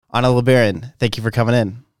Anna LeBaron, thank you for coming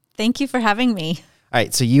in. Thank you for having me. All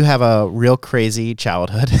right, so you have a real crazy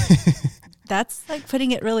childhood. That's like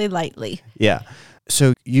putting it really lightly. Yeah.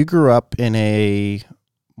 So you grew up in a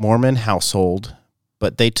Mormon household,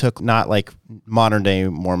 but they took not like modern day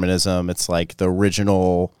Mormonism. It's like the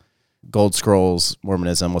original Gold Scrolls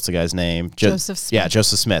Mormonism. What's the guy's name? Joseph Smith. Yeah,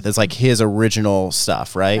 Joseph Smith. It's like his original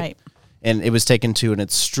stuff, right? Right. And it was taken to an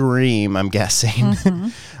extreme, I'm guessing.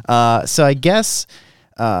 Mm-hmm. So I guess,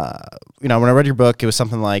 when I read your book, it was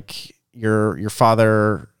something like your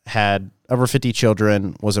father had over 50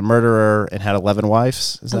 children, was a murderer, and had 11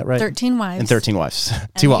 wives. Is that right? 13 wives. And 13 wives.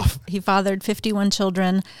 And off. He fathered 51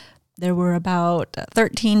 children. There were about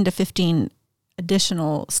 13 to 15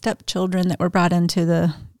 additional stepchildren that were brought into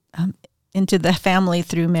the family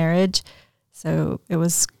through marriage. So it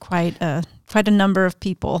was quite a number of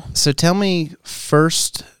people. So tell me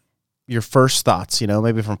your first thoughts,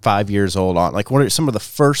 maybe from 5 years old on, like what are some of the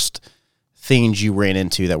first things you ran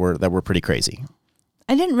into that were pretty crazy?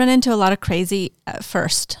 I didn't run into a lot of crazy at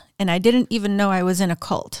first, and I didn't even know I was in a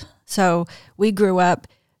cult. So we grew up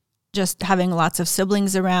just having lots of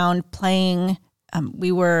siblings around, playing.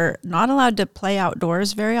 We were not allowed to play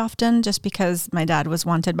outdoors very often just because my dad was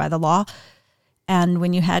wanted by the law. And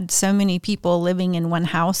when you had so many people living in one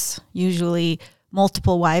house, usually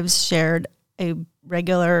multiple wives shared a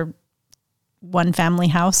regular one family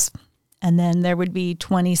house. And then there would be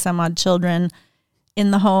 20 some odd children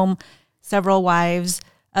in the home, several wives,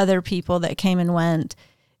 other people that came and went.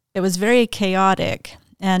 It was very chaotic.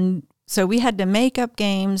 And so we had to make up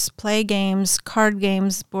games, play games, card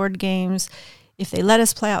games, board games. If they let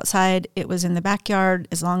us play outside, it was in the backyard,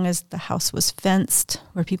 as long as the house was fenced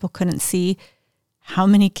where people couldn't see how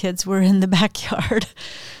many kids were in the backyard.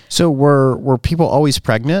 So were people always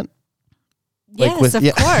pregnant? Yes, of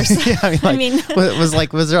course. Yeah,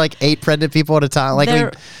 was there like 8 pregnant people at a time?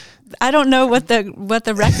 I don't know what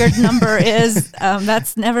the record number is.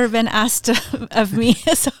 That's never been asked of me,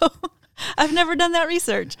 so I've never done that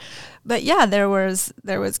research. But yeah, there was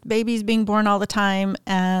babies being born all the time,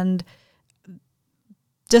 and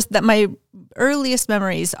just that my earliest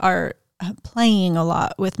memories are playing a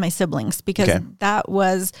lot with my siblings, because that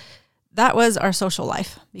was our social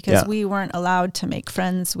life, because we weren't allowed to make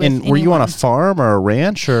friends with anyone. And were you on a farm or a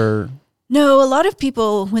ranch or? No, a lot of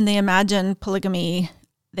people, when they imagine polygamy,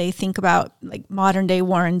 they think about like modern day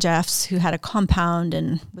Warren Jeffs, who had a compound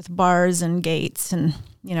and with bars and gates and,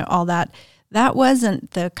 all that. That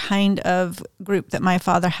wasn't the kind of group that my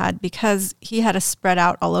father had, because he had us spread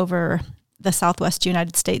out all over the Southwest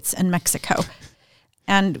United States and Mexico.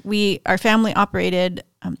 And our family operated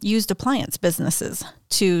used appliance businesses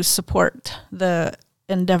to support the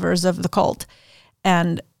endeavors of the cult.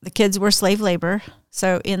 And the kids were slave labor,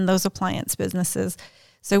 so in those appliance businesses.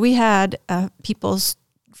 So we had people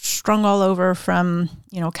strung all over from,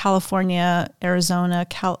 California, Arizona,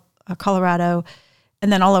 Colorado,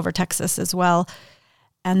 and then all over Texas as well,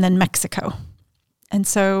 and then Mexico. And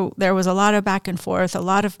so there was a lot of back and forth, a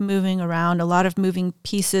lot of moving around, a lot of moving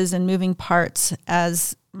pieces and moving parts,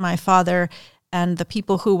 as my father and the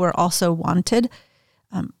people who were also wanted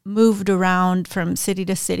moved around from city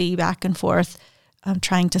to city, back and forth,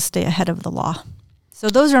 trying to stay ahead of the law. So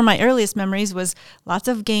those are my earliest memories, was lots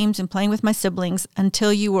of games and playing with my siblings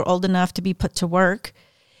until you were old enough to be put to work.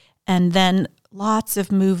 And then lots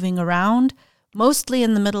of moving around, mostly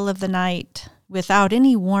in the middle of the night, without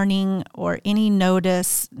any warning or any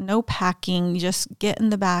notice, no packing. You just get in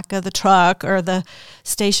the back of the truck or the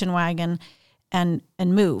station wagon and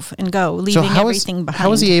move and go, leaving everything behind. How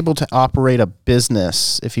was he able to operate a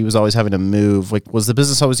business if he was always having to move? Like, was the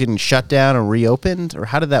business always getting shut down and reopened, or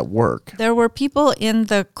how did that work? There were people in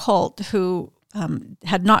the cult who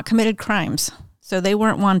had not committed crimes, so they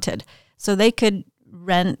weren't wanted. So they could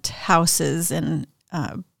rent houses and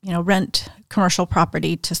rent commercial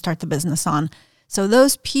property to start the business on. So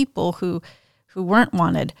those people who weren't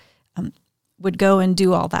wanted would go and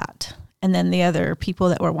do all that. And then the other people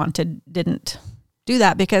that were wanted didn't do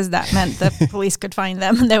that, because that meant the police could find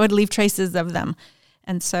them and they would leave traces of them.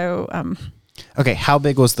 And so... okay, how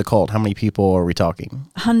big was the cult? How many people are we talking?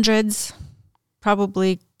 Hundreds,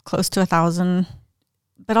 probably close to 1,000,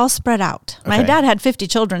 but all spread out. Okay. My dad had 50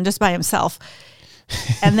 children just by himself.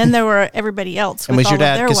 And then there were everybody else with and was all your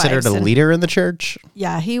dad of their considered wives. a leader in the church?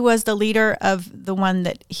 Yeah, he was the leader of the one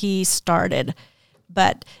that he started.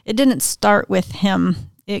 But it didn't start with him.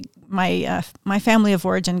 My family of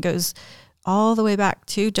origin goes all the way back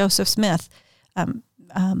to Joseph Smith.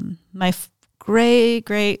 My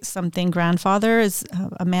great something grandfather is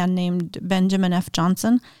a man named Benjamin F.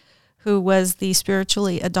 Johnson, who was the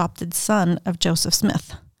spiritually adopted son of Joseph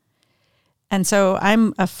Smith. And so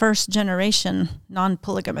I'm a first generation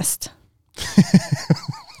non-polygamist.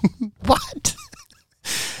 What?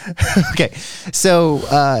 Okay,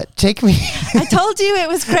 so take me. I told you it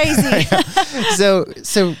was crazy. So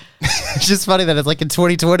it's just funny that it's like in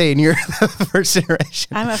 2020 and you're the first generation.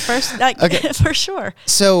 I'm a first, okay. For sure.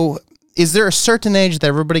 So is there a certain age that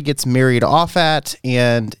everybody gets married off at?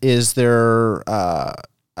 And is there,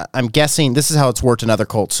 I'm guessing this is how it's worked in other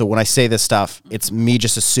cults. So when I say this stuff, it's me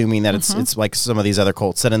just assuming that it's like some of these other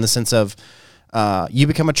cults, that in the sense of, you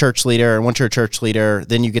become a church leader, and once you're a church leader,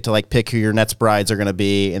 then you get to like pick who your next brides are going to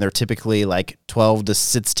be, and they're typically like 12 to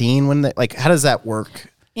 16 when they, like, how does that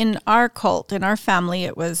work? In our cult, in our family,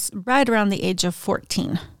 it was right around the age of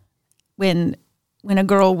 14 when a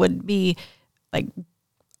girl would be like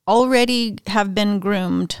already have been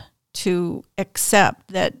groomed to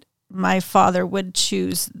accept that my father would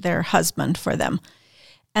choose their husband for them.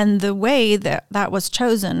 And the way that was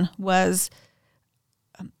chosen was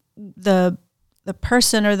the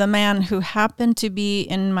person or the man who happened to be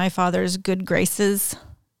in my father's good graces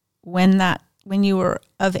when you were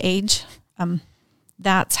of age,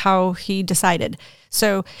 that's how he decided.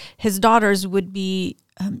 So his daughters would be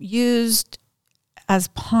used as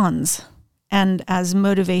pawns and as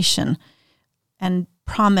motivation and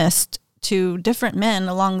promised to different men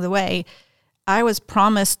along the way. I was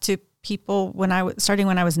promised to people starting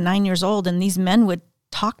when I was 9 years old, and these men would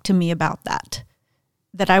talk to me about that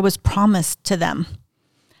I was promised to them.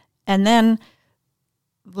 And then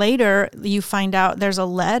later you find out there's a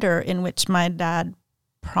letter in which my dad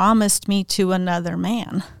promised me to another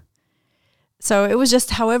man. So it was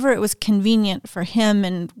just however it was convenient for him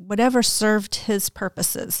and whatever served his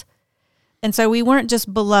purposes. And so we weren't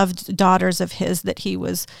just beloved daughters of his that he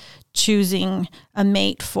was choosing a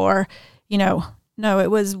mate for, no,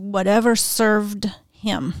 it was whatever served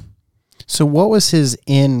him. So what was his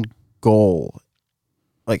end goal?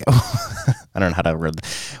 Like, I don't know how to read.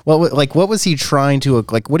 What was he trying to,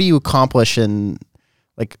 like, what do you accomplish? And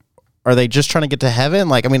like, are they just trying to get to heaven?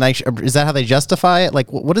 Like, I mean, is that how they justify it?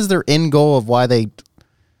 Like, what is their end goal of why they,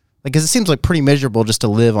 like, cause it seems like pretty miserable just to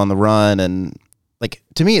live on the run. And like,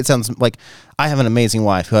 to me, it sounds like I have an amazing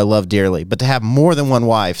wife who I love dearly, but to have more than one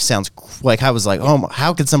wife sounds like, I was like, oh,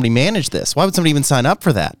 how could somebody manage this? Why would somebody even sign up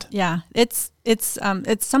for that? Yeah. It's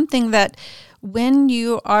something that when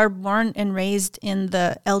you are born and raised in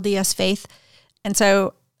the LDS faith, and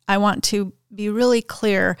so I want to be really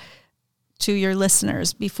clear to your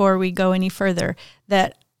listeners before we go any further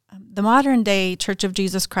that the modern day Church of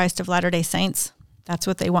Jesus Christ of Latter-day Saints, that's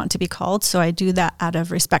what they want to be called, so I do that out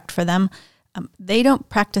of respect for them. They don't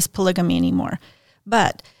practice polygamy anymore,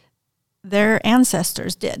 but their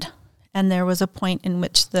ancestors did. And there was a point in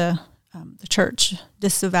which the church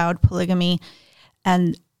disavowed polygamy,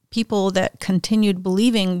 and people that continued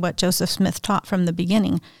believing what Joseph Smith taught from the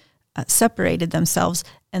beginning separated themselves,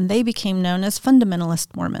 and they became known as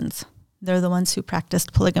fundamentalist Mormons. They're the ones who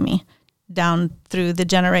practiced polygamy down through the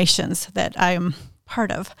generations that I am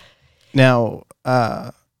part of. Now,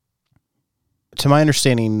 to my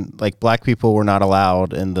understanding, like, black people were not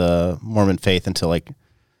allowed in the Mormon faith until like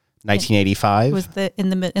 1985. It was in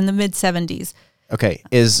the mid 70s. Okay,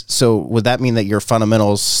 so would that mean that your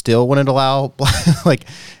fundamentals still wouldn't allow? Like,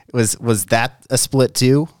 was that a split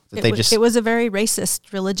too? It was a very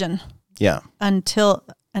racist religion. Yeah. Until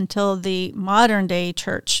the modern day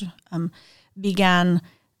church began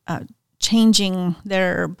changing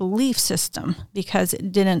their belief system because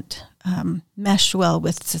it didn't mesh well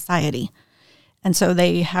with society. And so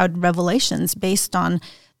they had revelations based on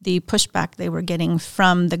the pushback they were getting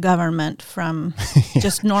from the government, from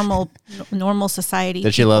just normal society.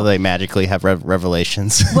 Don't you love they magically have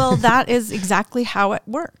revelations? Well, that is exactly how it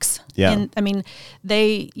works. Yeah. And I mean,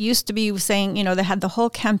 they used to be saying, they had the whole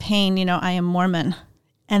campaign, I am Mormon.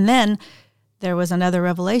 And then there was another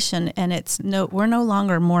revelation, and we're no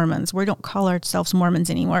longer Mormons. We don't call ourselves Mormons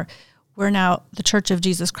anymore. We're now the Church of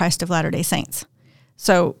Jesus Christ of Latter-day Saints.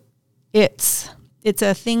 So it's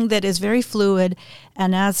a thing that is very fluid,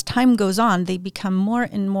 and as time goes on, they become more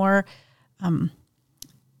and more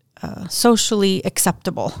socially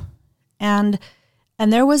acceptable. And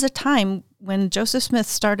there was a time when Joseph Smith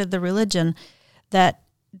started the religion that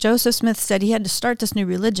Joseph Smith said he had to start this new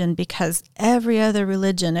religion because every other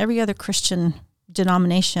religion, every other Christian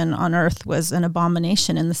denomination on earth was an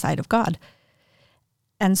abomination in the sight of God.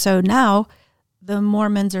 And so now the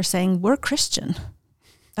Mormons are saying, we're Christian.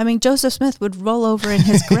 I mean, Joseph Smith would roll over in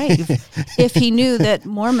his grave if he knew that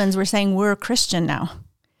Mormons were saying we're Christian now,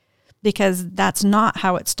 because that's not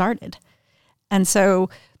how it started. And so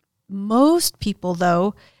most people,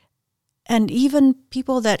 though, And even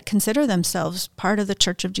people that consider themselves part of the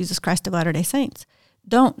Church of Jesus Christ of Latter-day Saints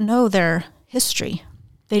don't know their history.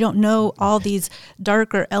 They don't know all these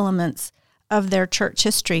darker elements of their church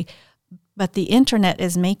history. But the internet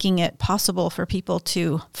is making it possible for people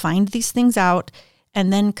to find these things out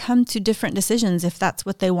and then come to different decisions, if that's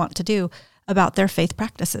what they want to do, about their faith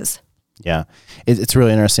practices. Yeah. It's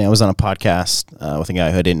really interesting. I was on a podcast with a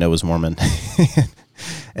guy who I didn't know was Mormon.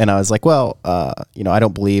 And I was like, well, I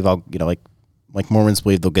don't believe like Mormons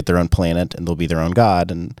believe they'll get their own planet and they'll be their own God.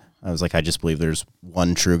 And I was like, I just believe there's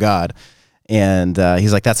one true God. And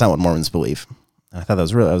he's like, that's not what Mormons believe. And I thought that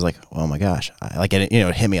was I was like, oh my gosh.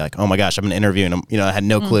 It hit me like, oh my gosh, I'm going to interview him. I had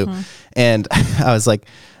no clue. And I was like,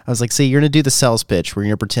 see, you're going to do the sales pitch where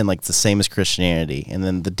you're going to pretend like it's the same as Christianity. And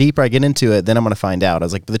then the deeper I get into it, then I'm going to find out. I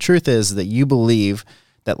was like, but the truth is that you believe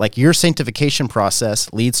that like your sanctification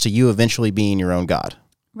process leads to you eventually being your own God.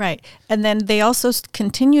 Right. And then they also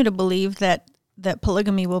continue to believe that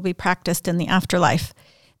polygamy will be practiced in the afterlife.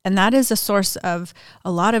 And that is a source of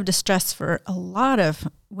a lot of distress for a lot of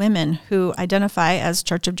women who identify as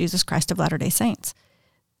Church of Jesus Christ of Latter-day Saints.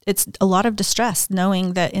 It's a lot of distress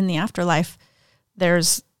knowing that in the afterlife,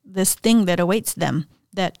 there's this thing that awaits them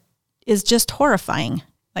that is just horrifying.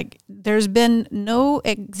 Like, there's been no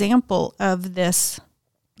example of this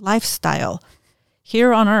lifestyle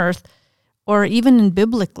here on earth or even in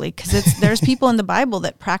biblically, because there's people in the Bible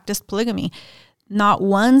that practiced polygamy. Not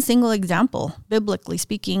one single example, biblically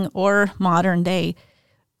speaking, or modern day,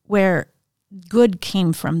 where good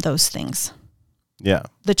came from those things. Yeah.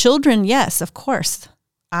 The children, yes, of course.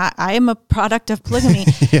 I am a product of polygamy.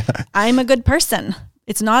 Yeah. I'm a good person.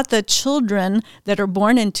 It's not the children that are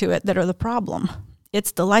born into it that are the problem.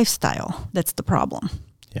 It's the lifestyle that's the problem.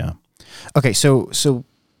 Yeah. Okay, so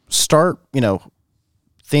start,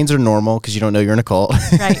 things are normal because you don't know you're in a cult.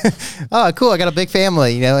 Right. Oh, cool. I got a big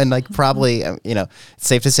family, and like probably, it's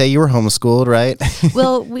safe to say you were homeschooled, right?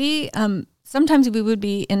 Well, we, sometimes we would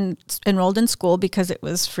be enrolled in school because it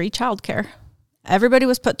was free childcare. Everybody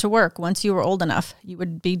was put to work once you were old enough. You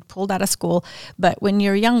would be pulled out of school. But when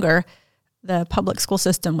you're younger, the public school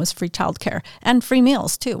system was free childcare and free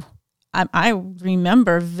meals too. I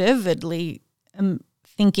remember vividly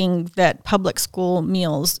thinking that public school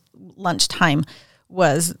meals, lunchtime,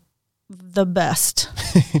 was the best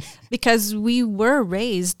because we were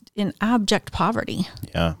raised in abject poverty.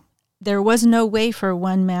 Yeah. There was no way for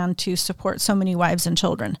one man to support so many wives and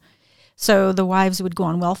children. So the wives would go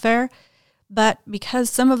on welfare. But because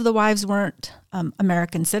some of the wives weren't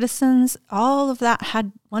American citizens, all of that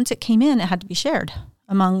once it came in, it had to be shared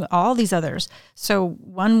among all these others. So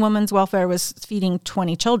one woman's welfare was feeding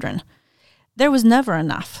 20 children. There was never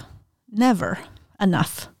enough.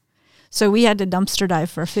 So we had to dumpster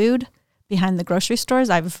dive for food behind the grocery stores.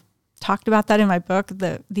 I've talked about that in my book,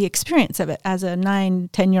 the experience of it as a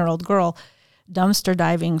 9-10-year-old girl, dumpster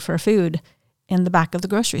diving for food in the back of the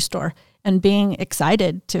grocery store and being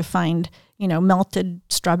excited to find, melted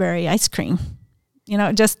strawberry ice cream.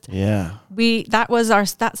 That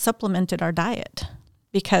supplemented our diet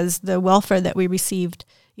because the welfare that we received,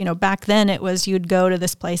 back then it was you'd go to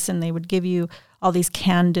this place and they would give you all these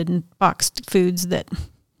canned and boxed foods that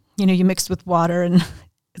you mixed with water and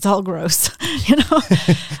it's all gross.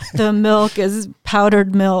 The milk is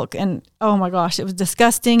powdered milk and oh my gosh, it was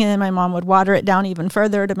disgusting. And then my mom would water it down even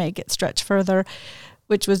further to make it stretch further,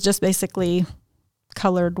 which was just basically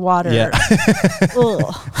colored water. Yeah.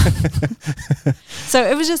 So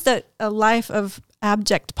it was just a life of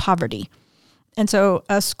abject poverty. And so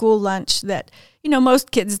a school lunch that,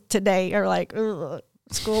 most kids today are like, ugh,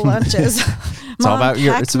 school lunches. It's all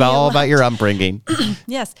about your upbringing.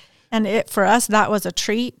 Yes. And for us, that was a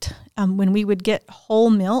treat. When we would get whole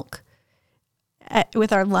milk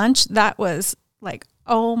with our lunch, that was like,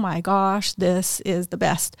 oh my gosh, this is the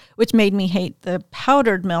best, which made me hate the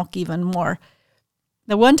powdered milk even more.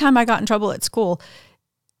 The one time I got in trouble at school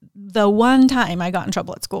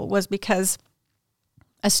was because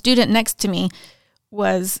a student next to me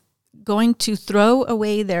was going to throw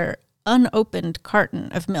away their unopened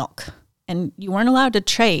carton of milk. And you weren't allowed to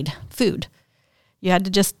trade food. You had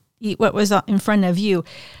to just eat what was in front of you.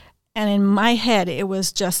 And in my head, it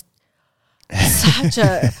was just such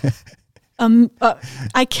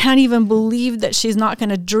I can't even believe that she's not going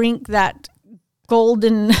to drink that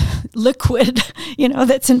golden liquid,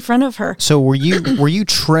 that's in front of her. So were you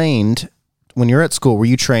trained when you're at school? Were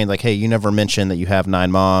you trained like, hey, you never mentioned that you have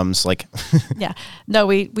 9 moms? Like, yeah, no,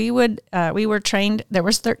 we were trained. There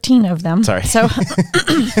was 13 of them. Sorry. So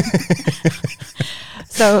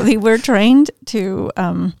we were trained to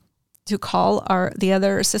call the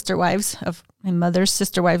other sister wives of my mother's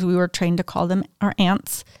sister wives. We were trained to call them our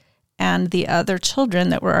aunts. and the other children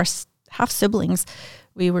that were our half siblings,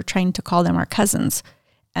 we were trained to call them our cousins.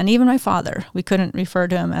 And even my father, we couldn't refer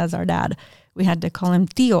to him as our dad. We had to call him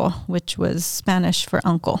tío, which was Spanish for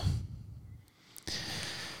uncle.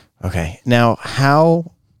 Okay. Now,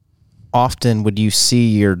 how often would you see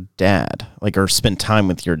your dad, like, or spend time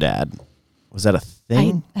with your dad? Was that a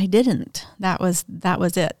thing? I didn't. That was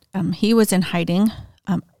it. He was in hiding.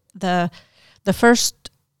 The first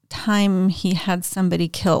time he had somebody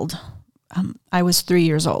killed, I was 3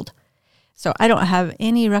 years old. So I don't have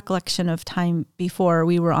any recollection of time before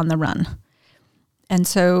we were on the run. And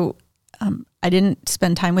so I didn't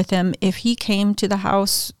spend time with him. If he came to the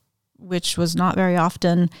house, which was not very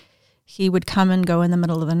often, he would come and go in the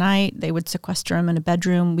middle of the night. They would sequester him in a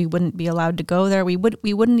bedroom. We wouldn't be allowed to go there. We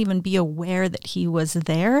wouldn't even be aware that he was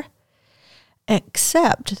there,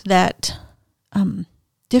 except that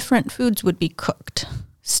different foods would be cooked.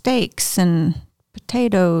 Steaks and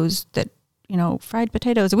potatoes that, fried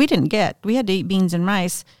potatoes. We didn't get. We had to eat beans and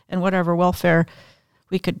rice and whatever welfare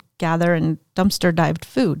we could gather and dumpster dived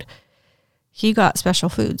food. He got special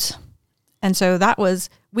foods. And so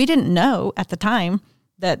we didn't know at the time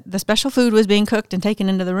that the special food was being cooked and taken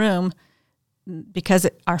into the room because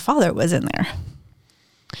our father was in there.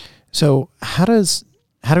 So how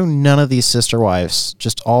do none of these sister wives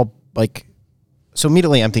just all so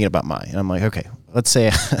immediately I'm thinking about mine and I'm like, okay, let's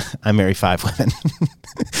say I marry 5 women.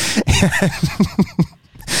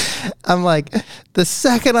 I'm like, the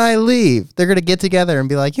second I leave, they're going to get together and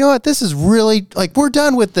be like, you know what, this is really, we're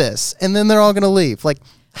done with this. And then they're all going to leave.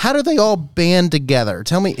 How do they all band together?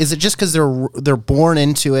 Tell me, is it just because they're born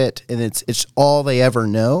into it and it's all they ever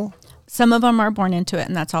know? Some of them are born into it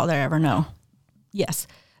and that's all they ever know. Yes.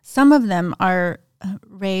 Some of them are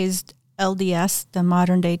raised LDS, the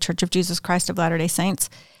modern day Church of Jesus Christ of Latter-day Saints.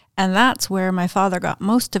 And that's where my father got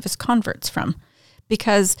most of his converts from,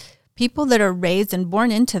 because people that are raised and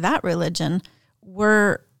born into that religion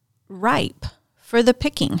were ripe for the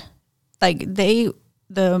picking. The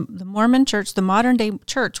Mormon church, the modern day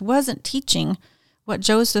church, wasn't teaching what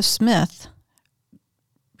Joseph Smith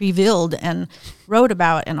revealed and wrote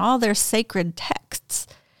about in all their sacred texts.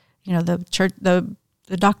 The church,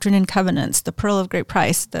 the Doctrine and Covenants, the Pearl of Great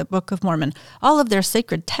Price, the Book of Mormon, all of their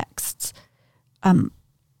sacred texts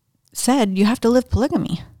said you have to live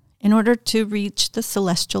polygamy in order to reach the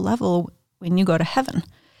celestial level when you go to heaven.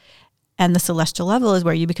 And the celestial level is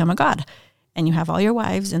where you become a god and you have all your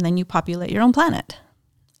wives and then you populate your own planet.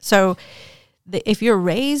 So if you're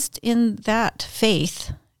raised in that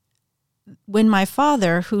faith, when my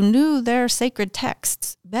father, who knew their sacred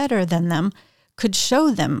texts better than them, could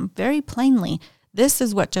show them very plainly, this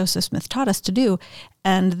is what Joseph Smith taught us to do.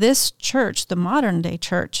 And this church, the modern day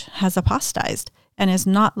church, has apostatized and is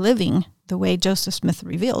not living the way Joseph Smith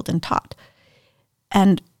revealed and taught.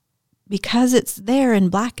 And because it's there in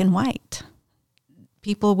black and white,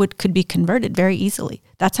 people could be converted very easily.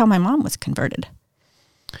 That's how my mom was converted.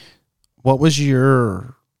 What was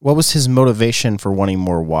his motivation for wanting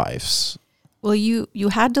more wives? Well, you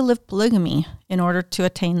had to live polygamy in order to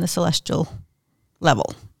attain the celestial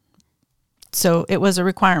level. So it was a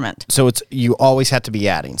requirement. So you always had to be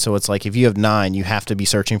adding. So it's if you have 9, you have to be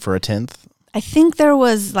searching for a 10th? I think there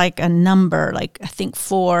was a number, I think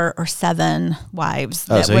 4 or 7 wives.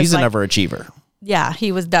 Oh, so he's an overachiever. Yeah,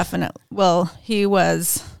 he was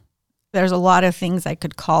there's a lot of things I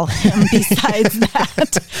could call him besides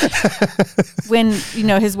that. When,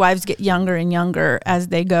 his wives get younger and younger as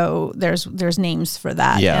they go, there's names for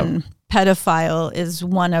that. Yeah. And pedophile is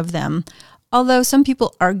one of them. Although some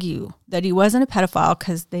people argue that he wasn't a pedophile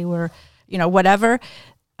because they were, whatever.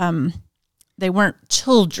 They weren't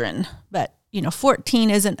children, but 14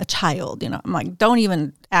 isn't a child. I'm like, don't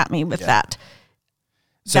even at me with that.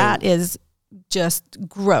 So, that is just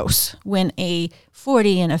gross when a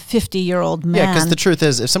 40 and a 50-year-old man. Yeah, because the truth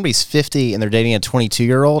is, if somebody's 50 and they're dating a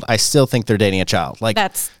 22-year-old, I still think they're dating a child.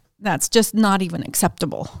 That's just not even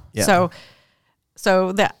acceptable. Yeah.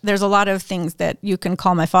 So that there's a lot of things that you can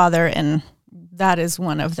call my father, and that is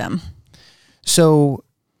one of them. So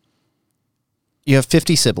you have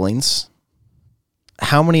 50 siblings.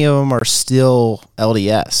 How many of them are still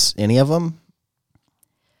LDS? Any of them?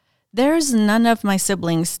 There's none of my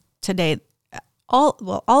siblings today. All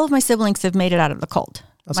of my siblings have made it out of the cult.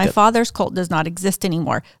 That's my good. father's cult does not exist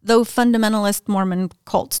anymore, though fundamentalist Mormon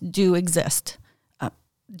cults do exist,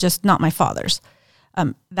 just not my father's.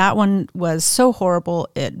 That one was so horrible,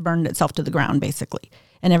 it burned itself to the ground, basically,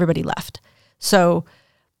 and everybody left. So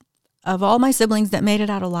of all my siblings that made it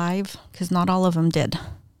out alive, because not all of them did,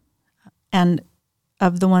 and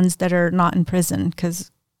of the ones that are not in prison,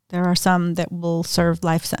 because there are some that will serve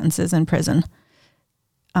life sentences in prison,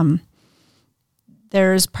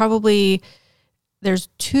 there's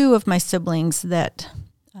two of my siblings that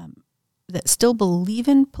still believe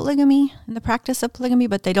in polygamy, in the practice of polygamy,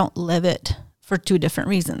 but they don't live it for two different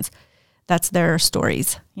reasons. That's their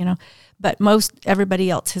stories, But everybody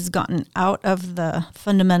else has gotten out of the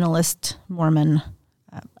fundamentalist Mormon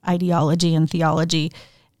ideology and theology,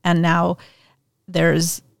 and now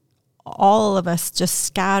there's all of us just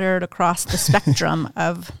scattered across the spectrum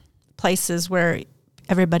of places where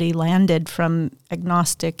everybody landed, from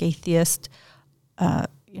agnostic, atheist,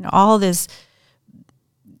 all this.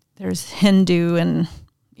 There's Hindu and,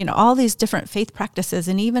 all these different faith practices,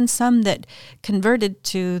 and even some that converted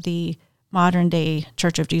to the modern day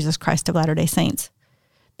Church of Jesus Christ of Latter-day Saints.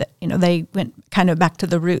 That, they went kind of back to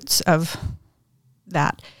the roots of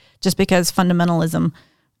that, just because fundamentalism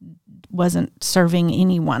wasn't serving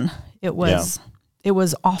anyone. It was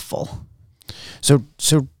awful. So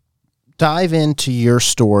dive into your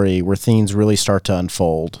story where things really start to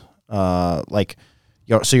unfold. So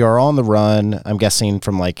you're on the run. I'm guessing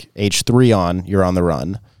from like age 3 on, you're on the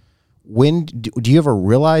run. When do you ever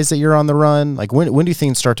realize that you're on the run? Like when do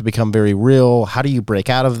things start to become very real? How do you break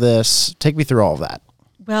out of this? Take me through all of that.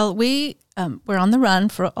 Well, we were on the run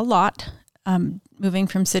for a lot, moving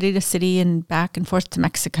from city to city and back and forth to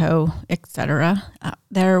Mexico, etc.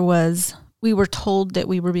 We were told that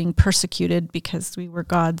we were being persecuted because we were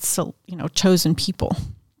God's, chosen people.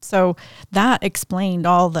 So that explained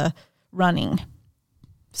all the running.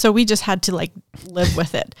 So we just had to live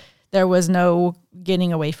with it. There was no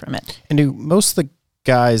getting away from it. And do most of the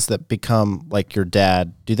guys that become like your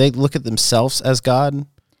dad, do they look at themselves as God?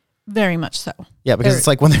 Very much so. Yeah, because it's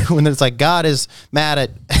like when it's like God is mad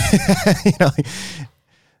at, it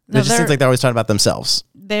just seems like they're always talking about themselves.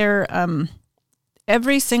 They're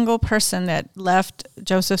every single person that left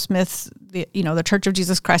Joseph Smith's, the Church of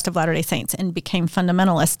Jesus Christ of Latter-day Saints and became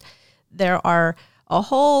fundamentalist, there are a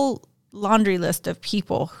whole laundry list of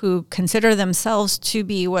people who consider themselves to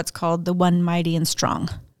be what's called the one mighty and strong,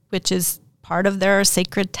 which is part of their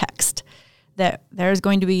sacred text, that there's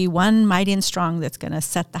going to be one mighty and strong that's going to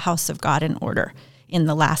set the house of God in order in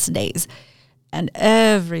the last days. And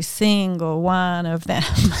every single one of them,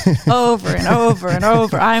 over and over and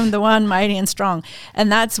over, I'm the one mighty and strong.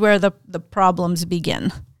 And that's where the problems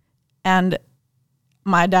begin. And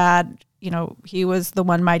my dad, he was the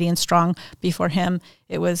one mighty and strong. Before him,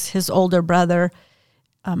 it was his older brother,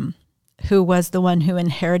 who was the one who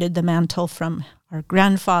inherited the mantle from our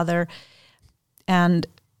grandfather. And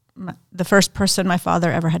the first person my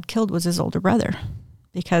father ever had killed was his older brother,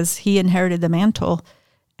 because he inherited the mantle.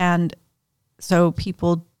 And so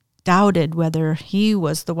people doubted whether he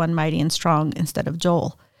was the one mighty and strong instead of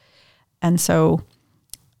Joel. And so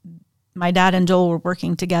my dad and Joel were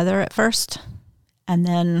working together at first, and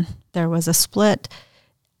then there was a split,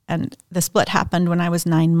 and the split happened when I was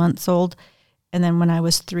 9 months old. And then when I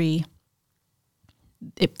was 3,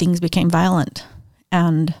 things became violent,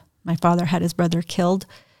 and my father had his brother killed,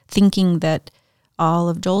 thinking that all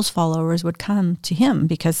of Joel's followers would come to him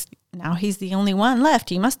because now he's the only one left.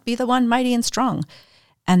 He must be the one mighty and strong.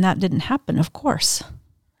 And that didn't happen, of course.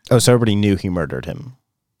 Oh, so everybody knew he murdered him.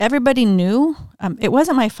 Everybody knew. It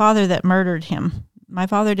wasn't my father that murdered him. My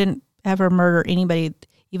father didn't ever murder anybody,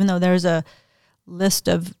 even though there's a list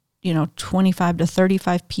of, 25 to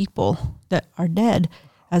 35 people that are dead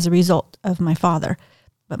as a result of my father.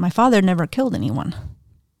 But my father never killed anyone.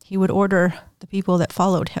 He would order the people that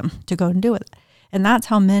followed him to go and do it. And that's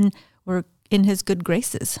how men were in his good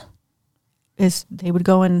graces, is they would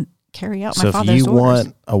go and carry out my father's orders. So if you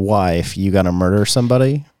want a wife, you got to murder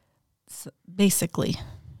somebody? Basically.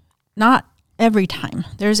 Not every time.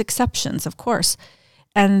 There's exceptions, of course.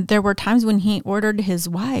 And there were times when he ordered his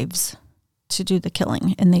wives to do the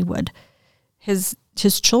killing, and they would. His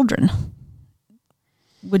children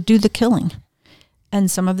would do the killing.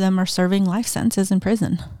 And some of them are serving life sentences in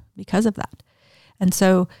prison because of that. And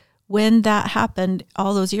so when that happened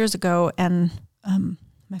all those years ago, and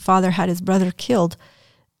my father had his brother killed,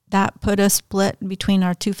 that put a split between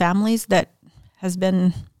our two families that has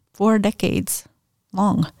been 4 decades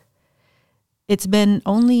long. It's been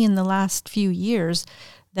only in the last few years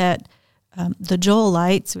that the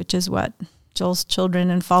Joelites, which is what Joel's children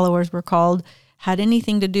and followers were called, had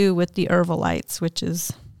anything to do with the Ervelites, which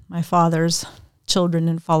is my father's children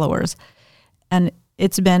and followers. And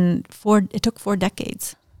it took 4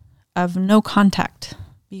 decades of no contact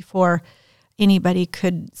before anybody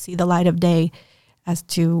could see the light of day as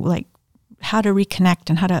to how to reconnect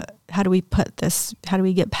and how do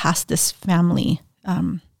we get past this family,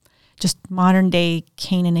 just modern day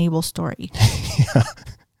Cain and Abel story. Yeah.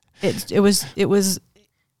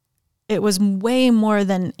 It it was way more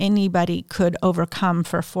than anybody could overcome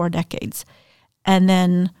for 4 decades. And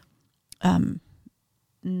then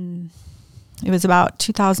it was about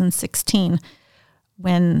 2016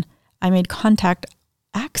 when I made contact,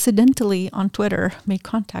 accidentally on Twitter, made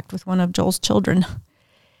contact with one of Joel's children.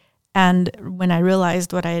 And when I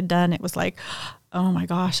realized what I had done, it was like, oh my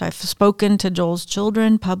gosh, I've spoken to Joel's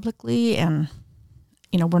children publicly, and,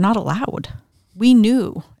 we're not allowed. We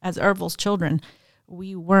knew as Ervil's children,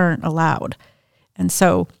 we weren't allowed. And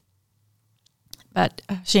so, but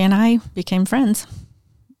she and I became friends.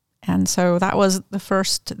 And so that was the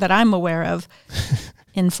first that I'm aware of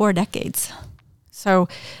in 4 decades. So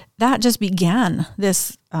that just began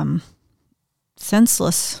this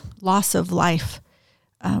senseless loss of life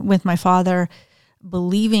with my father,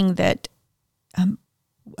 believing that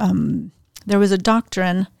there was a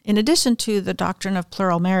doctrine, in addition to the doctrine of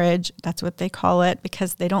plural marriage, that's what they call it,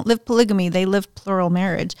 because they don't live polygamy, they live plural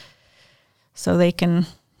marriage. So they can,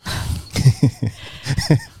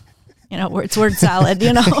 it's word salad,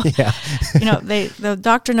 Yeah. The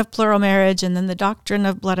doctrine of plural marriage, and then the doctrine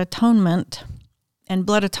of blood atonement. And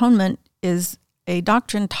blood atonement is a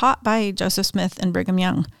doctrine taught by Joseph Smith and Brigham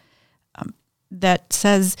Young that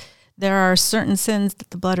says there are certain sins that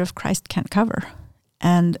the blood of Christ can't cover.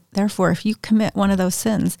 And therefore, if you commit one of those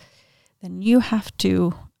sins, then you have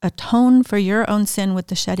to atone for your own sin with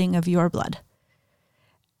the shedding of your blood.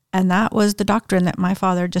 And that was the doctrine that my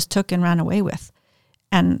father just took and ran away with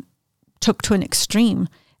and took to an extreme.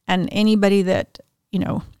 And anybody that,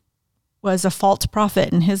 was a false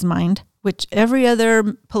prophet in his mind, which every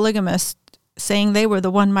other polygamist saying they were the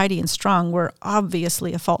one mighty and strong were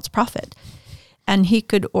obviously a false prophet. And he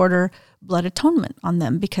could order blood atonement on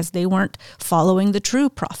them because they weren't following the true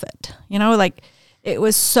prophet. It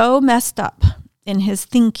was so messed up in his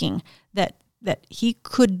thinking that he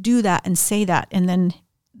could do that and say that. And then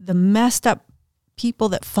the messed up people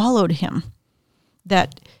that followed him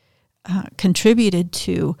that contributed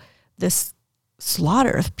to this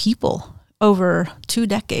slaughter of people over 2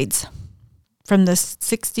 decades. From the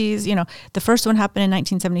 60s, the first one happened in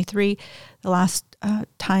 1973. The last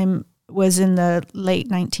time was in the late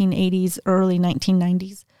 1980s, early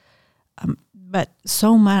 1990s. But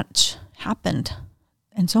so much happened,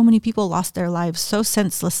 and so many people lost their lives so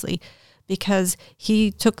senselessly because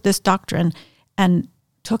he took this doctrine and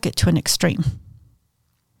took it to an extreme.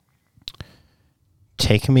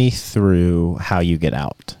 Take me through how you get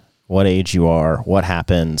out. What age you are, what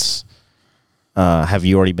happens. Have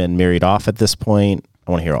you already been married off at this point?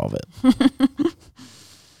 I want to hear all of it.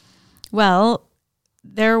 Well,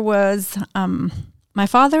 there was, my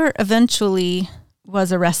father eventually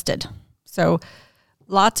was arrested. So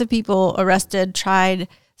lots of people arrested, tried,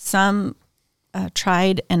 some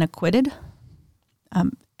tried and acquitted.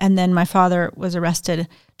 And then my father was arrested,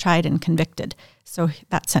 tried and convicted. So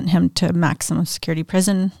that sent him to maximum security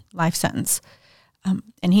prison, life sentence.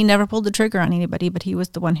 And he never pulled the trigger on anybody, but he was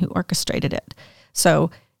the one who orchestrated it.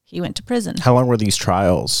 So he went to prison. How long were these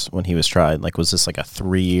trials when he was tried? Was this like a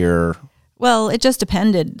 3-year? Well, it just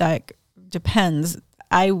depended. Depends.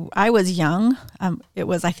 I was young. It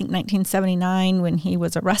was, I think, 1979 when he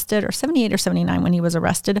was arrested, or 78 or 79 when he was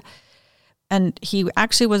arrested. And he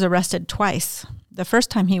actually was arrested twice. The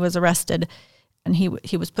first time he was arrested, and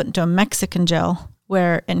he was put into a Mexican jail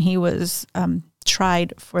and he was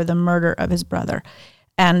tried for the murder of his brother.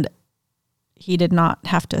 And he did not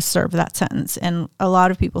have to serve that sentence. And a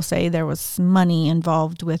lot of people say there was money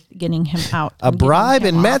involved with getting him out. A bribe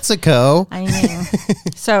in Mexico. I mean,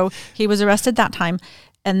 so he was arrested that time.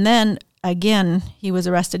 And then again, he was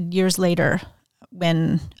arrested years later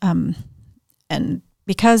when, and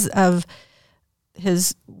because of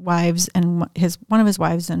his wives and one of his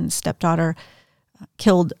wives and stepdaughter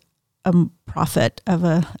killed a prophet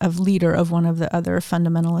of leader of one of the other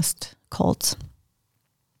fundamentalist cults.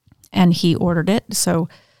 And he ordered it. So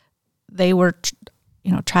they were,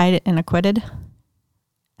 tried and acquitted.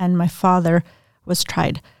 And my father was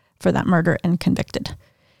tried for that murder and convicted.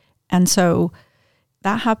 And so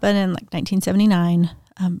that happened in 1979.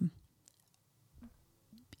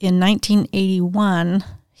 In 1981,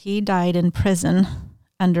 he died in prison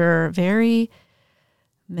under very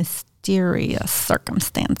mysterious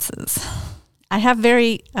circumstances. I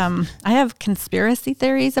have conspiracy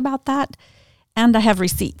theories about that. And I have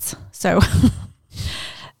receipts, so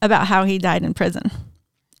about how he died in prison.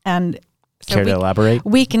 And so care to elaborate?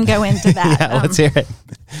 We can go into that. Yeah, let's hear it.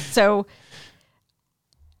 So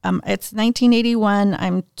it's 1981.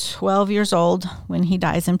 I'm 12 years old when he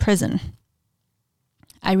dies in prison.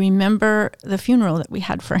 I remember the funeral that we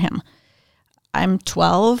had for him. I'm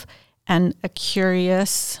 12 and a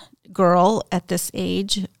curious girl at this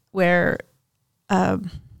age. where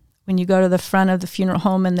when you go to the front of the funeral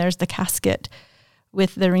home and there's the casket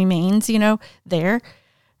with the remains, there,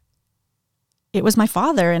 it was my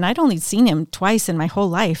father, and I'd only seen him twice in my whole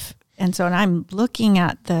life. And so I'm looking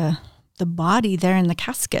at the body there in the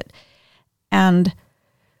casket, and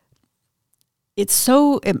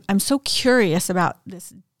I'm so curious about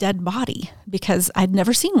this dead body because I'd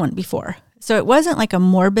never seen one before. So it wasn't like a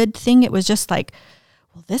morbid thing. It was just like,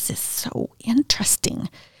 well, this is so interesting.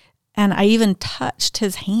 And I even touched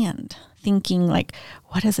his hand thinking like,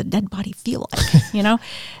 what does a dead body feel like,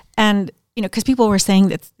 And, because people were saying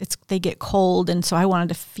that they get cold. And so I wanted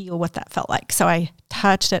to feel what that felt like. So I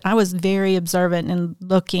touched it. I was very observant and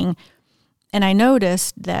looking. And I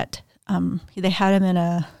noticed that they had him in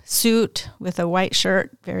a suit with a white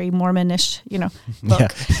shirt, very Mormonish,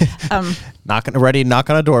 look. Yeah. Knock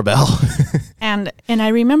on a doorbell. and I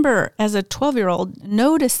remember as a 12-year-old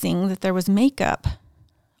noticing that there was makeup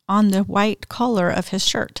on the white collar of his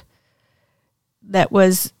shirt. There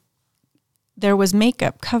was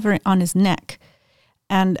makeup covering on his neck.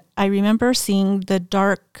 And I remember seeing the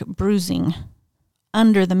dark bruising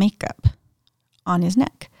under the makeup on his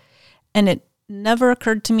neck. And it never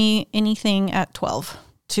occurred to me anything at 12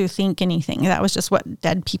 to think anything. That was just what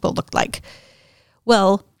dead people looked like.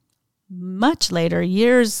 Well, much later,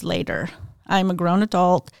 years later, I'm a grown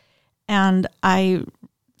adult, and I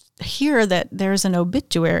hear that there's an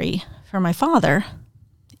obituary for my father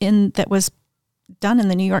that was done in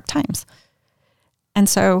the New York Times. And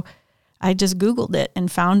so I just Googled it and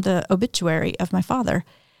found the obituary of my father.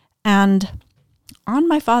 And on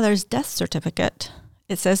my father's death certificate,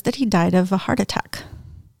 it says that he died of a heart attack.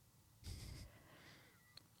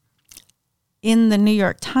 In the New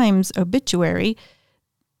York Times obituary,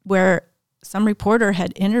 where some reporter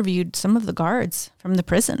had interviewed some of the guards from the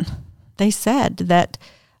prison, they said that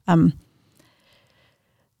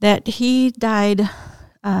he died,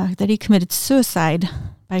 that he committed suicide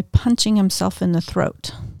by punching himself in the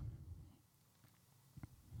throat.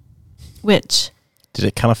 Which... Did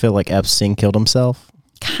it kind of feel like Epstein killed himself?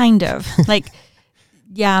 Kind of. Like...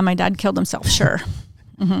 Yeah, my dad killed himself, sure.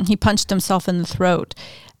 Mm-hmm. He punched himself in the throat.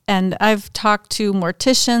 And I've talked to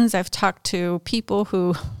morticians. I've talked to people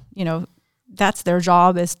who, that's their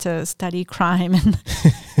job, is to study crime and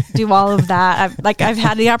do all of that. I've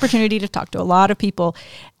had the opportunity to talk to a lot of people.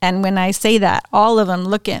 And when I say that, all of them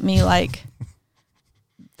look at me like,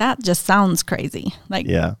 that just sounds crazy. Like,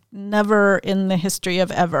 yeah. Never in the history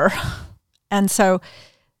of ever. And so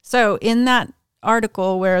in that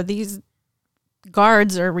article where these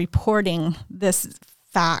guards are reporting this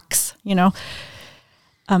facts,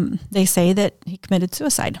 they say that he committed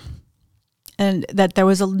suicide and that there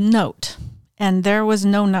was a note, and there was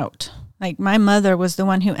no note. Like, my mother was the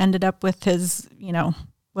one who ended up with his,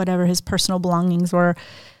 whatever his personal belongings were.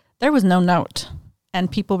 There was no note,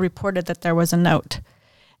 and people reported that there was a note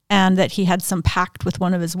and that he had some pact with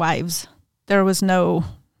one of his wives. There was no,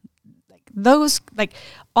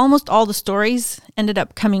 almost all the stories ended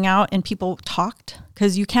up coming out and people talked,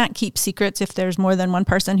 because you can't keep secrets if there's more than one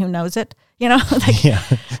person who knows it.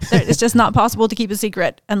 It's just not possible to keep a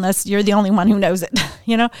secret unless you're the only one who knows it,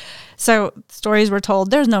 So stories were told,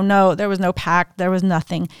 there's no note, there was no pact, there was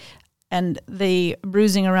nothing. And the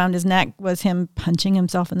bruising around his neck was him punching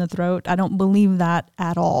himself in the throat. I don't believe that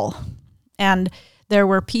at all. And there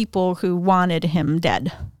were people who wanted him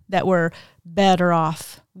dead, that were better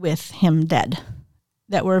off with him dead,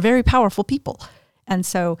 that were very powerful people. And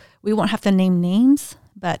so we won't have to name names,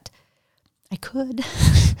 but I could.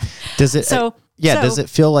 Does it? Does it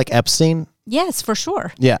feel like Epstein? Yes, for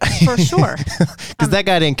sure. Yeah, for sure. Because that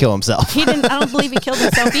guy didn't kill himself. He didn't. I don't believe he killed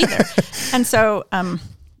himself either. And so,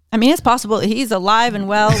 it's possible he's alive and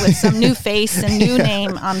well with some new face and new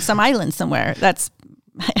name on some island somewhere. That's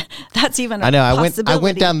even a possibility. I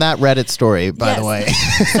went down that Reddit story, by the way.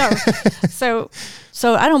 So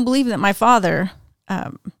I don't believe that my father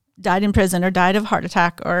died in prison or died of a heart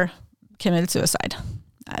attack or committed suicide.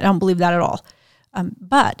 I don't believe that at all.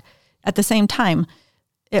 But at the same time,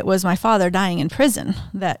 it was my father dying in prison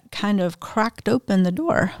that kind of cracked open the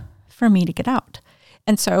door for me to get out.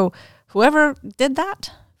 And so whoever did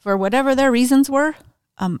that, for whatever their reasons were,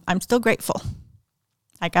 I'm still grateful.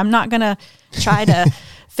 Like, I'm not going to try to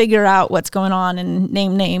figure out what's going on and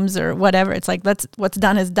name names or whatever. It's like, what's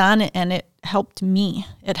done is done. And it helped me.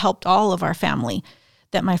 It helped all of our family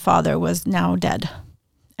that my father was now dead.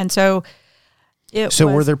 And so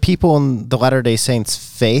were there people in the Latter-day Saints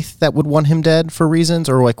faith that would want him dead for reasons,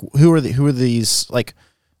 or like who are these, like,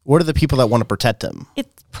 what are the people that want to protect him?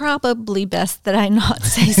 It's probably best that I not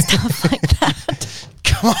say stuff like that.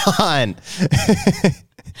 Come on.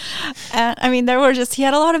 And I mean, he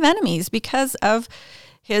had a lot of enemies because of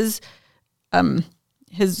his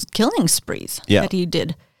killing sprees that he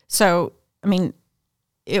did. So, I mean,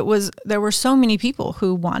 there were so many people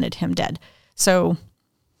who wanted him dead. So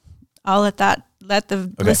I'll let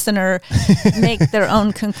the listener make their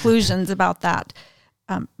own conclusions about that.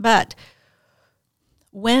 But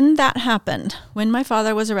when that happened, when my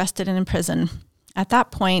father was arrested and in prison, at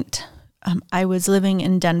that point, I was living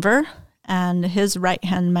in Denver, and his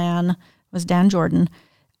right-hand man was Dan Jordan.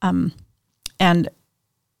 And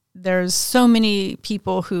there's so many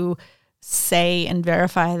people who say and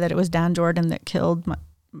verify that it was Dan Jordan that killed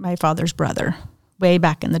my father's brother way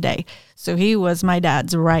back in the day. So he was my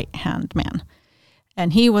dad's right-hand man.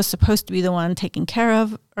 And he was supposed to be the one taking care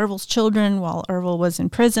of Ervil's children while Ervil was in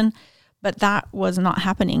prison. But that was not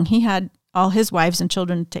happening. He had all his wives and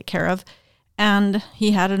children to take care of. And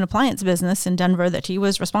he had an appliance business in Denver that he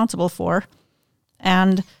was responsible for.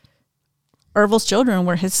 And Ervil's children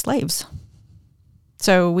were his slaves.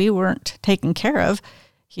 So we weren't taken care of.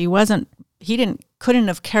 Couldn't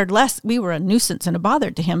have cared less. We were a nuisance and a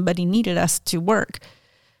bother to him, but he needed us to work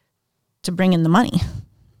to bring in the money.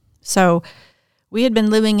 So we had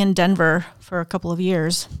been living in Denver for a couple of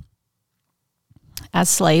years as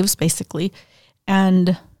slaves, basically.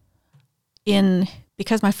 And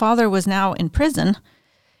because my father was now in prison,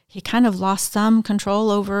 he kind of lost some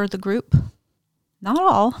control over the group. Not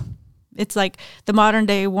all. It's like the modern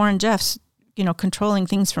day Warren Jeffs, controlling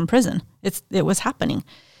things from prison. It was happening.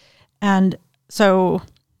 And so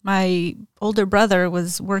my older brother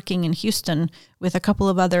was working in Houston with a couple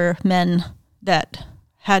of other men that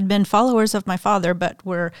had been followers of my father, but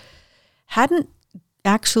hadn't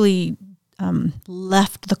actually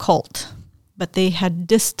left the cult, but they had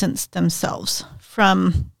distanced themselves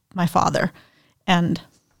from my father, and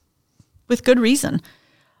with good reason.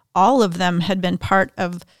 All of them had been part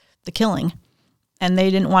of the killing, and they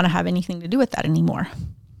didn't want to have anything to do with that anymore.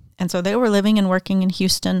 And so they were living and working in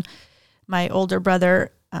Houston. My older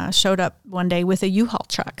brother showed up one day with a U-Haul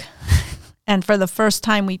truck. And for the first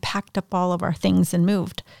time, we packed up all of our things and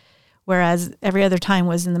moved, whereas every other time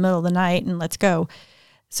was in the middle of the night and let's go.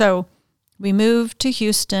 So we moved to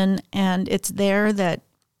Houston, and it's there that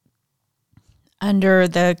under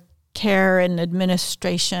the care and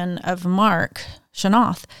administration of Mark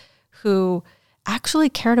Shanoth, who actually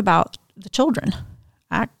cared about the children,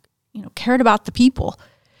 cared about the people.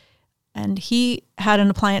 And he had an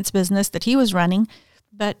appliance business that he was running,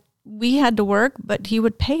 but we had to work, but he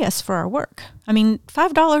would pay us for our work. I mean,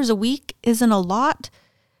 $5 a week isn't a lot,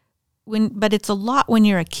 but it's a lot when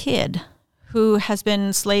you're a kid who has been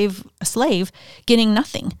a slave, getting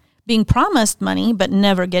nothing, being promised money, but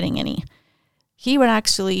never getting any. He would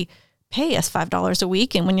actually pay us $5 a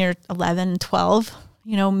week. And when you're 11, 12,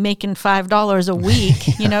 making $5 a week,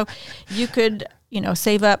 you could,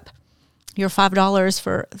 save up your $5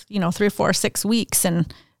 for, 3 or 4 or 6 weeks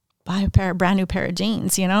and buy a brand new pair of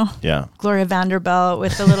jeans, Yeah. Gloria Vanderbilt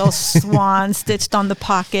with the little swan stitched on the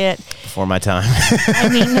pocket. Before my time. I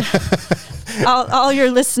mean, all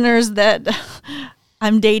your listeners that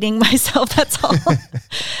I'm dating myself, that's all.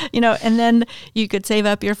 And then you could save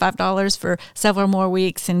up your $5 for several more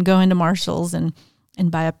weeks and go into Marshall's and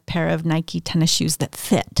buy a pair of Nike tennis shoes that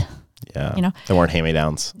fit. Yeah. That weren't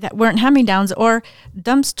hand-me-downs. That weren't hand-me-downs, or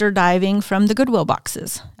dumpster diving from the Goodwill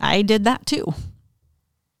boxes. I did that too.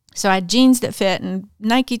 So I had jeans that fit and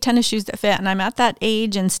Nike tennis shoes that fit. And I'm at that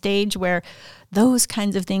age and stage where those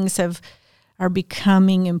kinds of things are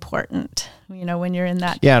becoming important, when you're in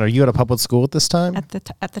that. Yeah. And are you at a public school at this time? At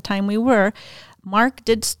the time we were. Mark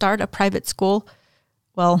did start a private school,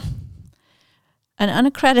 an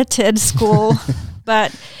unaccredited school,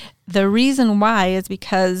 but the reason why is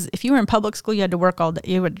because if you were in public school, you had to work all day.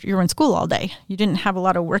 You were in school all day. You didn't have a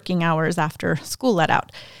lot of working hours after school let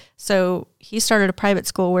out. So he started a private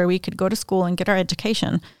school where we could go to school and get our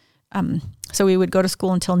education. So we would go to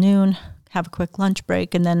school until noon, have a quick lunch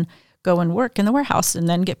break, and then go and work in the warehouse and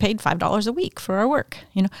then get paid $5 a week for our work,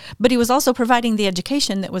 But he was also providing the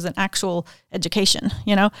education that was an actual education,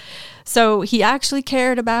 So he actually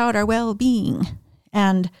cared about our well-being.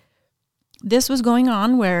 And this was going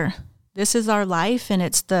on where this is our life, and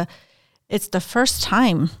it's the first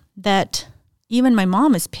time that even my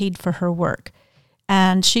mom is paid for her work.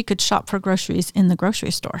 And she could shop for groceries in the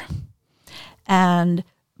grocery store and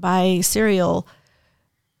buy cereal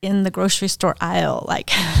in the grocery store aisle.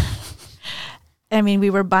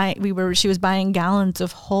 She was buying gallons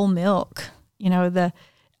of whole milk,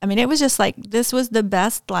 it was just like, this was the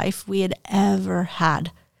best life we had ever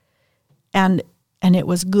had. And it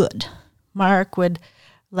was good. Mark would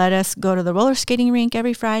let us go to the roller skating rink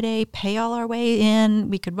every Friday, pay all our way in.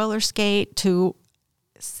 We could roller skate to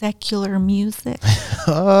secular music.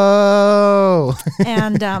 Oh.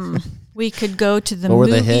 And we could go to the what were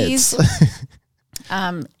movies. The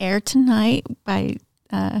hits? Air Tonight by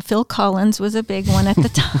Phil Collins was a big one at the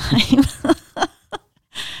time.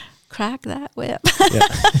 Crack that whip. Yeah.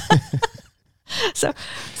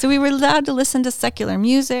 So we were allowed to listen to secular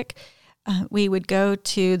music. We would go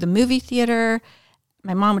to the movie theater.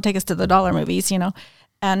 My mom would take us to the dollar movies,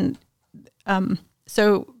 and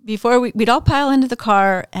so before we'd all pile into the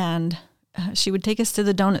car, and she would take us to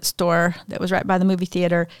the donut store that was right by the movie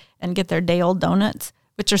theater and get their day-old donuts,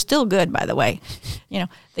 which are still good, by the way.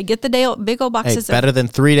 They get the big old boxes. Hey, better than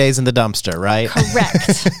 3 days in the dumpster, right?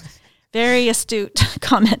 Correct. Very astute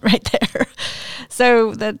comment right there.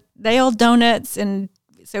 So the day-old donuts, and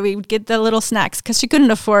so we would get the little snacks because she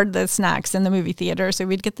couldn't afford the snacks in the movie theater. So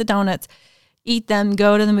we'd get the donuts, eat them,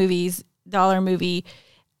 go to the movies, dollar movie,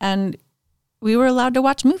 and we were allowed to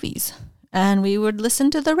watch movies. And we would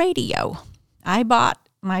listen to the radio. I bought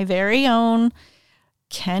my very own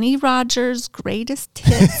Kenny Rogers Greatest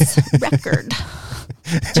Hits record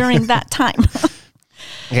during that time.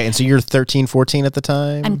 Okay, and so you're 13, 14 at the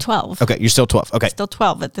time? I'm 12. Okay, you're still 12. Okay. Still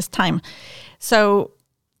 12 at this time. So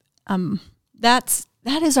that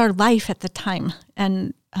is our life at the time.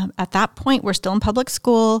 And at that point, we're still in public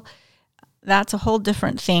school. That's a whole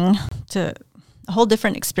different thing, a whole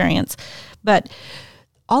different experience. But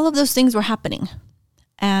all of those things were happening.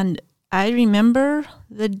 And I remember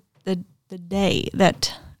the day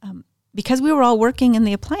that, because we were all working in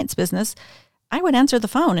the appliance business, I would answer the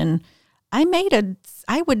phone, and I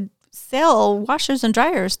would sell washers and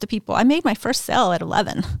dryers to people. I made my first sale at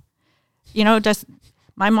 11. Just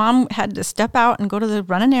my mom had to step out and go to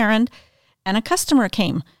run an errand, and a customer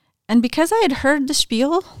came. And because I had heard the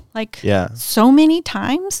spiel so many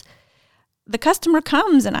times, the customer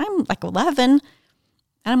comes, and I'm like 11, and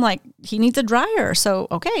I'm like, he needs a dryer. So,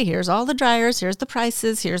 okay, here's all the dryers. Here's the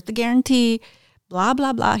prices. Here's the guarantee, blah,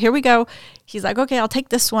 blah, blah. Here we go. He's like, okay, I'll take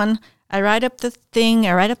this one. I write up the thing.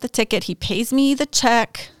 I write up the ticket. He pays me the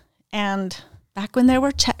check. And back when there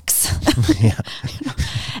were checks.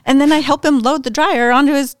 And then I help him load the dryer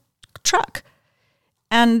onto his truck.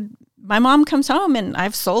 And my mom comes home, and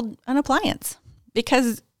I've sold an appliance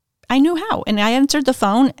because I knew how. And I answered the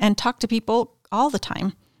phone and talked to people all the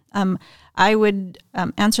time. I would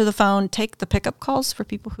answer the phone, take the pickup calls for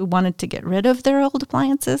people who wanted to get rid of their old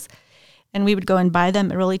appliances. And we would go and buy them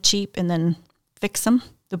really cheap and then fix them.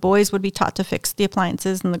 The boys would be taught to fix the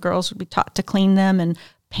appliances, and the girls would be taught to clean them and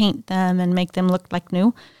paint them and make them look like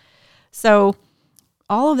new. So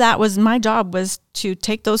all of that was my job, was to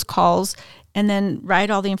take those calls and then write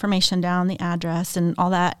all the information down, the address and all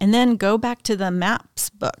that, and then go back to the maps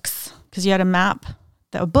books, because you had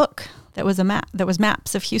a book that was a map, that was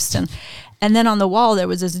maps of Houston. And then on the wall, there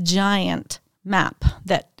was this giant map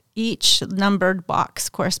that each numbered box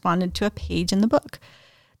corresponded to a page in the book.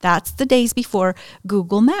 That's the days before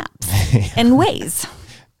Google Maps and Waze.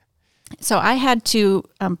 So I had to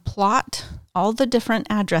plot all the different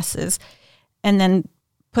addresses and then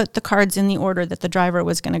put the cards in the order that the driver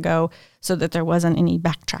was going to go, so that there wasn't any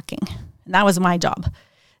backtracking. And that was my job.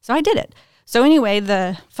 So I did it. So anyway,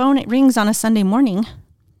 the phone, it rings on a Sunday morning,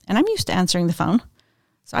 and I'm used to answering the phone.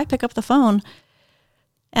 So I pick up the phone,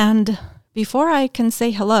 and before I can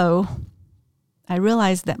say hello, I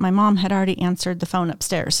realized that my mom had already answered the phone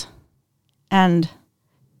upstairs. And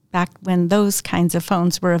back when those kinds of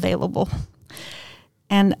phones were available.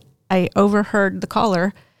 And I overheard the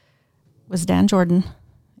caller was Dan Jordan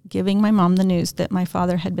giving my mom the news that my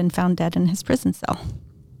father had been found dead in his prison cell.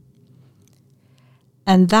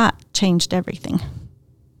 And that changed everything.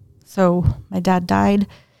 So my dad died.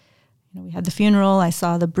 We had the funeral. I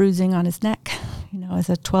saw the bruising on his neck, as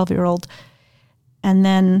a 12-year-old. And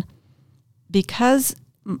then because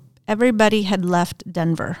everybody had left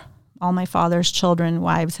Denver, all my father's children,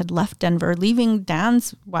 wives had left Denver, leaving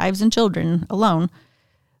Dan's wives and children alone,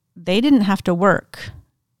 they didn't have to work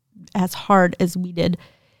as hard as we did.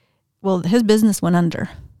 Well, his business went under.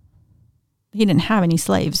 He didn't have any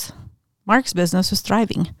slaves. Mark's business was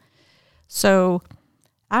thriving. So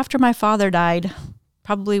after my father died,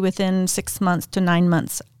 probably within 6 months to 9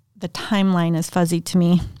 months, the timeline is fuzzy to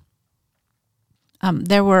me.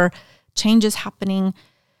 There were changes happening.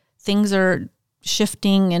 Things are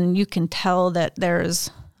shifting, and you can tell that there's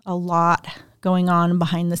a lot going on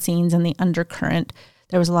behind the scenes in the undercurrent.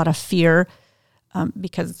 There was a lot of fear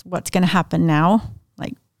because what's going to happen now?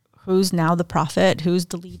 Like, who's now the prophet? Who's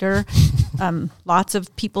the leader? Lots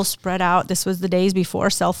of people spread out. This was the days before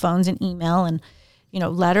cell phones and email, and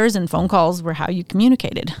letters and phone calls were how you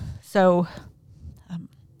communicated. So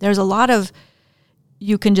there's a lot of,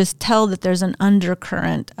 you can just tell that there's an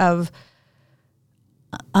undercurrent of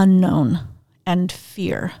unknown and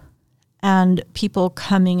fear and people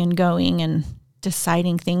coming and going and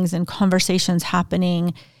deciding things and conversations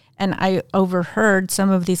happening. And I overheard some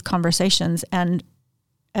of these conversations and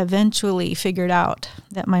eventually figured out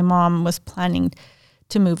that my mom was planning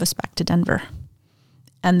to move us back to Denver,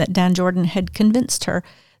 and that Dan Jordan had convinced her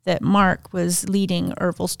that Mark was leading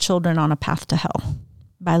Ervil's children on a path to hell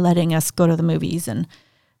by letting us go to the movies and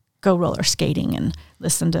go roller skating and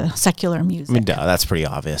listen to secular music. I mean, that's pretty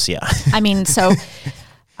obvious, yeah. So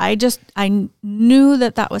I knew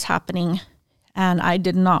that was happening, and I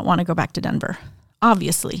did not want to go back to Denver.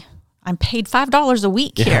 Obviously, I'm paid $5 a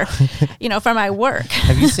week here, for my work.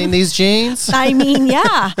 Have you seen these jeans?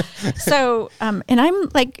 Yeah. So, and I'm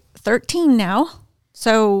like 13 now.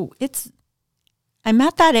 So I'm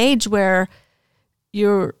at that age where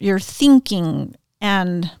you're thinking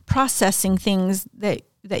and processing things that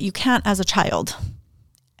you can't as a child.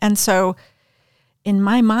 And so in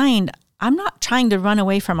my mind, I'm not trying to run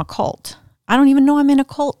away from a cult. I don't even know I'm in a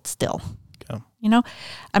cult still. Okay.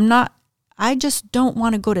 I just don't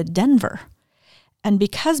want to go to Denver. And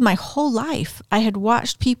because my whole life I had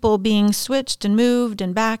watched people being switched and moved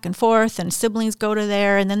and back and forth, and siblings go to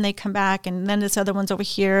there and then they come back, and then this other one's over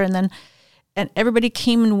here, and everybody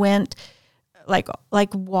came and went like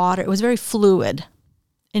water. It was very fluid.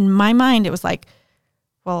 In my mind, it was like,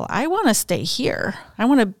 well, I want to stay here. I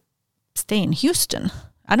want to stay in Houston.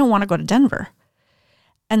 I don't want to go to Denver.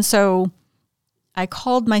 And so I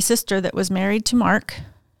called my sister that was married to Mark,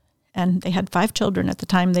 and they had 5 children at the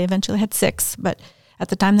time. They eventually had 6, but at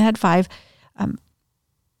the time they had 5. And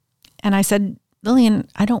I said, Lillian,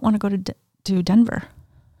 I don't want to go to Denver.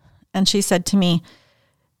 And she said to me,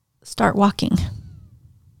 start walking.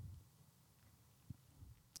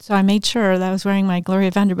 So I made sure that I was wearing my Gloria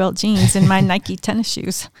Vanderbilt jeans and my Nike tennis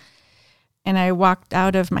shoes. And I walked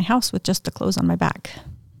out of my house with just the clothes on my back.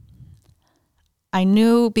 I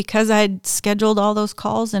knew, because I'd scheduled all those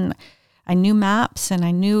calls and I knew maps and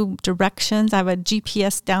I knew directions. I have a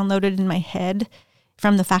GPS downloaded in my head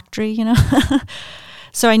from the factory,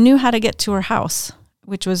 So I knew how to get to her house,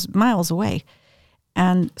 which was miles away.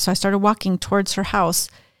 And so I started walking towards her house,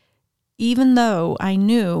 even though I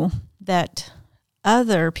knew that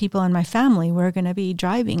other people in my family were going to be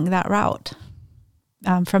driving that route,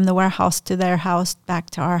 from the warehouse to their house,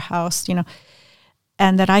 back to our house,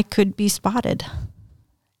 and that I could be spotted.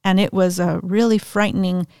 And it was a really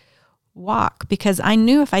frightening walk, because I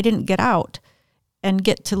knew if I didn't get out and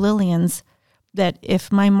get to Lillian's, that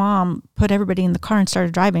if my mom put everybody in the car and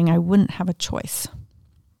started driving, I wouldn't have a choice.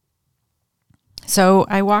 So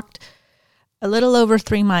I walked a little over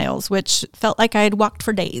 3 miles, which felt like I had walked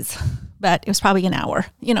for days, but it was probably an hour,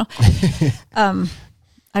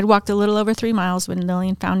 I'd walked a little over 3 miles when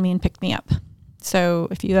Lillian found me and picked me up. So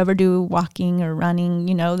if you ever do walking or running,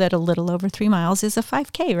 you know that a little over 3 miles is a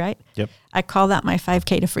 5K, right? Yep. I call that my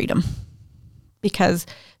 5K to freedom, because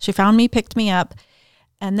she found me, picked me up,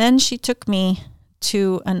 and then she took me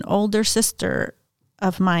to an older sister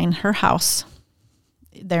of mine, her house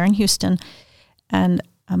there in Houston. And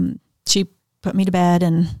she put me to bed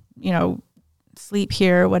and, sleep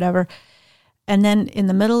here, whatever. And then in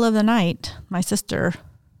the middle of the night, my sister,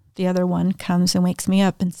 the other one, comes and wakes me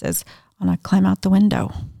up and says, Anna, climb out the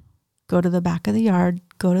window, go to the back of the yard,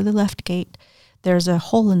 go to the left gate. There's a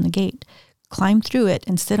hole in the gate. Climb through it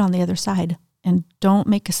and sit on the other side, and don't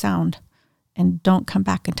make a sound, and don't come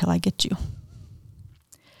back until I get you.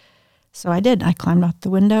 So I did. I climbed out the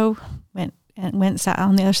window, went and sat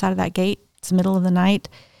on the other side of that gate. It's the middle of the night,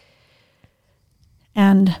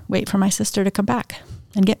 and wait for my sister to come back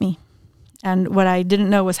and get me. And what I didn't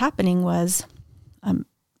know was happening was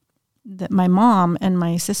that my mom and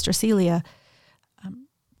my sister Celia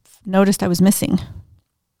noticed I was missing,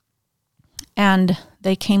 and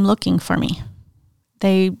they came looking for me.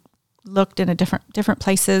 They looked in different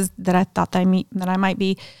places that I thought that I might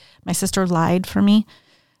be. My sister lied for me,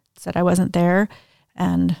 said I wasn't there,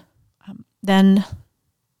 and then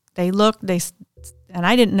they looked. And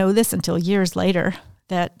I didn't know this until years later,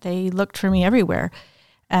 that they looked for me everywhere.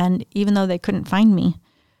 And even though they couldn't find me,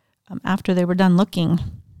 after they were done looking,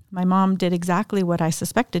 my mom did exactly what I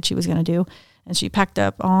suspected she was going to do. And she packed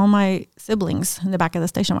up all my siblings in the back of the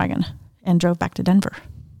station wagon and drove back to Denver,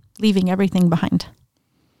 leaving everything behind.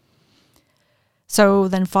 So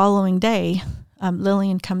then following day,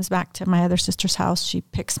 Lillian comes back to my other sister's house. She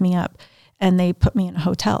picks me up, and they put me in a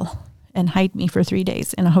hotel and hide me for 3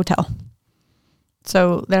 days in a hotel.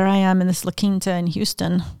 So there I am in this La Quinta in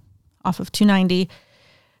Houston, off of 290.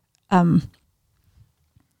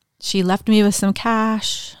 She left me with some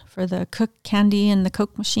cash for the Cook candy and the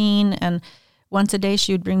Coke machine. And once a day,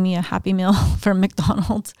 she would bring me a Happy Meal from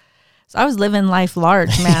McDonald's. So I was living life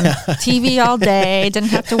large, man. TV all day, didn't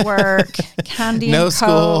have to work, candy and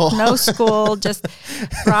Coke, no school, just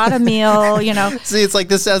brought a meal, you know. See, it's like,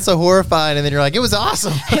 this sounds so horrifying. And then you're like, it was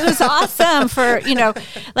awesome. It was awesome for, you know,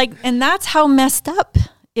 like, and that's how messed up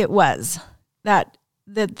it was. That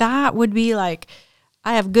would be like,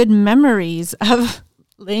 I have good memories of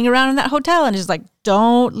laying around in that hotel and just like,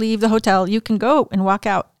 don't leave the hotel. You can go and walk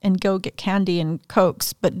out and go get candy and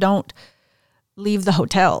Cokes, but don't leave the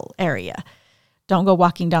hotel area. Don't go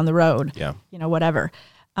walking down the road. Yeah. You know, whatever.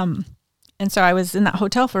 And so I was in that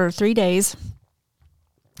hotel for 3 days.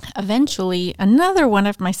 Eventually, another one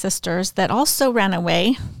of my sisters that also ran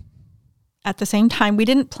away at the same time. We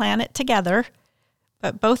didn't plan it together,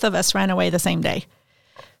 but both of us ran away the same day.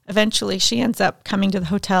 Eventually, she ends up coming to the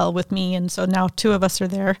hotel with me, and so now 2 of us are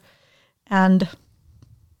there. And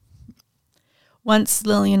once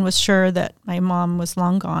Lillian was sure that my mom was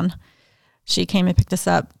long gone, she came and picked us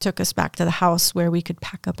up, took us back to the house where we could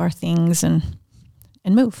pack up our things and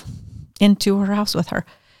move into her house with her.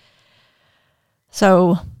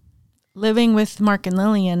 So living with Mark and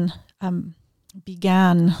Lillian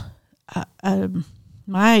began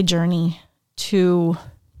my journey to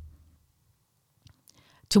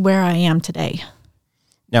where I am today.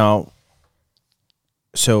 Now,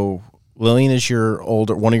 so Lillian is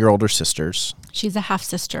one of your older sisters. She's a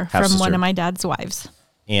half-sister from one of my dad's wives.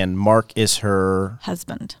 And Mark is her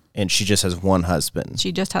husband. And she just has one husband.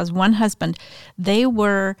 She just has one husband. There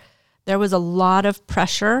was a lot of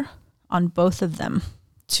pressure on both of them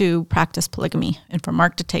to practice polygamy and for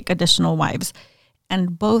Mark to take additional wives.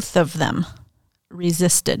 And both of them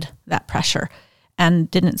resisted that pressure and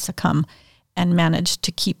didn't succumb and managed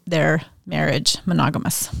to keep their marriage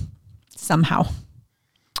monogamous somehow.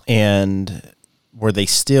 And were they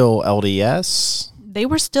still LDS? They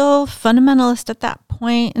were still fundamentalist at that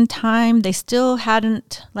point in time. They still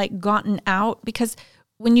hadn't gotten out, because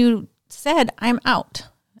when you said, I'm out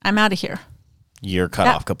of here, you're cut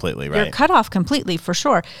off completely, right? You're cut off completely, for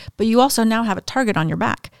sure. But you also now have a target on your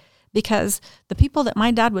back, because the people that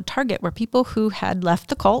my dad would target were people who had left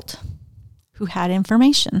the cult, who had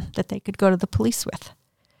information that they could go to the police with.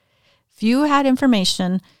 If you had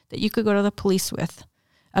information that you could go to the police with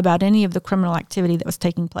about any of the criminal activity that was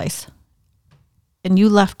taking place, and you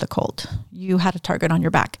left the cult, you had a target on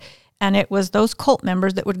your back. And it was those cult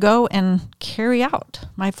members that would go and carry out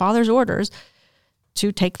my father's orders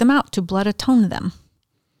to take them out, to blood atone them.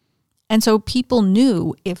 And so people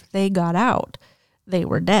knew if they got out, they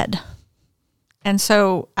were dead. And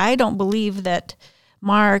so I don't believe that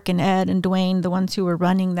Mark and Ed and Dwayne, the ones who were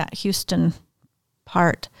running that Houston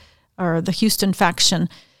part, or the Houston faction,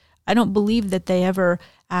 I don't believe that they ever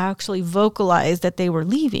actually vocalized that they were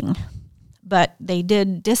leaving. But they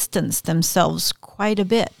did distance themselves quite a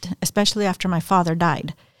bit, especially after my father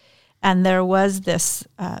died. And there was this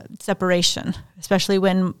separation, especially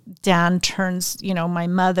when Dan turns, my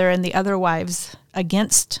mother and the other wives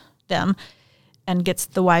against them and gets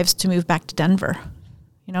the wives to move back to Denver.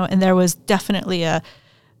 And there was definitely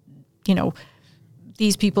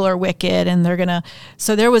these people are wicked and they're going to,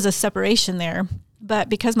 so there was a separation there. But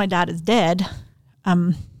because my dad is dead,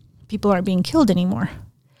 people aren't being killed anymore.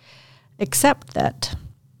 Except that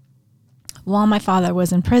while my father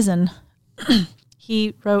was in prison,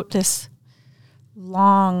 he wrote this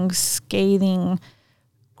long, scathing,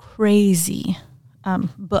 crazy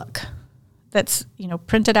book that's,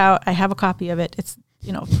 printed out. I have a copy of it. It's,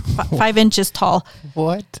 5 inches tall.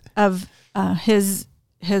 What? Of his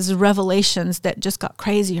revelations that just got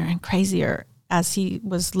crazier and crazier as he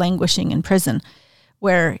was languishing in prison,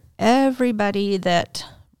 where everybody that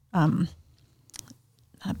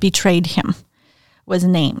betrayed him was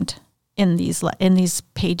named in these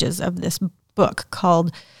pages of this book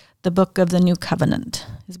called the Book of the New Covenant,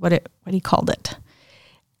 is what he called it.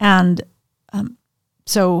 And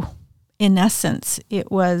so in essence,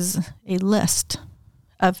 it was a list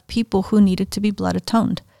of people who needed to be blood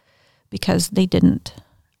atoned because they didn't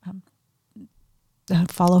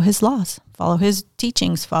follow his laws, follow his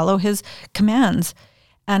teachings, follow his commands.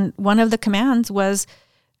 And one of the commands was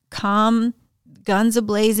come guns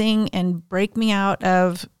a-blazing and break me out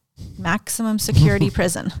of maximum security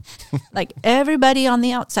prison. Everybody on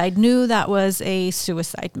the outside knew that was a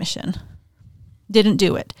suicide mission. Didn't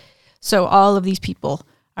do it. So all of these people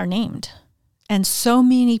are named. And so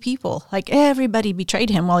many people, everybody betrayed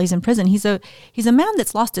him while he's in prison. He's a man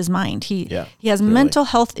that's lost his mind. He has mental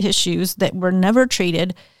health issues that were never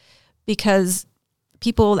treated because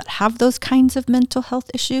people that have those kinds of mental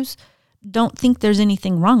health issues don't think there's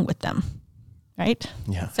anything wrong with them, right?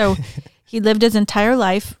 Yeah. So he lived his entire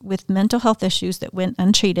life with mental health issues that went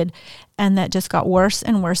untreated, and that just got worse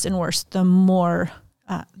and worse and worse the more,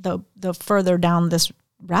 the further down this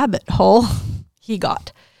rabbit hole he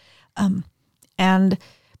got. And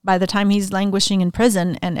by the time he's languishing in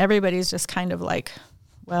prison and everybody's just kind of like,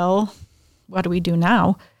 well, what do we do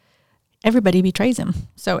now? Everybody betrays him.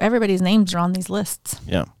 So everybody's names are on these lists.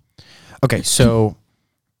 Yeah. Okay. So,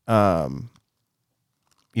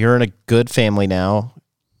 you're in a good family now.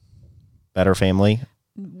 Better family.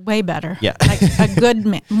 Way better. Yeah. Like a good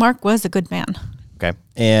man. Mark was a good man. Okay.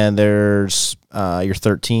 And there's, you're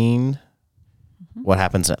 13. Mm-hmm. What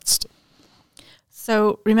happens next?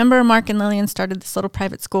 So remember Mark and Lillian started this little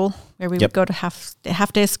private school where we would go to half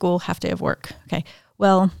day of school, half day of work. Okay.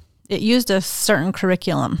 Well, it used a certain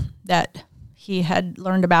curriculum that he had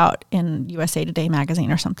learned about in USA Today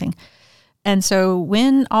magazine or something. And so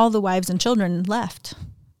when all the wives and children left,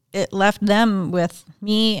 it left them with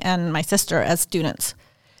me and my sister as students,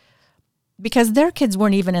 because their kids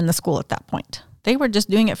weren't even in the school at that point. They were just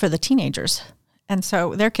doing it for the teenagers. And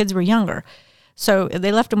so their kids were younger. So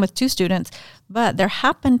they left them with 2 students, but there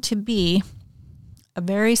happened to be a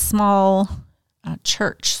very small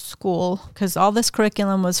church school, because all this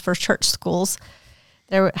curriculum was for church schools.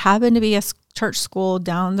 There happened to be a church school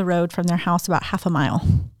down the road from their house about half a mile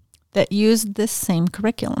that used this same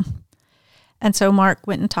curriculum. And so Mark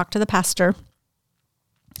went and talked to the pastor.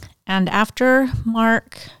 And after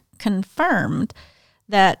Mark confirmed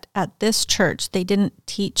that at this church, they didn't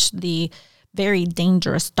teach the very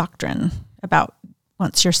dangerous doctrine about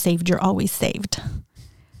once you're saved, you're always saved.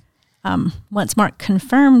 Once Mark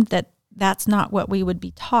confirmed that that's not what we would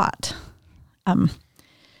be taught,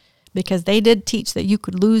 because they did teach that you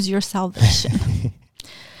could lose your salvation.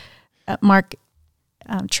 Mark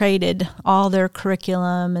traded all their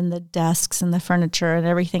curriculum and the desks and the furniture and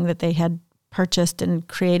everything that they had purchased and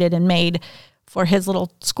created and made for his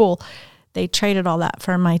little school. They traded all that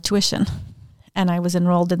for my tuition. And I was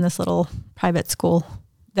enrolled in this little private school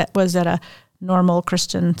that was at a normal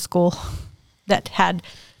Christian school that had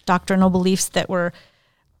doctrinal beliefs that were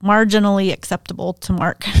marginally acceptable to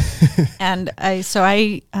Mark. And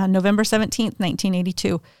November 17th,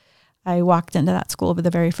 1982, I walked into that school for the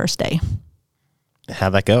very first day.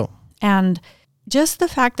 How'd that go? And just the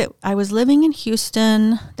fact that I was living in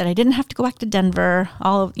Houston, that I didn't have to go back to Denver,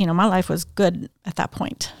 my life was good at that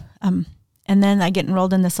point. And then I get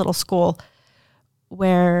enrolled in this little school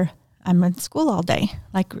where I'm in school all day,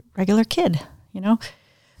 like a regular kid,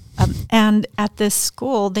 and at this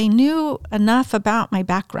school, they knew enough about my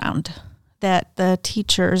background that the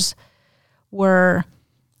teachers were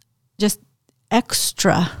just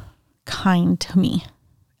extra kind to me,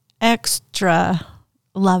 extra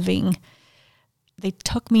loving. They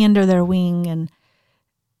took me under their wing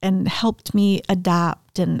and helped me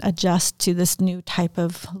adapt and adjust to this new type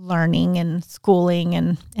of learning and schooling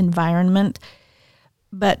and environment.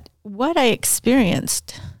 But what I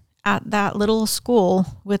experienced at that little school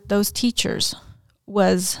with those teachers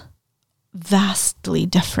was vastly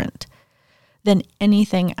different than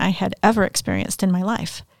anything I had ever experienced in my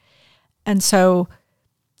life. And so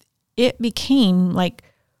it became like,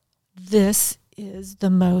 this is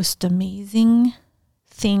the most amazing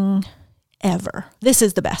thing ever. This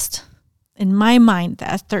is the best. In my mind,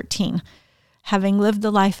 at 13, having lived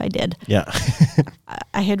the life I did, yeah,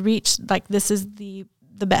 I had reached, like, this is the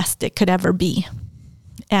best it could ever be,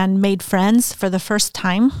 and made friends for the first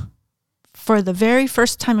time. For the very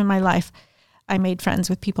first time in my life, I made friends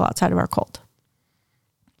with people outside of our cult.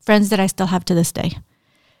 Friends that I still have to this day.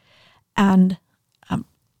 And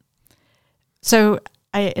so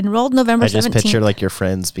I enrolled November 17th. I just picture like your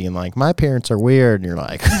friends being like, my parents are weird. And you're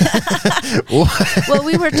like, what? Well,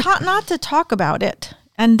 we were taught not to talk about it.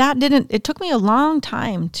 And it took me a long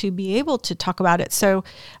time to be able to talk about it. So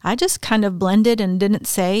I just kind of blended and didn't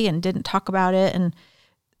say and didn't talk about it. And,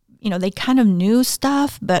 they kind of knew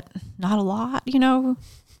stuff, but not a lot,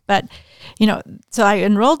 But, so I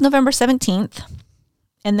enrolled November 17th.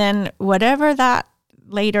 And then whatever that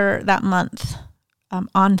month,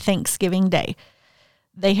 on Thanksgiving Day,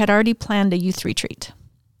 they had already planned a youth retreat.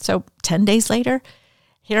 So 10 days later,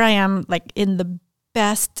 here I am, like, in the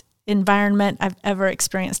best environment I've ever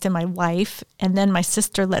experienced in my life. And then my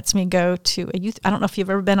sister lets me go to a youth. I don't know if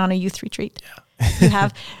you've ever been on a youth retreat. Yeah. You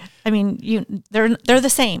have. I mean, they're the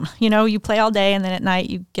same. You play all day, and then at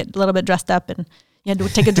night you get a little bit dressed up, and you had to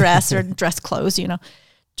take a dress or dress clothes,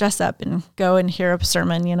 dress up and go and hear a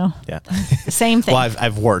sermon, Yeah. The same thing. Well,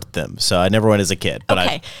 I've worked them, so I never went as a kid, but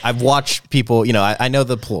Okay. I've watched people, I know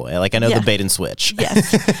the ploy, like I know the bait and switch.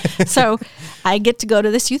 Yes. So I get to go to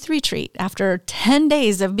this youth retreat after 10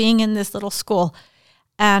 days of being in this little school.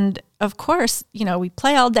 And of course, we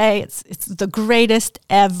play all day. It's the greatest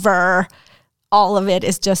ever. All of it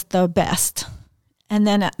is just the best. And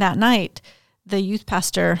then at that night, the youth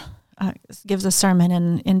pastor gives a sermon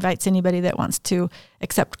and invites anybody that wants to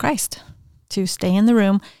accept Christ to stay in the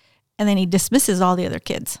room. And then he dismisses all the other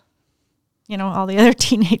kids, all the other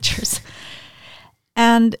teenagers.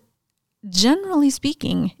 And generally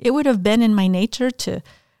speaking, it would have been in my nature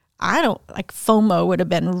FOMO would have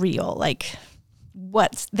been real. Like,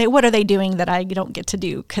 what are they doing that I don't get to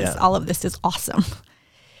do? Because all of this is awesome.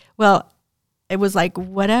 Well, it was like,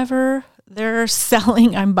 whatever they're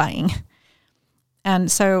selling, I'm buying.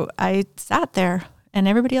 And so I sat there and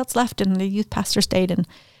everybody else left and the youth pastor stayed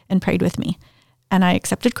and prayed with me. And I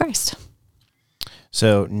accepted Christ.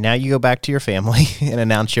 So now you go back to your family and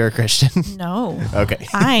announce you're a Christian? No. Okay.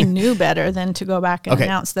 I knew better than to go back and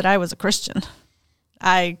announce that I was a Christian.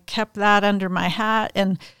 I kept that under my hat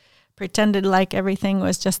and pretended like everything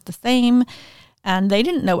was just the same. And they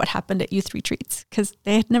didn't know what happened at youth retreats because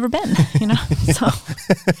they had never been,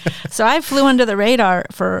 So I flew under the radar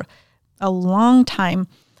for a long time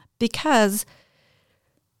because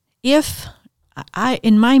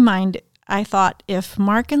in my mind, I thought if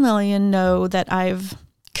Mark and Lillian know that I've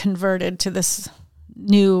converted to this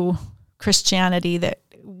new Christianity that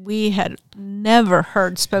we had never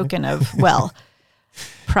heard spoken of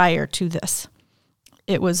prior to this.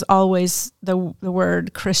 It was always the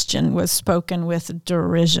word Christian was spoken with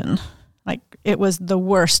derision. Like it was the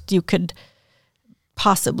worst you could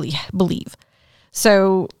possibly believe.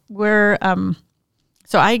 So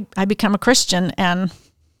I become a Christian, and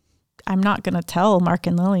I'm not going to tell Mark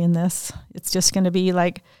and Lillian this. It's just going to be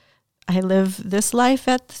like I live this life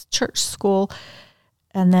at church school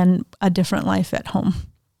and then a different life at home.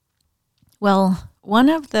 Well, one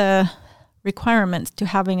of the requirements to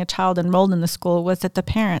having a child enrolled in the school was that the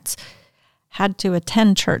parents had to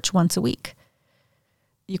attend church once a week.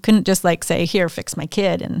 You couldn't just say, here, fix my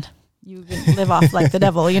kid, and you live off like the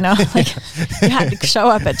devil, you had to show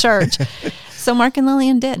up at church. So Mark and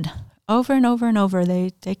Lillian did. Over and over and over,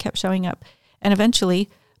 they kept showing up. And eventually,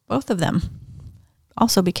 both of them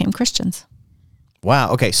also became Christians.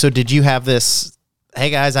 Wow. Okay. So did you have this, hey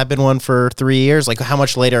guys, I've been one for 3 years? Like how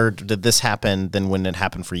much later did this happen than when it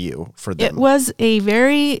happened for you, for them? It was a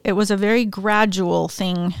very gradual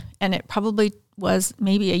thing. And it probably was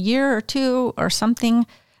maybe a year or two or something.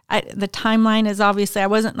 The timeline is obviously, I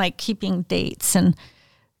wasn't keeping dates and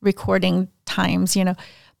recording times,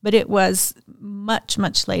 but it was much,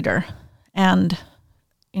 much later. And,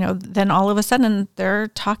 then all of a sudden they're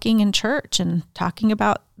talking in church and talking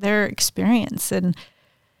about their experience. And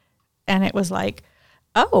it was like,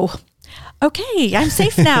 oh, okay, I'm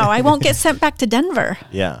safe now. I won't get sent back to Denver.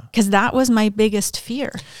 Yeah. Because that was my biggest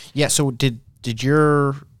fear. Yeah. So did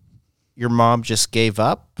your mom just gave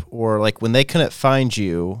up, or when they couldn't find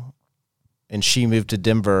you and she moved to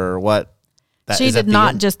Denver, what? She did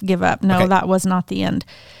not just give up. No, That was not the end.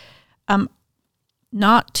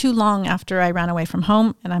 Not too long after I ran away from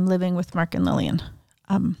home and I'm living with Mark and Lillian.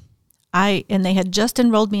 And they had just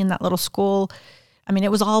enrolled me in that little school. I mean,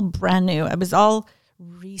 it was all brand new. It was all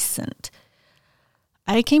recent.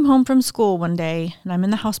 I came home from school one day and I'm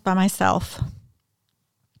in the house by myself.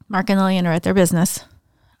 Mark and Lillian are at their business.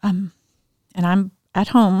 And I'm at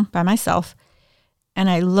home by myself. And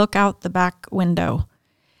I look out the back window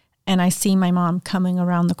and I see my mom coming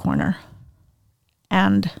around the corner.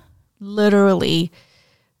 And literally,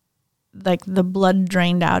 the blood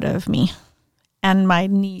drained out of me and my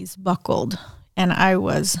knees buckled and I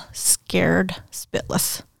was scared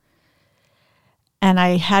spitless. And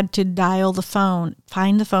I had to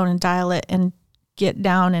find the phone and dial it and get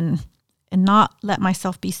down and not let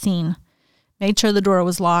myself be seen. Made sure the door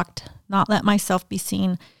was locked, not let myself be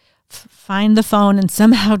seen, find the phone and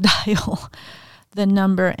somehow dial the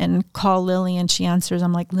number and call Lillian. She answers.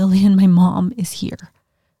 I'm like, Lillian, my mom is here.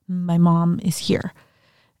 My mom is here.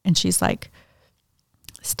 And she's like,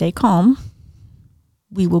 stay calm.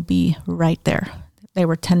 We will be right there. They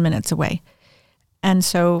were 10 minutes away. And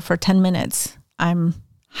so for 10 minutes, I'm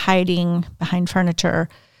hiding behind furniture,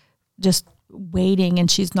 just waiting,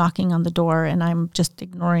 and she's knocking on the door and I'm just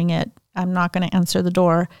ignoring it. I'm not going to answer the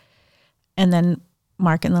door. And then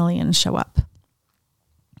Mark and Lillian show up.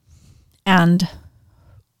 And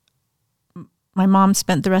my mom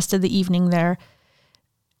spent the rest of the evening there.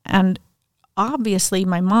 And obviously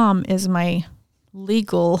my mom is my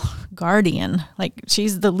legal guardian. Like,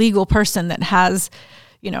 she's the legal person that has,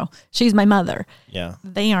 she's my mother. Yeah.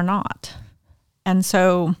 They are not. And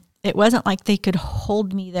so it wasn't like they could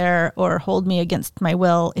hold me there or hold me against my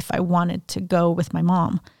will if I wanted to go with my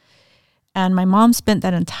mom. And my mom spent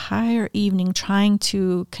that entire evening trying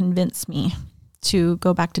to convince me to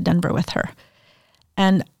go back to Denver with her.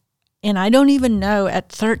 And I don't even know, at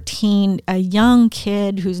 13, a young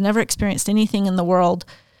kid who's never experienced anything in the world,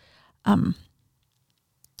 I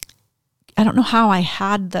don't know how I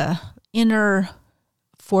had the inner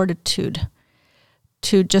fortitude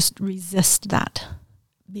to just resist that.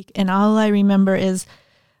 And all I remember is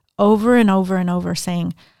over and over and over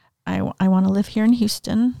saying, I want to live here in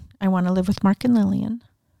Houston. I want to live with Mark and Lillian.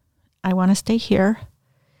 I want to stay here.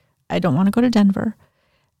 I don't want to go to Denver.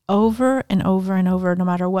 Over and over and over, no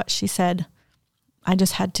matter what she said, I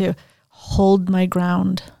just had to hold my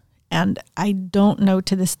ground. And I don't know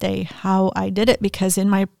to this day how I did it, because in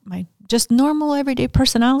my just normal everyday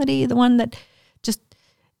personality, the one that just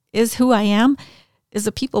is who I am, is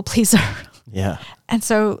a people pleaser. Yeah. And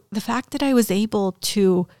so the fact that I was able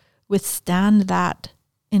to withstand that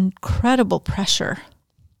incredible pressure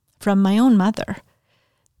from my own mother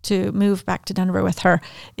to move back to Denver with her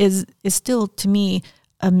is still, to me,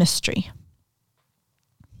 a mystery.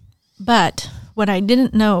 But what I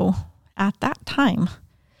didn't know at that time,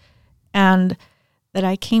 and that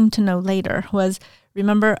I came to know later, was,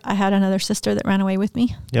 remember, I had another sister that ran away with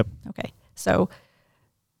me? Yep. Okay. So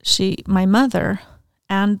my mother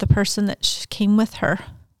and the person that came with her,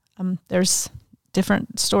 there's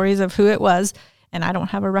different stories of who it was, and I don't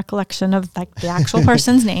have a recollection of like the actual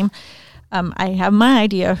person's name. I have my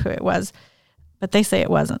idea of who it was, but they say it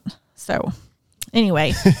wasn't. So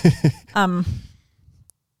anyway,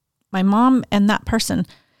 my mom and that person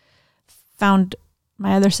found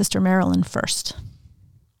my other sister Marilyn first.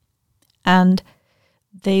 And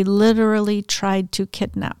they literally tried to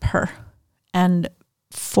kidnap her and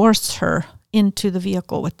force her into the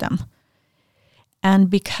vehicle with them. And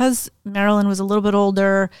because Marilyn was a little bit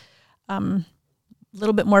older, a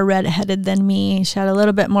little bit more red-headed than me, she had a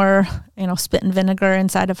little bit more, spit and vinegar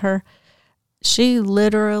inside of her. She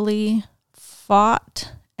literally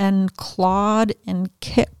fought and clawed and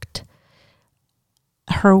kicked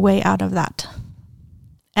her way out of that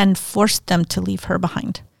and forced them to leave her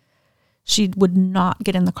behind. She would not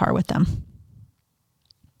get in the car with them.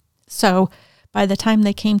 So by the time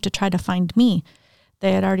they came to try to find me,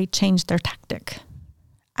 they had already changed their tactic.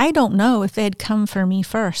 I don't know if they had come for me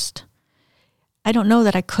first. I don't know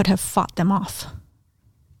that I could have fought them off.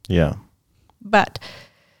 Yeah. But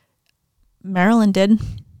Marilyn did.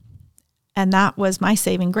 And that was my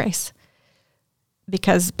saving grace.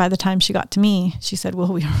 Because by the time she got to me, she said,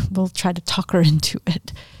 well, we'll try to talk her into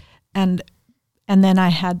it. And then I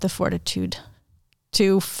had the fortitude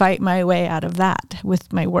to fight my way out of that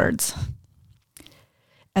with my words.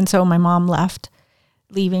 And so my mom left,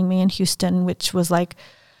 leaving me in Houston, which was like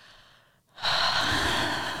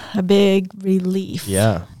a big relief.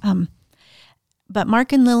 Yeah. But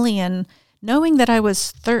Mark and Lillian, knowing that I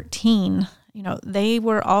was 13, they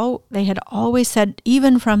had always said,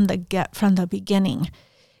 even from the beginning,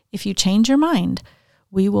 if you change your mind,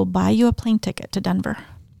 we will buy you a plane ticket to Denver.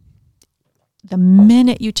 The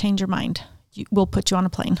minute you change your mind, we'll put you on a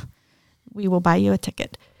plane. We will buy you a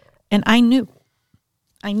ticket. And I knew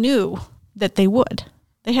that they would.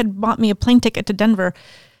 They had bought me a plane ticket to Denver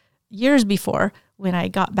years before when I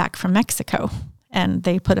got back from Mexico, and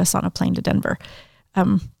they put us on a plane to Denver.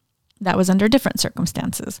 That was under different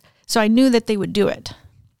circumstances. So I knew that they would do it.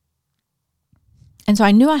 And so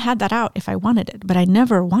I knew I had that out if I wanted it, but I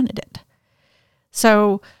never wanted it.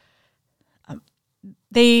 So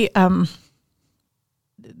they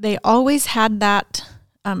always had that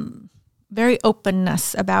very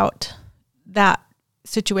openness about that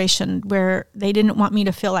situation where they didn't want me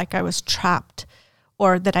to feel like I was trapped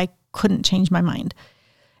or that I couldn't change my mind.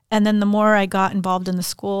 And then the more I got involved in the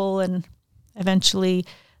school, and eventually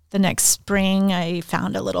the next spring I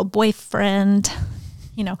found a little boyfriend,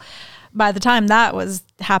 by the time that was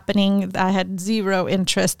happening, I had zero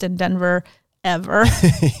interest in Denver ever.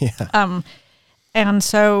 Yeah. And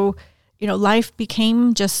so, life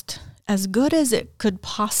became just as good as it could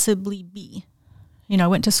possibly be. I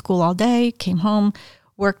went to school all day, came home,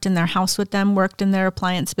 worked in their house with them, worked in their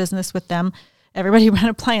appliance business with them. Everybody ran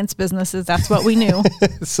appliance businesses. That's what we knew.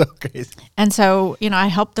 So crazy. And so, I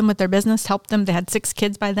helped them with their business, helped them. They had 6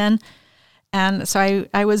 kids by then. And so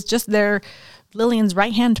I was just Lillian's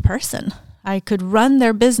right-hand person. I could run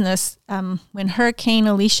their business. When Hurricane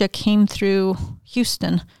Alicia came through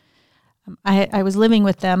Houston, I was living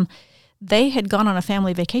with them. They had gone on a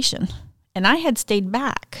family vacation. And I had stayed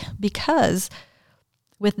back because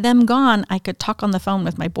with them gone, I could talk on the phone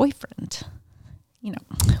with my boyfriend,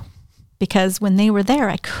 because when they were there,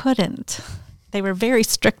 I couldn't. They were very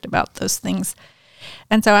strict about those things.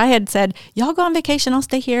 And so I had said, y'all go on vacation, I'll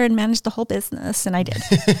stay here and manage the whole business. And I did.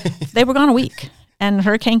 They were gone a week. And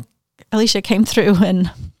Hurricane Alicia came through,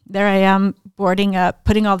 and there I am boarding up,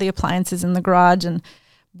 putting all the appliances in the garage and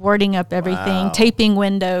boarding up everything, taping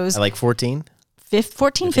windows. Like 14?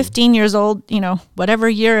 15 years old, whatever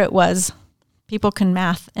year it was. People can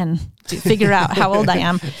math and figure out how old I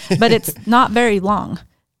am. But it's not very long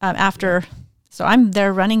after. So I'm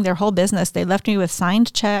there running their whole business. They left me with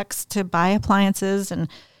signed checks to buy appliances and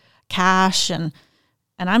cash, and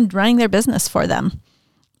I'm running their business for them.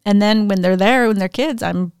 And then when they're there, when they're kids,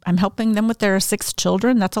 I'm helping them with their 6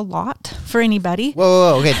 children. That's a lot for anybody.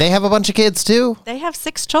 Whoa. Okay, they have a bunch of kids too? They have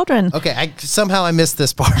 6 children. Okay, I missed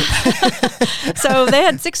this part. So they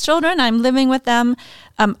had 6 children. I'm living with them.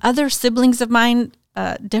 Other siblings of mine,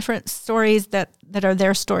 different stories that are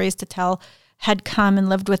their stories to tell, had come and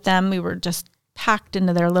lived with them. We were just packed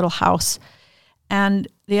into their little house. And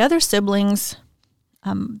the other siblings,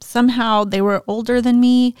 somehow they were older than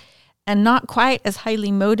me and not quite as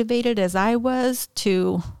highly motivated as I was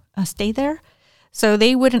to stay there. So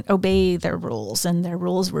they wouldn't obey their rules, and their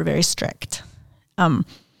rules were very strict. And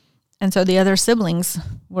so the other siblings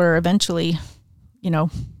were eventually,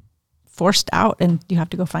 forced out, and you have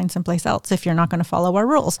to go find someplace else if you're not going to follow our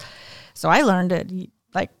rules. So I learned it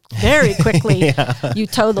very quickly. Yeah. You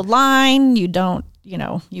toe the line, you don't,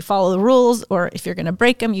 you follow the rules, or if you're going to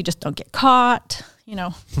break them, you just don't get caught,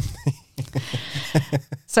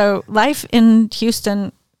 So life in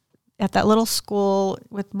Houston at that little school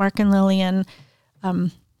with Mark and Lillian,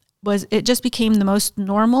 it just became the most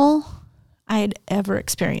normal I had ever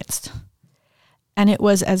experienced. And it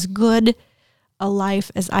was as good a life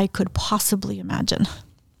as I could possibly imagine.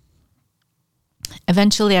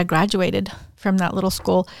 Eventually I graduated from that little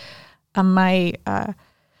school. My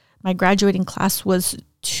graduating class was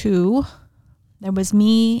 2. There was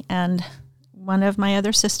me and one of my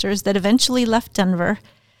other sisters that eventually left Denver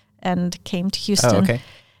and came to Houston. Oh, okay.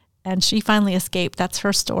 And she finally escaped. That's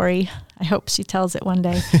her story. I hope she tells it one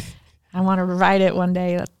day. I want to write it one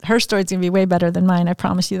day. Her story's going to be way better than mine. I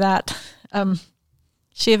promise you that.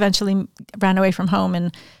 She eventually ran away from home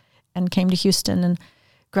and came to Houston and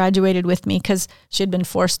graduated with me because she had been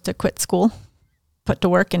forced to quit school, put to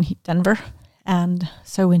work in Denver. And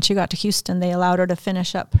so when she got to Houston, they allowed her to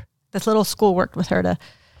finish up. This little school worked with her to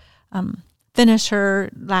finish her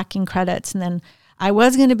lacking credits. And then I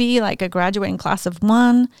was going to be like a graduating class of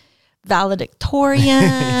 1, valedictorian,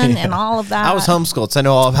 yeah, and all of that. I was homeschooled, so I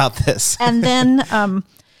know all about this. And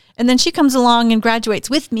then she comes along and graduates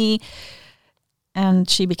with me, and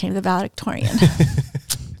she became the valedictorian.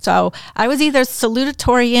 So I was either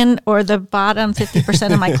salutatorian or the bottom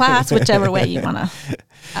 50% of my class, whichever way you want to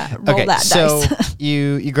roll that so dice. So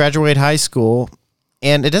you graduate high school,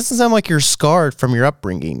 and it doesn't sound like you're scarred from your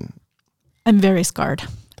upbringing. I'm very scarred.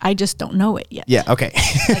 I just don't know it yet. Yeah, okay.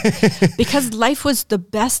 Because life was the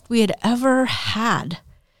best we had ever had.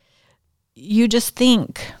 You just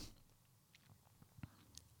think,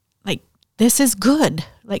 this is good.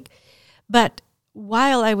 But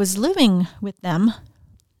while I was living with them,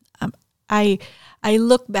 I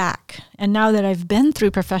look back, and now that I've been through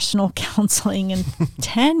professional counseling and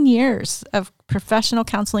 10 years of professional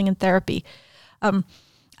counseling and therapy,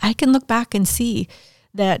 I can look back and see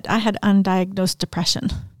that I had undiagnosed depression,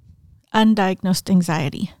 undiagnosed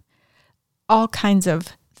anxiety, all kinds of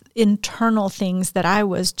internal things that I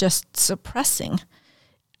was just suppressing,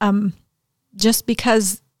 just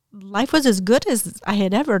because life was as good as I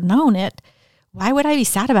had ever known it. Why would I be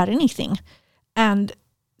sad about anything? And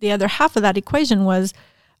the other half of that equation was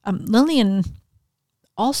Lillian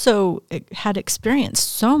also had experienced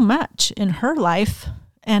so much in her life,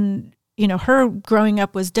 and her growing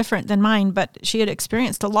up was different than mine, but she had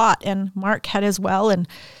experienced a lot, and Mark had as well, and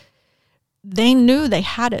they knew they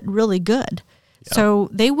had it really good. Yeah. So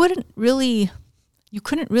they wouldn't really, you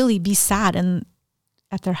couldn't really be sad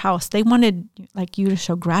at their house. They wanted you to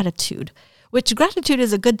show gratitude, which gratitude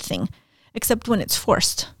is a good thing, except when it's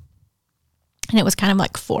forced. And it was kind of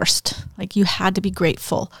forced. You had to be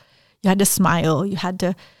grateful. You had to smile. You had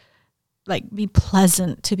to be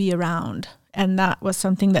pleasant to be around. And that was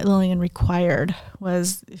something that Lillian required,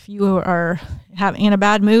 was if you are in a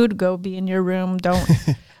bad mood, go be in your room. Don't.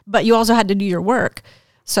 But you also had to do your work.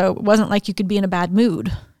 So it wasn't like you could be in a bad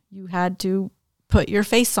mood. You had to put your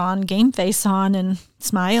face on, game face on, and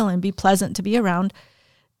smile and be pleasant to be around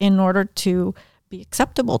in order to be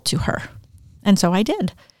acceptable to her. And so I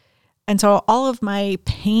did. And so all of my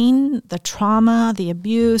pain, the trauma, the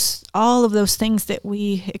abuse, all of those things that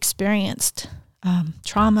we experienced,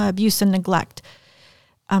 trauma, abuse, and neglect,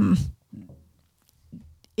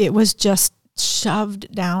 it was just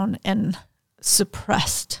shoved down and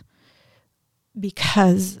suppressed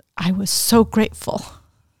because I was so grateful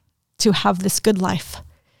to have this good life.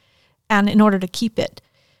 And in order to keep it,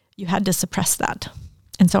 you had to suppress that.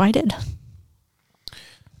 And so I did.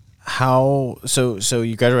 So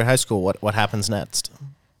you graduate high school. What happens next?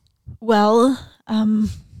 Well,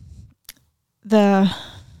 the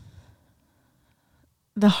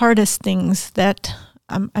hardest things that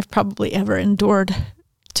I've probably ever endured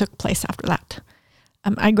took place after that.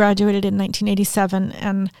 I graduated in 1987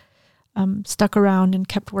 and stuck around and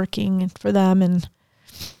kept working for them and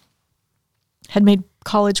had made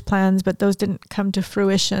college plans, but those didn't come to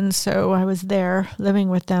fruition. So I was there living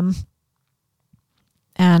with them.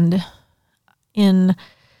 And in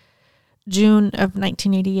June of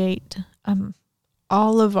 1988,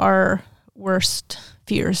 all of our worst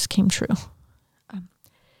fears came true.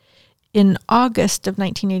 In August of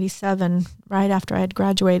 1987, right after I had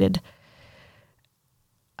graduated,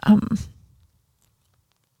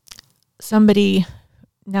 somebody,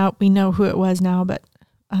 now we know who it was now, but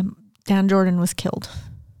Dan Jordan was killed.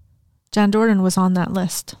 Dan Jordan was on that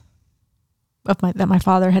list that my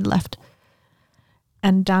father had left.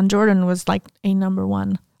 And Dan Jordan was like a number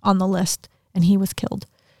one on the list, and he was killed.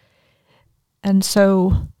 And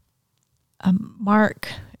so Mark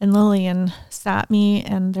and Lillian sat me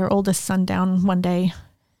and their oldest son down one day.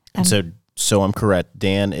 And so I'm correct.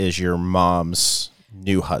 Dan is your mom's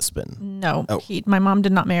new husband. No, my mom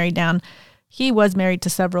did not marry Dan. He was married to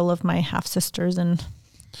several of my half sisters and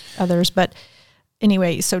others. But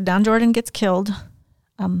anyway, so Dan Jordan gets killed.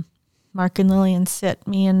 Mark and Lillian sit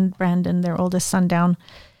me and Brandon, their oldest son, down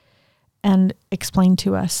and explain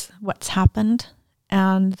to us what's happened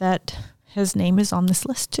and that his name is on this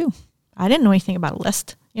list too. I didn't know anything about a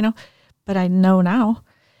list, but I know now.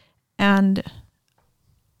 And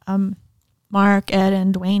Mark, Ed,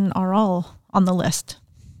 and Dwayne are all on the list,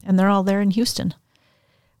 and they're all there in Houston.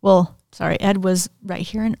 Well, sorry, Ed was right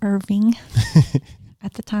here in Irving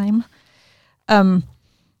at the time.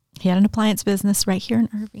 He had an appliance business right here in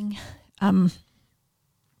Irving.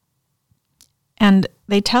 And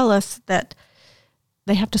they tell us that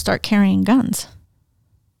they have to start carrying guns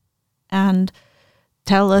and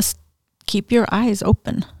tell us, keep your eyes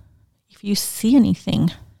open. If you see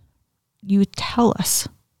anything, you tell us.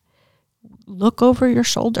 Look over your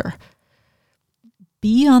shoulder.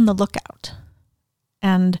 Be on the lookout.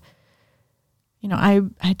 And,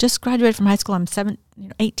 I just graduated from high school. I'm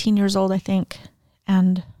 18 years old, I think.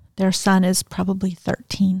 And their son is probably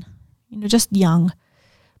 13, just young,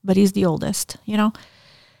 but he's the oldest,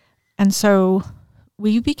 And so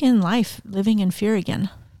we begin life living in fear again.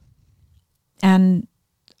 And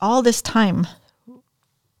all this time,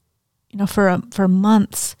 for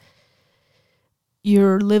months,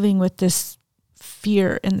 you're living with this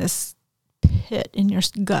fear in this pit in your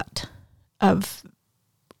gut of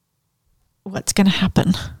what's going to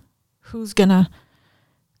happen, who's going to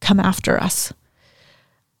come after us.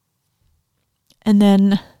 And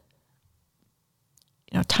then,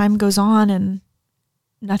 time goes on and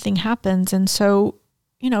nothing happens. And so,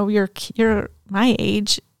 you're my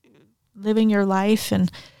age, living your life,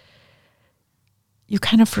 and you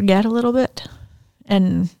kind of forget a little bit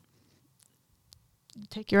and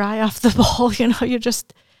take your eye off the ball. You're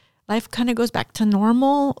just, life kind of goes back to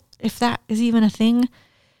normal, if that is even a thing.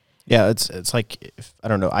 Yeah, it's like, I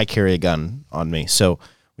don't know, I carry a gun on me. So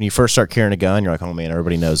when you first start carrying a gun, you're like, oh man,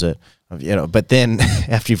 everybody knows it. But then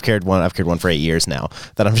after you've carried one, I've carried one for 8 years now,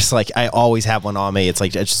 that I'm just like, I always have one on me. It's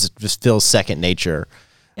like, it just feels second nature.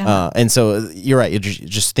 Yeah. And so you're right. It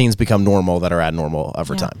just things become normal that are abnormal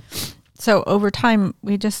over time. So over time,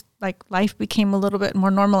 we just life became a little bit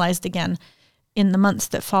more normalized again in the months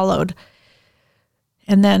that followed.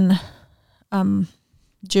 And then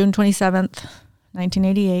June 27th,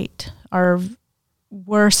 1988, our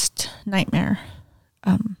worst nightmare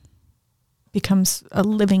becomes a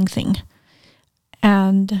living thing.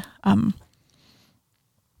 And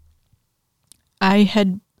I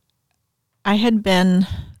had been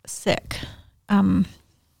sick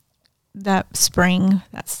that spring,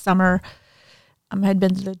 that summer. I had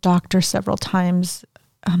been to the doctor several times.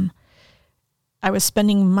 I was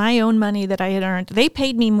spending my own money that I had earned. They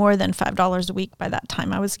paid me more than $5 a week by that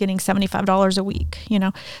time. I was getting $75 a week,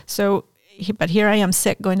 So, but here I am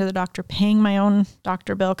sick, going to the doctor, paying my own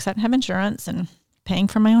doctor bill because I didn't have insurance, and paying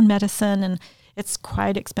for my own medicine. And it's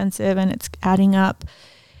quite expensive, and it's adding up.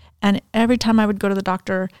 And every time I would go to the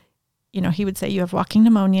doctor, he would say, you have walking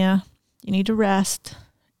pneumonia. You need to rest.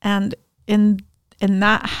 And in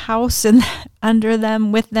that house and under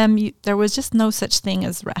them, with them, there was just no such thing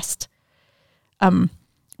as rest. When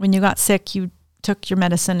you got sick, you took your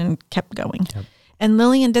medicine and kept going. Yep. And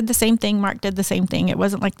Lillian did the same thing. Mark did the same thing. It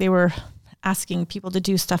wasn't like they were asking people to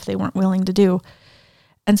do stuff they weren't willing to do.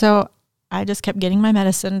 And so I just kept getting my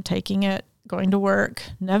medicine, taking it, going to work,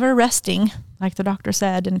 never resting, like the doctor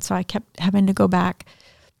said. And so I kept having to go back.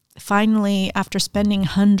 Finally, after spending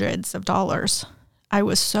hundreds of dollars, I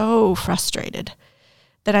was so frustrated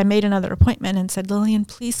that I made another appointment and said, Lillian,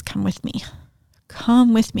 please come with me.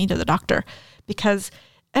 Come with me to the doctor. Because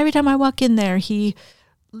every time I walk in there, he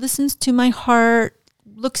listens to my heart,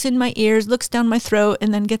 looks in my ears, looks down my throat,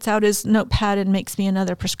 and then gets out his notepad and makes me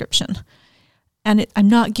another prescription. And I'm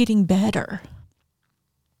not getting better.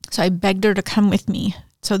 So I begged her to come with me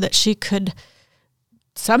so that she could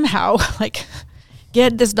somehow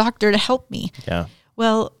get this doctor to help me. Yeah.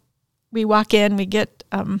 Well, we walk in, we get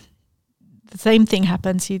the same thing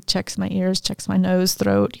happens. He checks my ears, checks my nose,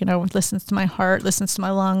 throat, listens to my heart, listens to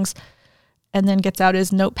my lungs, and then gets out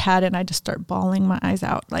his notepad, and I just start bawling my eyes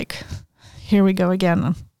out. Like, here we go again,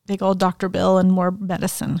 a big old doctor bill and more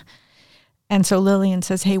medicine. And so Lillian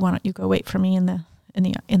says, hey, why don't you go wait for me in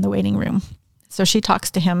the waiting room? So she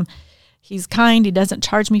talks to him. He's kind. He doesn't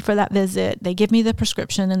charge me for that visit. They give me the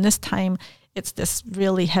prescription, and this time it's this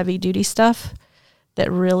really heavy duty stuff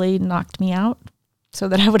that really knocked me out so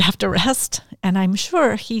that I would have to rest. And I'm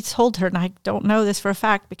sure he told her, and I don't know this for a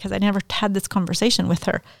fact because I never had this conversation with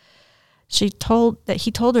her. He told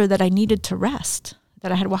her that I needed to rest,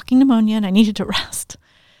 that I had walking pneumonia and I needed to rest.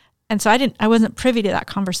 And so I wasn't privy to that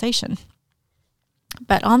conversation.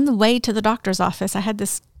 But on the way to the doctor's office, I had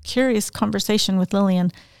this curious conversation with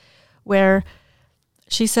Lillian where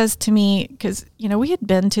she says to me, because, we had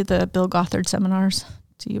been to the Bill Gothard seminars.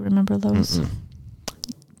 Do you remember those? Mm-mm.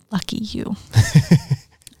 Lucky you.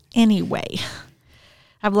 Anyway, I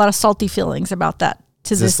have a lot of salty feelings about that.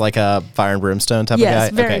 Is this like a fire and brimstone type of guy?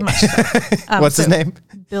 Yes, very much so. What's his name?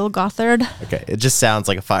 Bill Gothard. Okay, it just sounds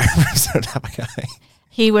like a fire and brimstone type of guy.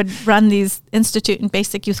 He would run these Institute and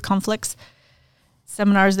Basic Youth Conflicts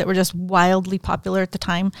seminars that were just wildly popular at the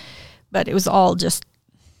time, but it was all just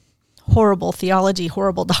horrible theology,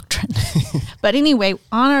 horrible doctrine. But anyway,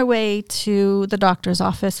 on our way to the doctor's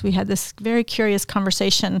office, we had this very curious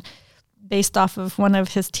conversation based off of one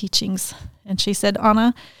of his teachings. And she said,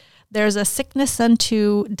 Anna, there's a sickness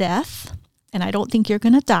unto death, and I don't think you're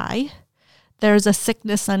going to die. There's a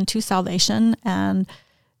sickness unto salvation, and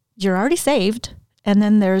you're already saved. And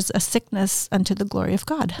then there's a sickness unto the glory of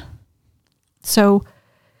God. So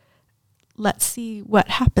let's see what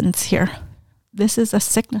happens here. This is a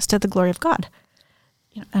sickness to the glory of God.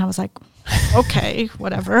 And I was like, okay,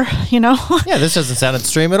 whatever, Yeah, this doesn't sound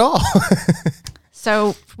extreme at all.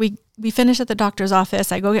 So we finish at the doctor's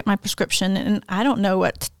office. I go get my prescription, and I don't know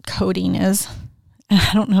what codeine is. And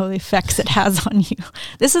I don't know the effects it has on you.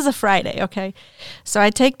 This is a Friday, okay? So I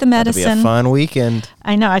take the medicine. It'll be a fun weekend.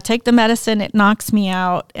 I know. I take the medicine. It knocks me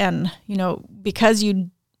out. And, because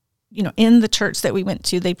in the church that we went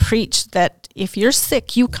to, they preach that if you're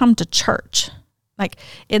sick, you come to church. Like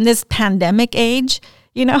in this pandemic age,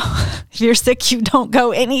 if you're sick, you don't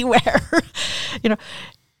go anywhere,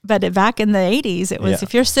 But back in the 80s, it was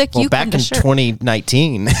if you're sick, you come to church. Back in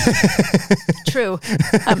 2019. True.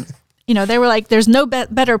 They were like, there's no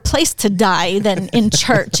better place to die than in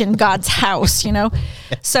church, in God's house, Yes.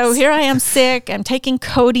 So here I am sick. I'm taking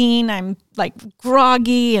codeine. I'm like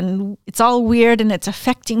groggy, and it's all weird, and it's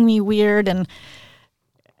affecting me weird. And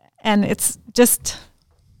it's just,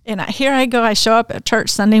 here I go. I show up at church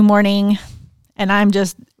Sunday morning, and I'm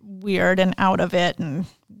just weird and out of it and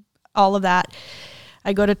all of that.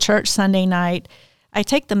 I go to church Sunday night. I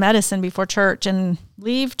take the medicine before church and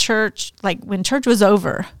leave church. Like when church was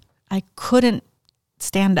over, I couldn't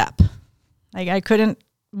stand up. Like I couldn't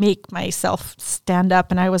make myself stand up.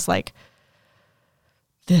 And I was like,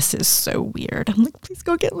 this is so weird. I'm like, please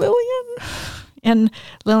go get Lillian. And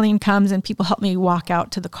Lillian comes, and people help me walk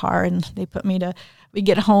out to the car, and they we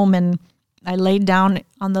get home, and I laid down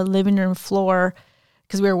on the living room floor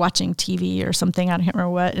because we were watching TV or something. I don't remember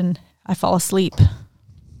what. And I fall asleep.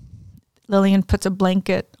 Lillian puts a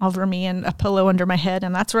blanket over me and a pillow under my head,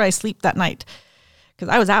 and that's where I sleep that night because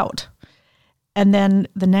I was out. And then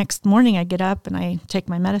the next morning I get up and I take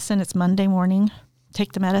my medicine. It's Monday morning.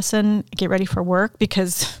 Take the medicine, get ready for work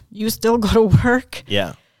because you still go to work.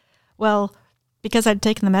 Yeah. Well, because I'd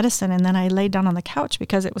taken the medicine, and then I laid down on the couch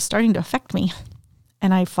because it was starting to affect me.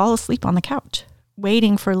 And I fall asleep on the couch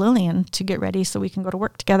waiting for Lillian to get ready so we can go to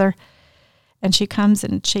work together. And she comes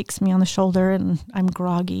and shakes me on the shoulder, and I'm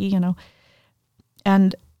groggy,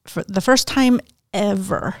 And for the first time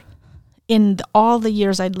ever in all the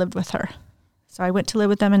years I'd lived with her. So I went to live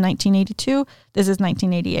with them in 1982. This is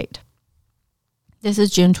 1988. This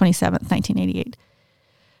is June 27th, 1988.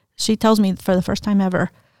 She tells me for the first time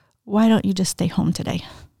ever, why don't you just stay home today?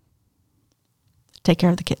 Take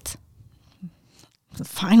care of the kids.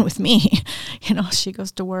 Fine with me. She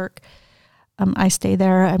goes to work. I stay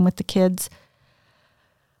there. I'm with the kids.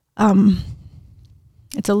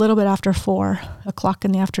 It's a little bit after 4:00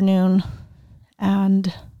 in the afternoon.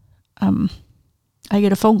 And I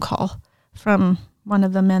get a phone call from one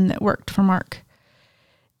of the men that worked for Mark.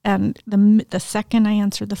 And the second I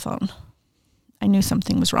answered the phone, I knew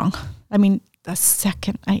something was wrong. I mean, the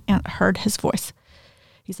second I heard his voice,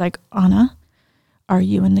 he's like, Anna, are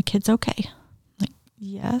you and the kids okay? I'm like,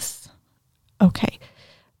 yes. Okay.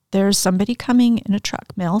 There's somebody coming in a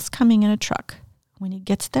truck. Mel's coming in a truck. When he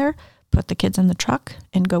gets there, put the kids in the truck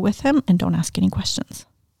and go with him and don't ask any questions.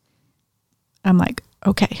 I'm like,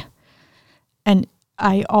 okay. And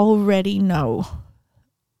I already know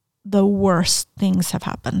the worst things have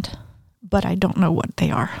happened, but I don't know what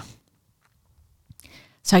they are.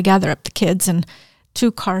 So I gather up the kids and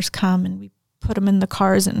 2 cars come and we put them in the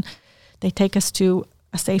cars and they take us to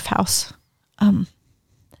a safe house.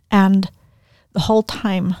 And the whole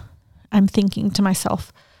time I'm thinking to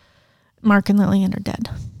myself, Mark and Lillian are dead.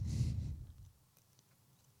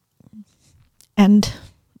 And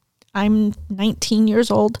I'm 19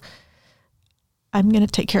 years old. I'm going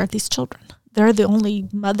to take care of these children. They're the only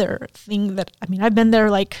mother thing I've been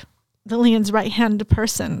there like Lillian's right-hand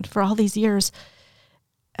person for all these years.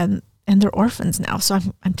 And they're orphans now. So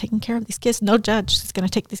I'm taking care of these kids. No judge is going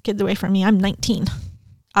to take these kids away from me. I'm 19.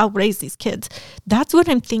 I'll raise these kids. That's what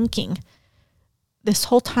I'm thinking this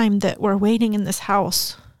whole time that we're waiting in this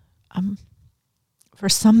house for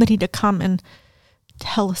somebody to come and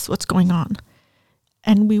tell us what's going on.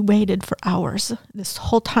 And we waited for hours. This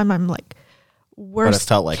whole time I'm like, worst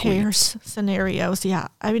case scenarios. Yeah.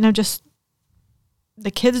 I mean,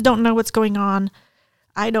 the kids don't know what's going on.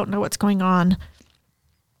 I don't know what's going on.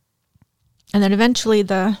 And then eventually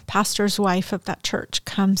the pastor's wife of that church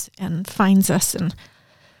comes and finds us and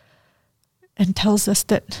tells us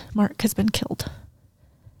that Mark has been killed.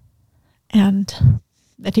 And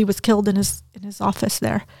that he was killed in his office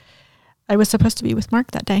there. I was supposed to be with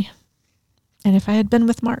Mark that day. And if I had been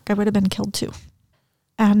with Mark, I would have been killed too.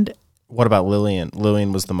 And what about Lillian?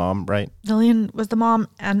 Lillian was the mom, right? Lillian was the mom.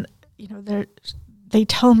 And, they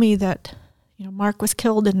tell me that, Mark was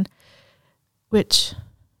killed, and which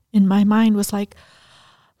in my mind was like,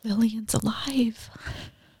 Lillian's alive.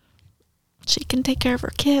 She can take care of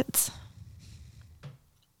her kids.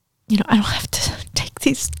 I don't have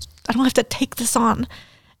to take this on.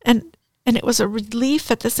 And it was a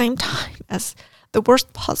relief at the same time as the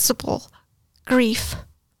worst possible grief,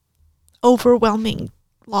 overwhelming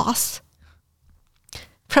loss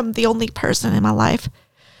from the only person in my life.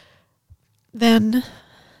 Then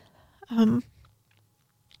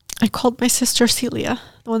I called my sister Celia,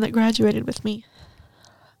 the one that graduated with me.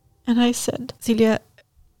 And I said, Celia,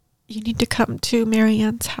 you need to come to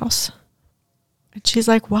Marianne's house. And she's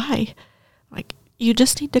like, why? Like, you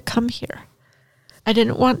just need to come here. I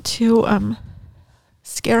didn't want to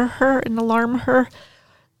scare her and alarm her.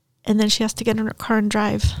 And then she has to get in her car and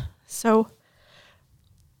drive. So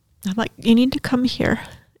I'm like, you need to come here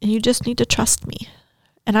and you just need to trust me.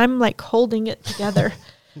 And I'm like holding it together.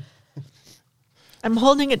 I'm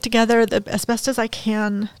holding it together as best as I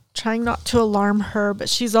can, trying not to alarm her, but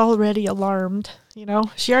she's already alarmed.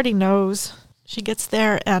 She already knows. She gets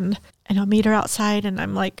there and I'll meet her outside and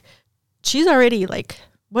I'm like, she's already like,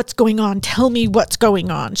 what's going on? Tell me what's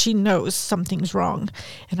going on. She knows something's wrong.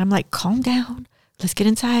 And I'm like, calm down. Let's get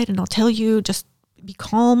inside and I'll tell you. Just be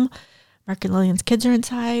calm. Mark and Lillian's kids are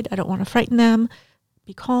inside. I don't want to frighten them.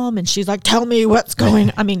 Be calm. And she's like, tell me what's going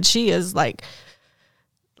on. I mean, she is like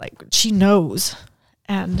she knows.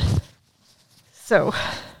 And so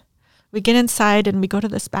we get inside and we go to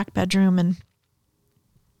this back bedroom and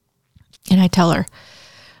I tell her,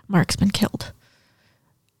 Mark's been killed.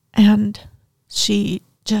 And she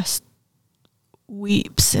just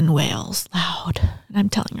weeps and wails loud. And I'm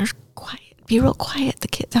telling her, quiet, be real quiet. The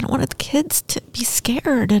kids, I don't want the kids to be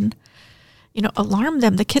scared and, alarm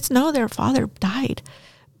them. The kids know their father died.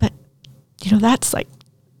 But, that's like,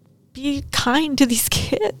 be kind to these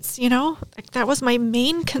kids, Like, that was my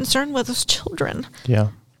main concern with those children. Yeah.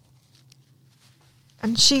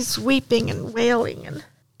 And she's weeping and wailing.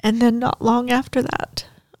 And then not long after that,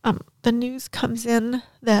 the news comes in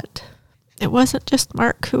that it wasn't just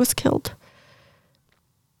Mark who was killed.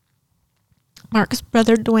 Mark's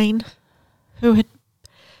brother, Dwayne, who had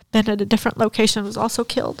then at a different location, was also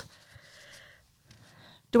killed.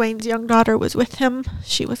 Dwayne's young daughter was with him.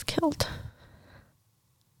 She was killed.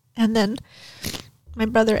 And then my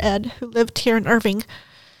brother Ed, who lived here in Irving,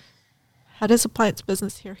 had his appliance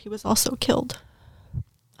business here. He was also killed.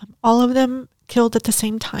 All of them killed at the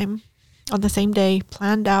same time, on the same day,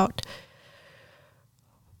 planned out.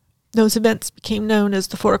 Those events became known as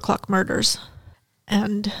the 4 o'clock murders.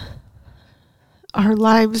 And our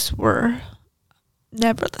lives were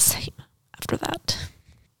never the same after that.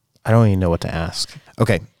 I don't even know what to ask.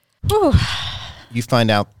 Okay. Whew. You find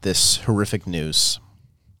out this horrific news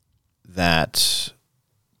that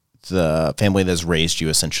the family that's raised you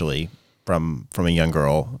essentially from a young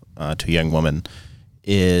girl to a young woman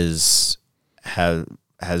has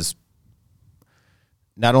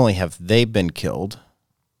not only have they been killed,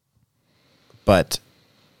 but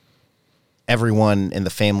everyone in the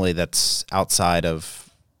family that's outside of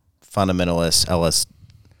fundamentalist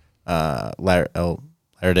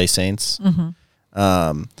Latter-day Saints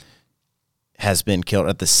has been killed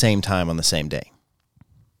at the same time on the same day.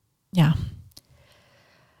 Yeah.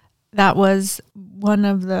 That was one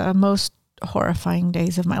of the most horrifying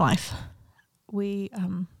days of my life. We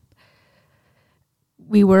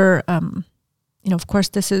were, of course,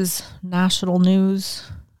 this is national news.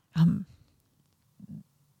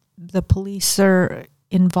 The police are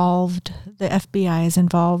involved. The FBI is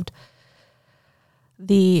involved.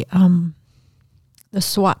 The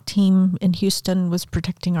SWAT team in Houston was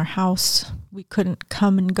protecting our house. We couldn't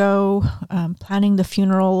come and go. Planning the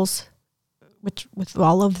funerals, which with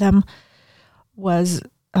all of them was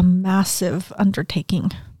a massive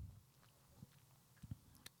undertaking.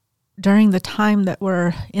 During the time that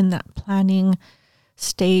we're in that planning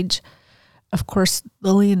stage, of course,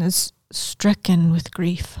 Lillian is stricken with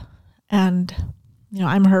grief. And,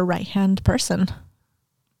 I'm her right-hand person.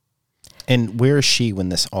 And where is she when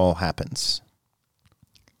this all happens?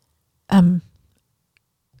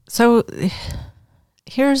 So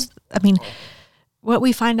what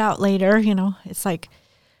we find out later, it's like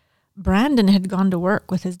Brandon had gone to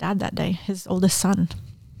work with his dad that day, his oldest son.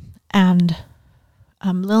 And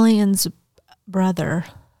Lillian's brother,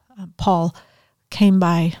 Paul, came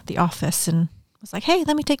by the office and was like, "Hey,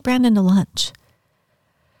 let me take Brandon to lunch."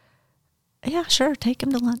 "Yeah, sure, take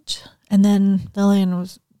him to lunch." And then Lillian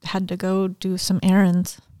had to go do some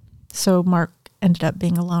errands. So Mark ended up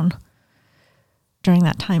being alone during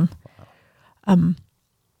that time.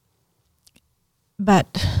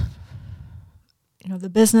 But, the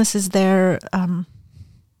business is there.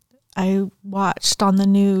 I watched on the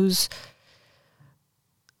news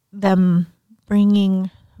them bringing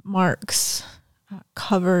Mark's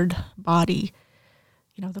covered body,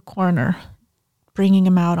 the coroner, bringing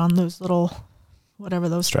him out on those little, whatever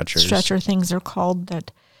those stretcher things are called.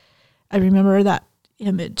 That I remember that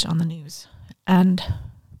image on the news and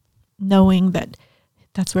knowing that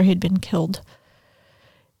that's where he'd been killed.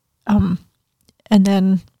 And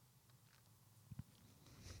then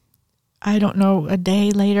I don't know, a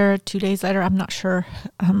day later, 2 days later, I'm not sure,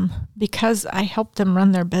 because I helped them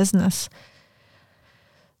run their business.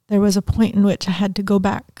 There was a point in which I had to go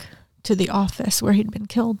back to the office where he'd been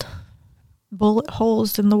killed. Bullet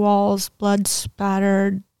holes in the walls, blood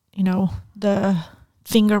spattered, the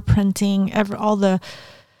fingerprinting, all the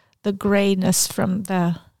grayness from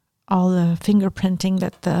all the fingerprinting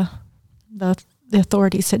that the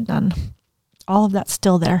authorities had done. All of that's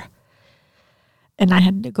still there. And I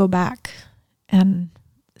had to go back and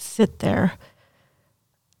sit there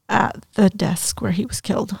at the desk where he was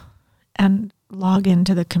killed and log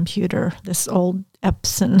into the computer, this old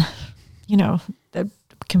Epson, the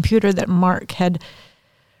computer that Mark had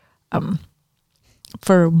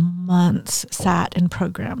for months sat and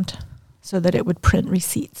programmed so that it would print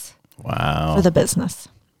receipts. Wow. For the business.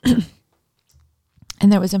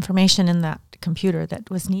 And there was information in that computer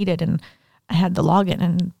that was needed, and I had the login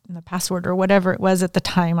and the password or whatever it was at the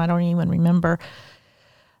time. I don't even remember.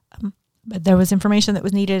 But there was information that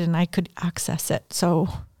was needed and I could access it. So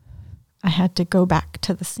I had to go back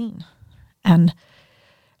to the scene and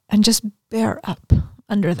just bear up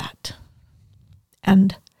under that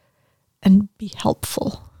and be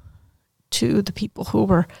helpful to the people who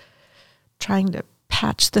were trying to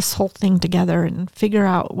patch this whole thing together and figure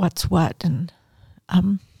out what's what. And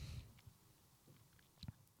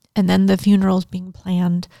then the funeral's being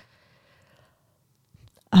planned.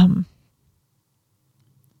 And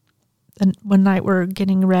one night we're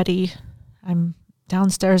getting ready. I'm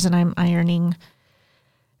downstairs and I'm ironing.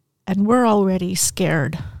 And we're already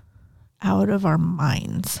scared out of our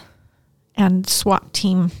minds. And SWAT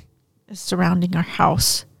team is surrounding our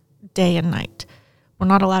house day and night. we're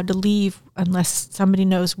not allowed to leave unless somebody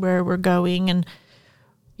knows where we're going. And,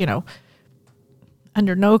 you know,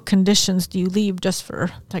 under no conditions do you leave just for,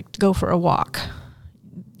 like, to go for a walk.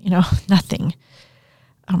 You know, nothing.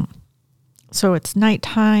 So it's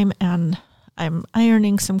nighttime, and I'm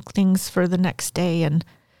ironing some things for the next day, and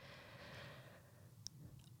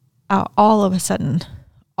all of a sudden,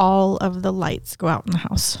 all of the lights go out in the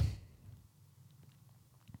house.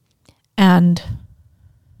 And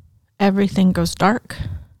everything goes dark,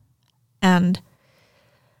 and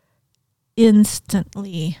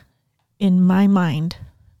instantly, in my mind,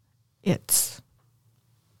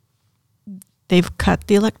 they've cut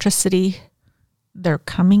the electricity, they're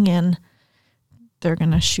coming in, they're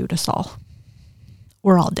going to shoot us all.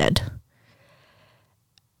 We're all dead.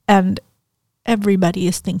 And everybody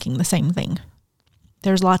is thinking the same thing.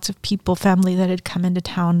 There's lots of people, family that had come into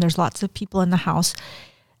town. There's lots of people in the house.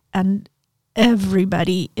 And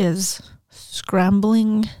everybody is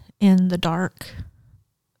scrambling in the dark,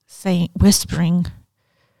 whispering,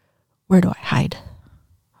 where do I hide?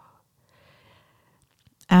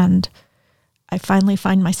 And I finally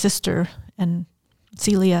find my sister and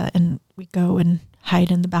Celia, and we go and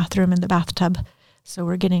hide in the bathroom, in the bathtub. So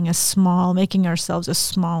we're making ourselves as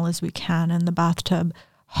small as we can in the bathtub,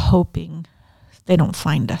 hoping they don't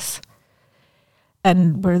find us.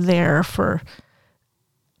 And we're there for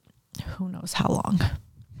who knows how long.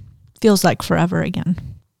 Feels like forever again.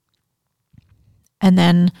 And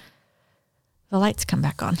then the lights come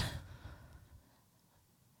back on.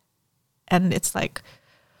 And it's like,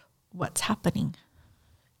 what's happening?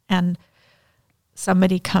 And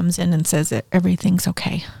somebody comes in and says that everything's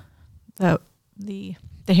okay. They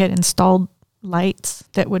had installed lights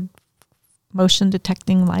that would motion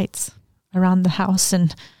detecting lights around the house,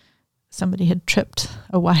 and somebody had tripped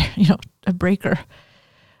a wire, a breaker,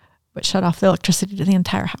 but shut off the electricity to the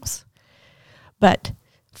entire house. But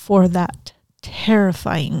for that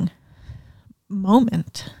terrifying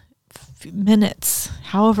moment, minutes,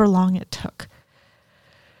 however long it took,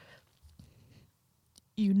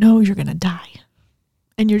 you're going to die.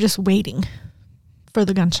 And you're just waiting for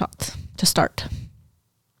the gunshots to start.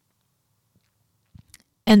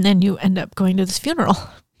 And then you end up going to this funeral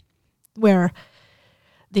where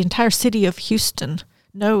the entire city of Houston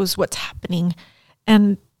knows what's happening.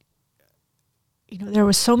 And, there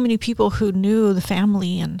was so many people who knew the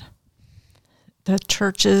family and the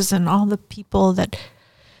churches and all the people that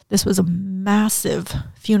this was a massive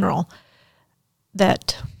funeral,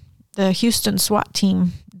 that the Houston SWAT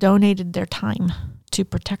team donated their time to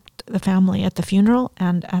protect the family at the funeral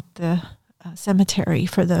and at the cemetery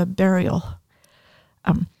for the burial.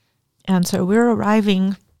 And so we're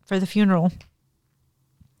arriving for the funeral,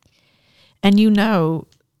 and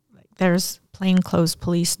there's plainclothes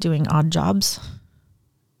police doing odd jobs,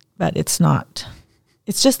 but it's not.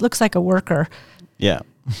 It just looks like a worker. Yeah.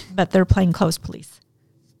 But they're plainclothes police,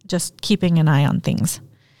 just keeping an eye on things.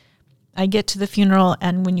 I get to the funeral,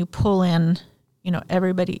 and when you pull in,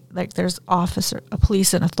 everybody, like there's a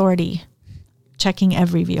police and authority checking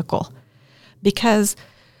every vehicle. Because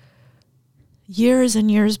years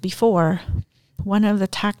and years before, one of the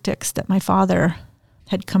tactics that my father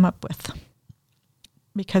had come up with,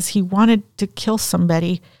 because he wanted to kill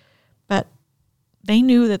somebody, but they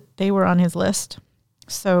knew that they were on his list,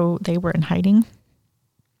 so they were in hiding.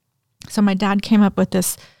 So my dad came up with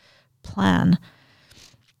this plan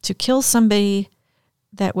to kill somebody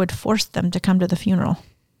that would force them to come to the funeral,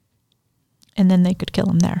 and then they could kill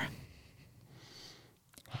him there.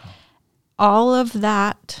 All of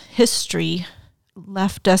that history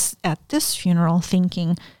left us at this funeral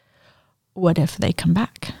thinking, what if they come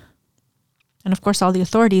back? And of course, all the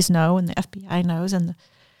authorities know, and the FBI knows, and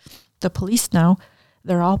the police know.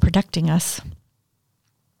 They're all protecting us.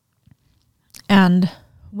 And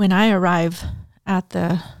when I arrive at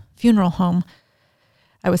the funeral home,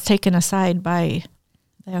 I was taken aside by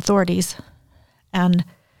the authorities, and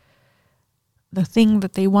the thing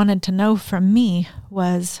that they wanted to know from me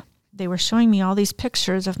was they were showing me all these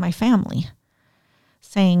pictures of my family,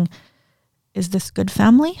 saying, is this good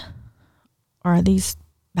family, or are these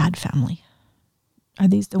bad family? Are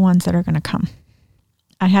these the ones that are going to come?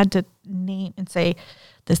 I had to name and say,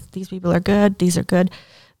 these people are good, these are good.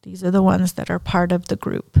 These are the ones that are part of the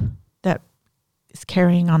group that is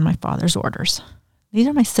carrying on my father's orders. These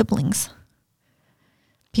are my siblings,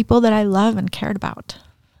 people that I love and cared about,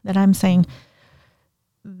 that I'm saying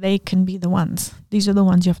they can be the ones. These are the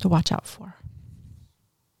ones you have to watch out for.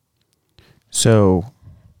 So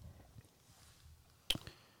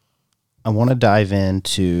I want to dive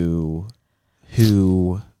into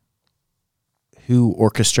who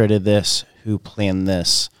orchestrated this, who planned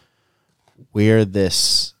this, where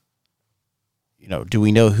this, do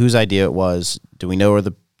we know whose idea it was? Do we know where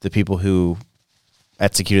the people who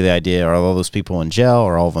executed the idea? Are all those people in jail?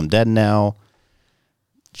 Are all of them dead now?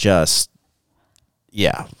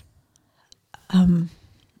 Yeah.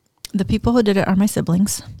 The people who did it are my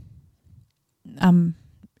siblings.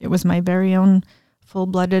 It was my very own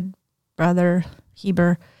full-blooded brother,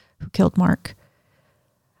 Heber, who killed Mark.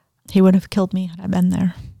 He would have killed me had I been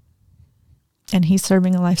there. And he's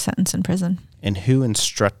serving a life sentence in prison. And who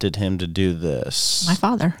instructed him to do this? My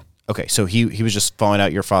father. Okay, so he was just following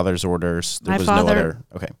out your father's orders. There was no other.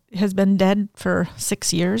 Okay. Has been dead for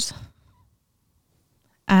 6 years.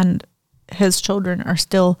 And his children are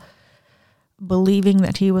still believing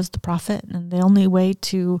that he was the prophet. And the only way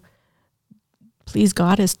to please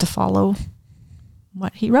God is to follow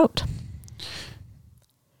what he wrote.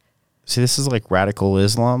 See, this is like radical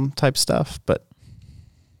Islam type stuff, but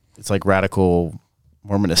it's like radical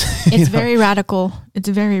Mormonism. It's very radical. It's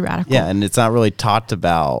very radical. Yeah, and it's not really talked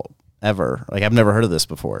about ever. Like, I've never heard of this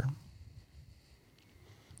before.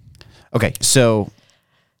 Okay, so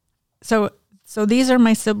these are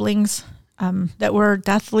my siblings that we're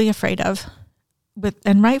deathly afraid of,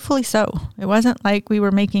 and rightfully so. It wasn't like we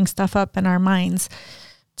were making stuff up in our minds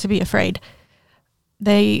to be afraid.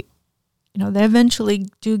 They eventually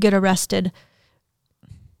do get arrested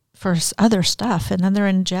for other stuff, and then they're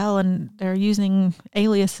in jail and they're using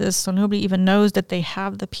aliases, so nobody even knows that they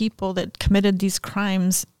have the people that committed these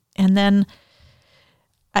crimes. And then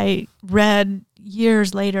I read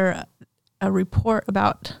years later a report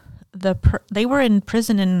about they were in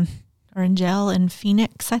prison or in jail in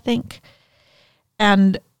Phoenix, I think,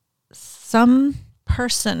 and some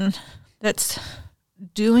person that's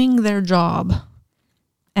doing their job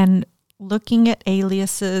and looking at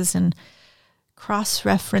aliases and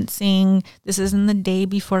cross-referencing. This is in the day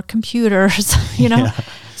before computers, Yeah.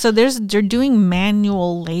 So they're doing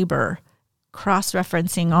manual labor,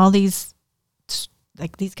 cross-referencing all these.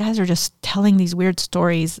 Like, these guys are just telling these weird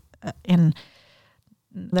stories, and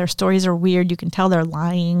their stories are weird. You can tell they're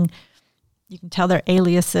lying. You can tell they're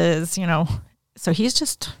aliases. So he's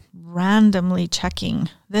just randomly checking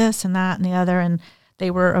this and that and the other, and they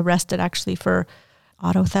were arrested actually for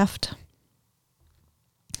auto theft.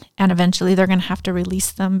 And eventually they're going to have to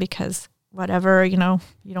release them because whatever, you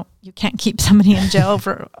can't keep somebody in jail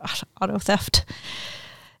for auto theft.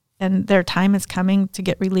 And their time is coming to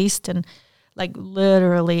get released. And like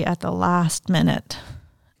literally at the last minute,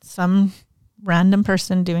 some random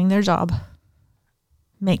person doing their job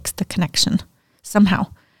makes the connection somehow.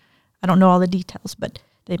 I don't know all the details, but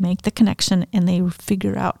they make the connection and they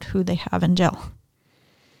figure out who they have in jail.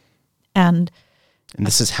 And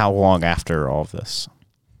this is how long after all of this?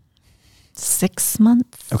 6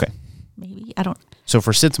 months. Okay. Maybe. I don't. So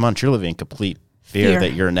for 6 months, you're living in complete fear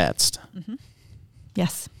that you're next. Mm-hmm.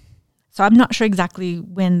 Yes. So I'm not sure exactly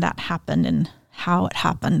when that happened and how it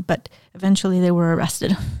happened, but eventually they were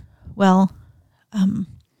arrested. Well,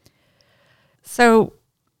 so,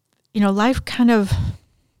 life kind of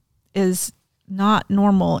is not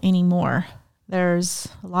normal anymore. There's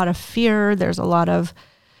a lot of fear. There's a lot of,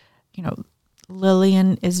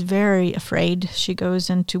 Lillian is very afraid. She goes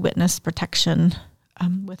into witness protection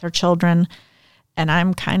with her children, and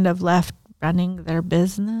I'm kind of left running their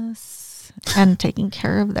business and taking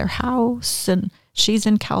care of their house. And she's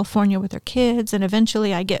in California with her kids, and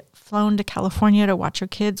eventually I get flown to California to watch her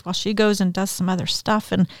kids while she goes and does some other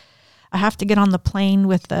stuff. And I have to get on the plane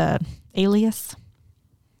with the alias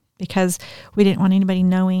because we didn't want anybody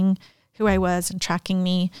knowing who I was and tracking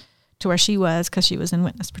me to where she was because she was in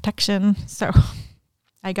witness protection. So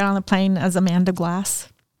I got on the plane as Amanda Glass.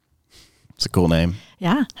 It's a cool name.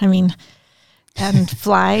 Yeah. And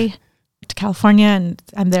fly to California, and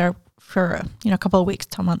I'm there for, a couple of weeks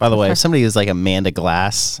to a month. By the way, if somebody is like Amanda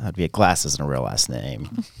Glass, I'd be Glass isn't a real last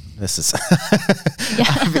name. This is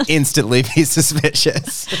I'd instantly be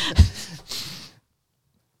suspicious.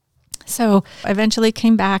 So I eventually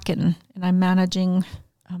came back and I'm managing.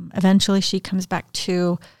 Eventually she comes back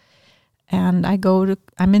too. And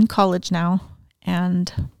I'm in college now,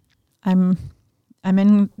 and I'm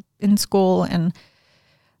in school, and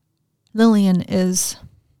Lillian is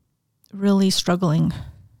really struggling,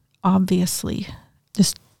 obviously,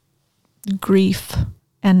 just grief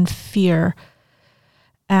and fear.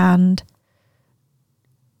 And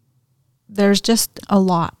there's just a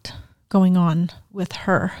lot going on with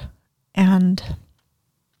her. And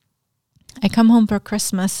I come home for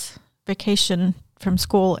Christmas vacation from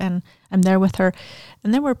school, and I'm there with her,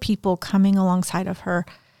 and there were people coming alongside of her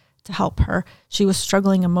to help her. She was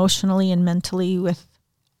struggling emotionally and mentally with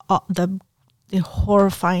the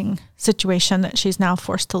horrifying situation that she's now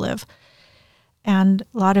forced to live. and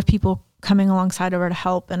a lot of people coming alongside of her to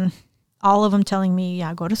help, and all of them telling me,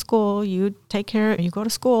 yeah, go to school, you take care, you go to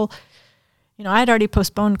school. You know, I had already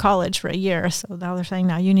postponed college for a year, so now they're saying,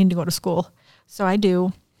 now you need to go to school. So I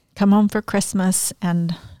do, come home for Christmas,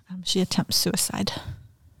 and she attempts suicide.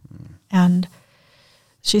 And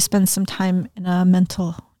she spends some time in a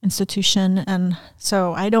mental institution, and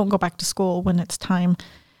so I don't go back to school when it's time.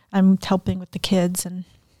 I'm helping with the kids, and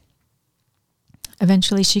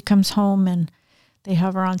eventually she comes home, and they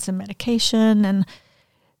have her on some medication, and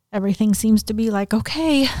everything seems to be like,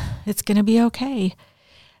 okay, it's going to be okay.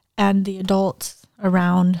 And the adults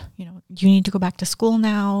around, you know, you need to go back to school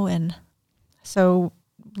now. And so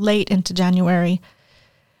late into January,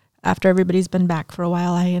 after everybody's been back for a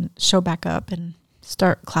while, I show back up and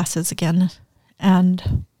start classes again.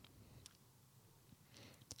 And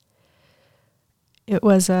it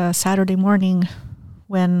was a Saturday morning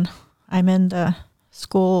when I'm in the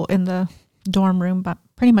school, in the dorm room, but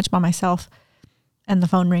pretty much by myself. And the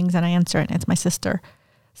phone rings and I answer it, and it's my sister,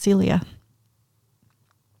 Celia.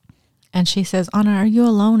 And she says, Anna, are you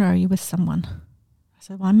alone or are you with someone? I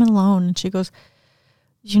said, well, I'm alone. And she goes,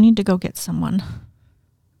 you need to go get someone.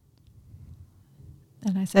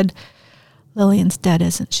 And I said, Lillian's dead,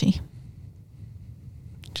 isn't she?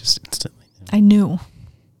 Just instantly. I knew.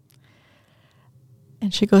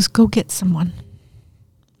 And she goes, go get someone.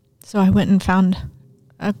 So I went and found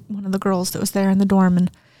one of the girls that was there in the dorm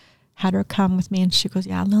and had her come with me. And she goes,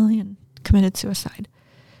 yeah, Lillian committed suicide.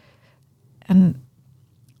 And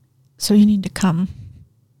so you need to come.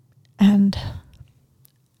 And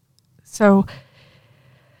so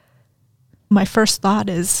my first thought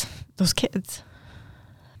is those kids.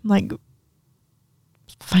 Like,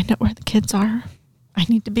 find out where the kids are. I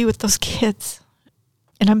need to be with those kids.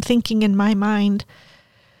 And I'm thinking in my mind,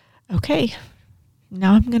 okay,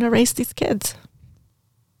 now I'm going to raise these kids.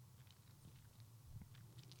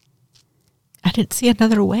 I didn't see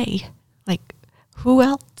another way. Like, who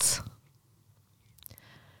else?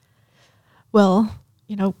 Well,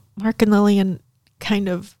 you know, Mark and Lillian kind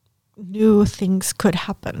of knew things could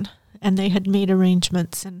happen, and they had made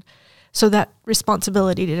arrangements, and so that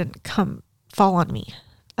responsibility didn't fall on me.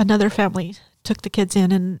 Another family took the kids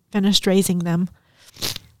in and finished raising them.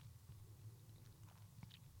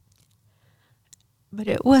 But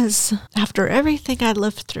it was after everything I'd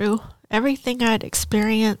lived through, everything I'd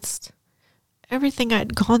experienced, everything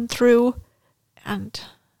I'd gone through, and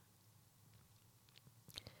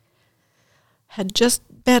had just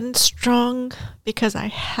been strong because I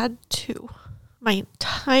had to my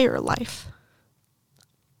entire life.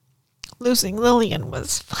 Losing Lillian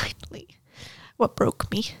was finally what broke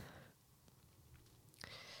me.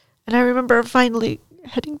 And I remember finally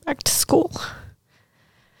heading back to school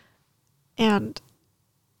and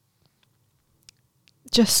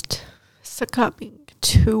just succumbing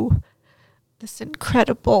to this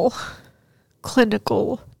incredible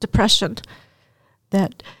clinical depression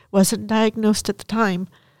that wasn't diagnosed at the time.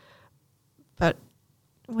 But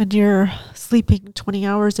when you're sleeping 20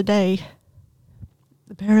 hours a day,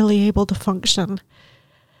 barely able to function,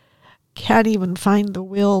 can't even find the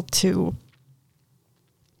will to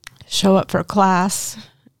show up for class,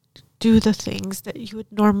 do the things that you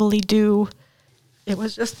would normally do. It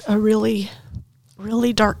was just a really,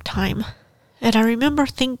 really dark time. And I remember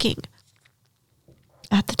thinking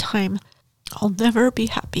at the time, I'll never be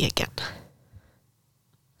happy again.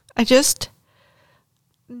 I just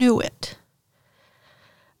knew it.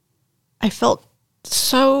 I felt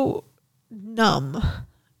so numb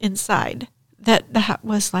inside that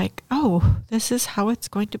was like, oh, this is how it's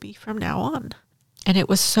going to be from now on. And it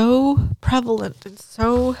was so prevalent and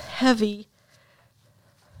so heavy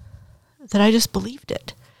that I just believed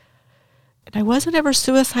it. And I wasn't ever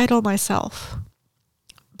suicidal myself,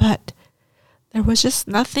 but there was just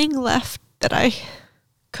nothing left that I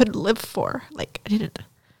could live for. Like, I didn't.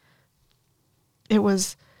 It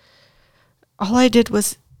was, all I did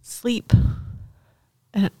was sleep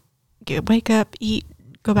and wake up, eat,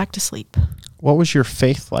 go back to sleep. What was your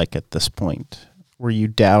faith like at this point? Were you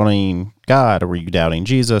doubting God, or were you doubting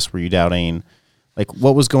Jesus? Were you doubting, like,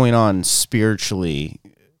 what was going on spiritually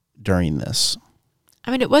during this?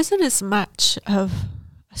 I mean, it wasn't as much of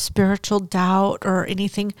a spiritual doubt or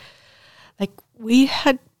anything. Like, we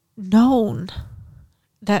had known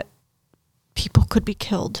that people could be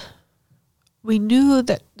killed. We knew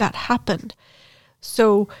that that happened.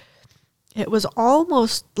 So it was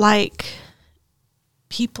almost like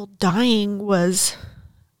people dying was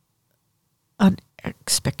an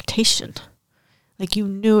expectation. Like, you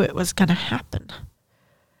knew it was going to happen.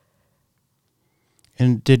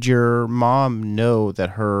 And did your mom know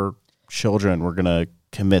that her children were going to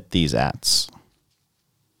commit these acts?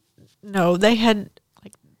 No, they had,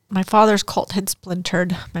 like, my father's cult had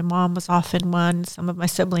splintered. My mom was off in one. Some of my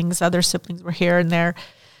other siblings were here and there.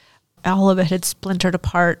 All of it had splintered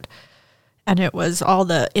apart. And it was all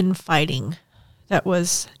the infighting that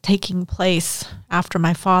was taking place after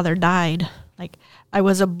my father died. Like, I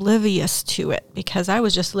was oblivious to it because I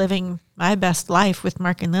was just living my best life with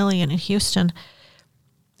Mark and Lillian in Houston.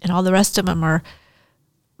 And all the rest of them are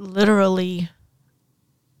literally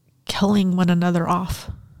killing one another off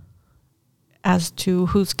as to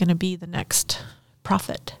who's going to be the next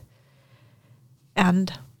prophet.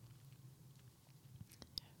 And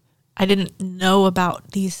I didn't know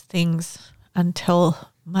about these things until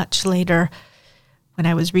much later when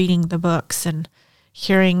I was reading the books and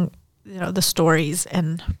hearing, the stories.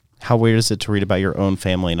 And how weird is it to read about your own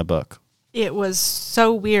family in a book? It was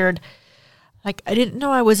so weird. Like, I didn't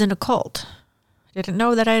know I was in a cult. I didn't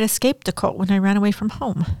know that I had escaped the cult when I ran away from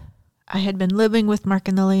home. I had been living with Mark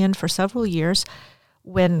and Lillian for several years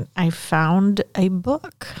when I found a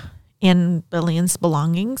book in Lillian's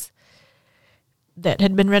belongings that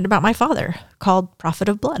had been written about my father called Prophet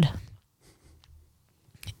of Blood.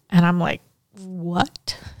 And I'm like,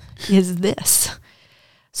 what is this?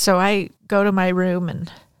 So I go to my room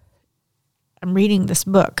and I'm reading this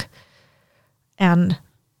book and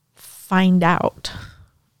find out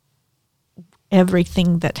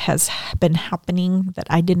everything that has been happening that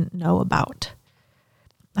I didn't know about.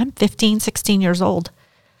 I'm 15, 16 years old,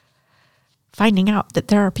 finding out that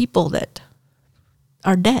there are people that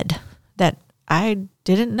are dead that I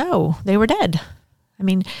didn't know they were dead. I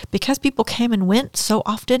mean, because people came and went so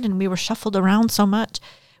often and we were shuffled around so much,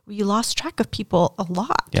 we lost track of people a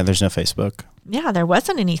lot. Yeah, there's no Facebook. Yeah, there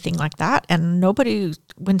wasn't anything like that. And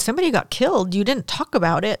when somebody got killed, you didn't talk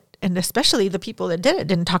about it. And especially the people that did it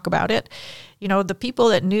didn't talk about it. The people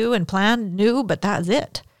that knew and planned knew, but that's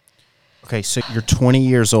it. Okay, so you're 20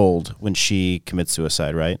 years old when she commits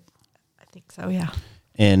suicide, right? I think so, yeah.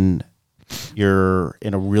 And you're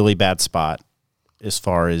in a really bad spot as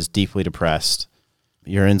far as deeply depressed.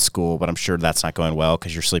 You're in school, but I'm sure that's not going well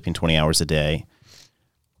because you're sleeping 20 hours a day.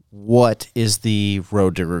 What is the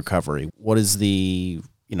road to recovery? What is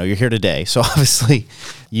you're here today, so obviously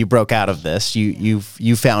you broke out of this. You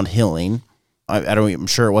found healing. I'm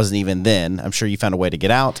sure it wasn't even then. I'm sure you found a way to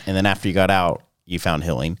get out, and then after you got out, you found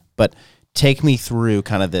healing. But take me through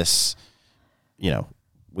kind of this.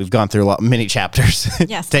 We've gone through many chapters.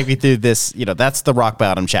 Yes. Take me through this. That's the rock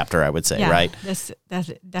bottom chapter, I would say, right?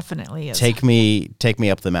 That definitely is. Take me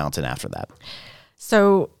up the mountain after that.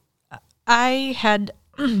 So I had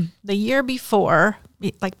the year before,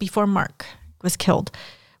 before Mark was killed,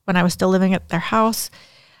 when I was still living at their house,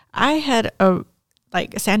 I had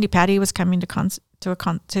Sandy Patty was coming to do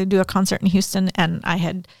a concert in Houston, and I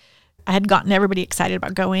had gotten everybody excited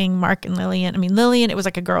about going. Mark and Lillian. I mean, Lillian, it was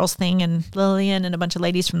like a girls thing, and Lillian and a bunch of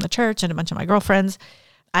ladies from the church and a bunch of my girlfriends.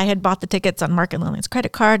 I had bought the tickets on Mark and Lillian's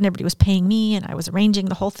credit card, and everybody was paying me, and I was arranging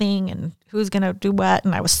the whole thing and who's going to do what,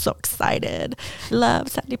 and I was so excited. Love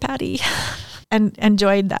Sandy Patty and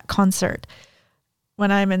enjoyed that concert.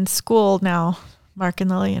 When I'm in school now, Mark and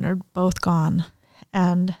Lillian are both gone,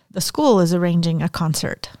 and the school is arranging a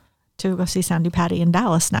concert to go see Sandy Patty in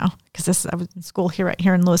Dallas now, because I was in school right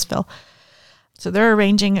here in Louisville. So they're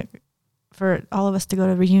arranging for all of us to go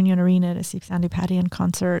to Reunion Arena to see Sandy Patty in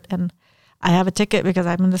concert, and I have a ticket because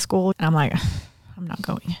I'm in the school, and I'm like, I'm not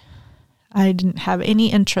going. I didn't have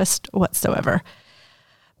any interest whatsoever,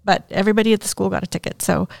 but everybody at the school got a ticket,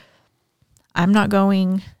 so I'm not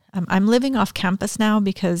going. I'm living off campus now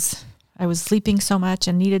because I was sleeping so much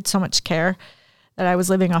and needed so much care that I was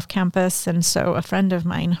living off campus. And so a friend of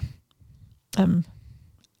mine,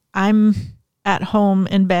 I'm at home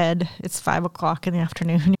in bed. It's 5:00 in the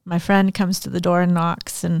afternoon. My friend comes to the door and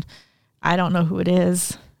knocks, and I don't know who it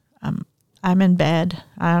is. I'm in bed.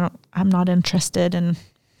 I'm not interested in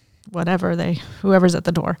whoever's at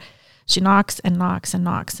the door. She knocks and knocks and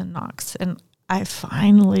knocks and knocks. And I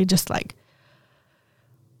finally just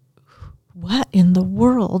what in the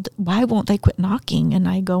world? Why won't they quit knocking? And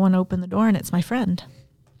I go and open the door, and it's my friend.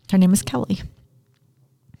 Her name is Kelly.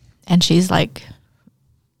 And she's like,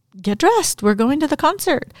 get dressed. We're going to the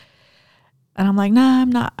concert. And I'm like, no,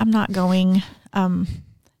 I'm not going.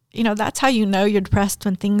 That's how you know you're depressed,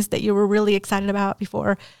 when things that you were really excited about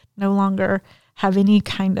before no longer have any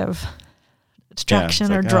kind of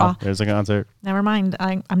distraction or draw. There's a concert. Never mind.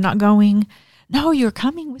 I'm not going. No, you're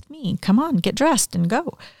coming with me. Come on, get dressed and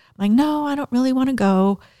go. I'm like, no, I don't really want to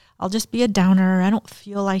go. I'll just be a downer. I don't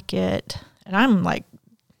feel like it. And I'm like,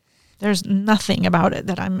 there's nothing about it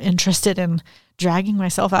that I'm interested in dragging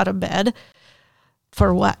myself out of bed.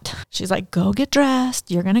 For what? She's like, go get dressed.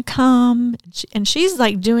 You're going to come. And she's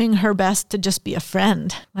like doing her best to just be a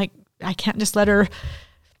friend. Like, I can't just let her,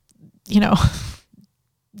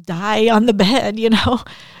 die on the bed,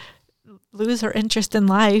 lose her interest in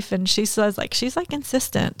life. And she says, she's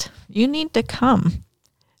insistent. You need to come.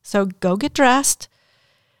 So go get dressed.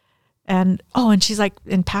 And she's like,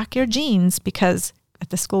 and pack your jeans, because at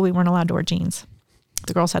the school we weren't allowed to wear jeans.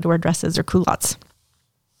 The girls had to wear dresses or culottes.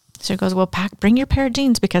 So she goes, well, bring your pair of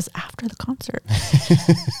jeans, because after the concert,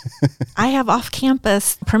 I have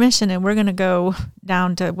off-campus permission, and we're going to go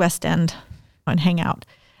down to West End and hang out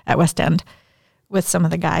at West End with some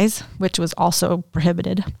of the guys, which was also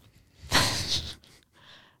prohibited.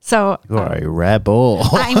 So you are a rebel.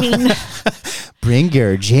 I mean, bring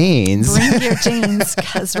your jeans. Bring your jeans,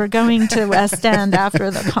 because we're going to West End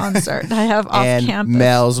after the concert. I have off-campus. And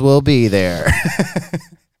Mel's will be there.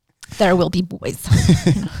 There will be boys.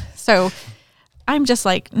 So I'm just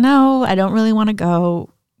like, no, I don't really want to go.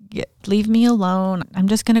 Leave me alone. I'm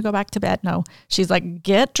just going to go back to bed. No. She's like,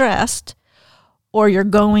 get dressed, or you're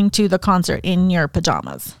going to the concert in your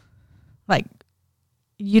pajamas. Like,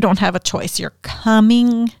 you don't have a choice. You're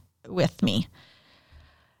coming with me.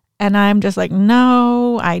 And I'm just like,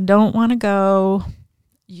 no, I don't want to go.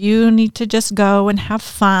 You need to just go and have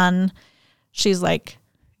fun. She's like,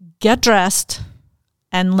 get dressed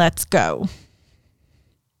and let's go.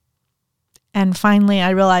 And finally, I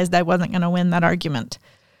realized I wasn't going to win that argument.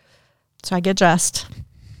 So I get dressed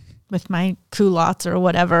with my culottes or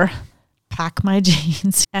whatever, pack my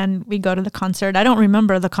jeans, and we go to the concert. I don't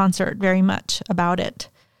remember the concert very much about it,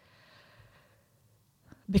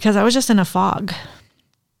 because I was just in a fog.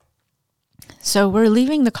 So we're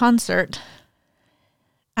leaving the concert,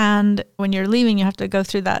 and when you're leaving, you have to go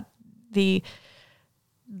through the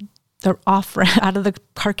off ramp out of the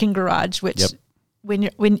parking garage, which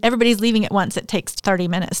when everybody's leaving at once, it takes 30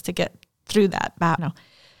 minutes to get through that. No.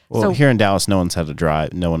 Well, here in Dallas, no one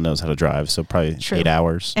knows how to drive, so probably 8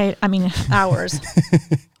 hours. Hours.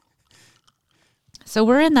 So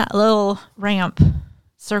we're in that little ramp,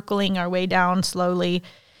 circling our way down slowly,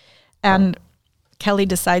 and Kelly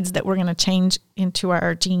decides that we're going to change into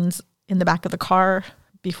our jeans in the back of the car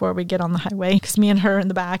before we get on the highway, because me and her are in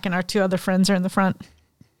the back and our two other friends are in the front.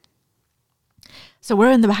 So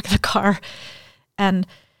we're in the back of the car, and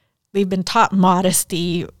we've been taught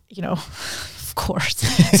modesty, of course.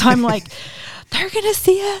 So I'm like, they're going to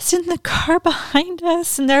see us in the car behind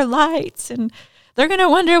us and their lights, and they're going to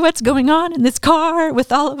wonder what's going on in this car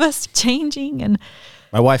with all of us changing. And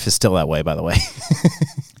my wife is still that way, by the way.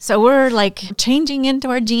 So we're like changing into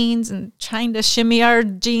our jeans and trying to shimmy our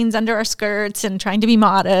jeans under our skirts and trying to be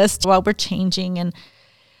modest while we're changing.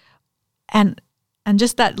 And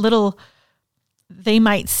just that little, they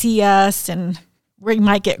might see us and we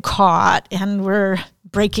might get caught and we're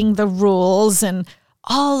breaking the rules, and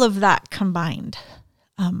all of that combined.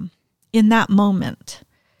 In that moment,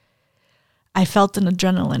 I felt an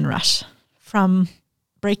adrenaline rush from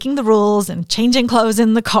breaking the rules and changing clothes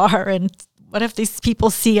in the car, and what if these people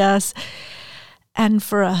see us? And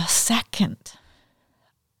for a second,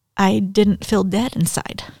 I didn't feel dead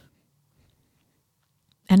inside.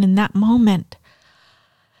 And in that moment,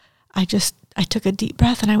 I took a deep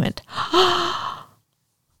breath and I went, oh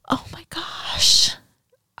my gosh,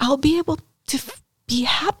 I'll be able to be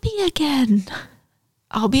happy again.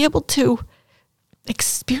 I'll be able to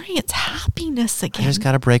experience happiness again. I just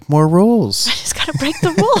got to break more rules. I just got to break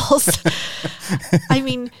the rules. I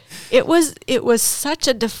mean, it was such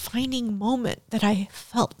a defining moment that I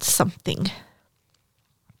felt something.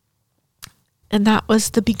 And that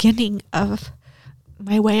was the beginning of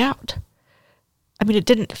my way out. I mean, it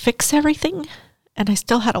didn't fix everything, and I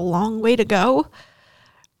still had a long way to go,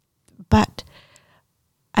 but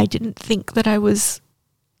I didn't think that I was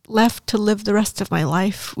left to live the rest of my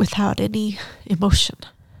life without any emotion.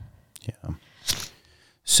 Yeah.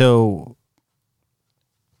 So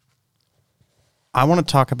I want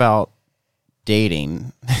to talk about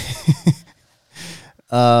dating.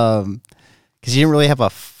 Because you didn't really have a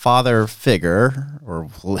father figure, or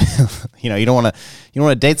you don't want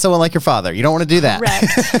to date someone like your father. You don't want to do that.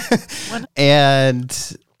 Correct.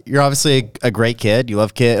 And you're obviously a great kid. You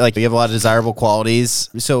love kids. Like, you have a lot of desirable qualities.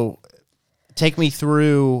 So take me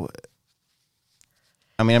through.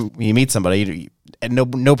 I mean, you meet somebody, and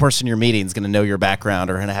no person you're meeting is going to know your background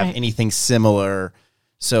or going to have anything similar.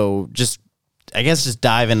 So just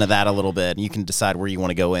dive into that a little bit, and you can decide where you want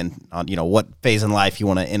to go in on, what phase in life you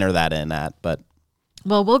want to enter that in at. But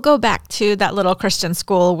well, we'll go back to that little Christian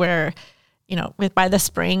school where, by the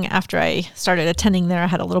spring after I started attending there, I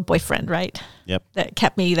had a little boyfriend, right? Yep. That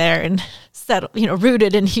kept me there and settled,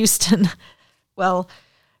 rooted in Houston. Well,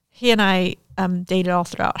 he and I dated all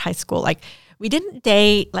throughout high school. Like, we didn't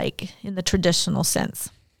date like in the traditional sense.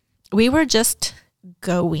 We were just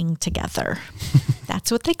going together. That's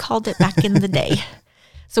what they called it back in the day.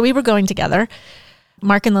 So we were going together.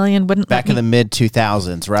 Mark and Lillian wouldn't back in the mid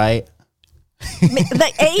 2000s, right?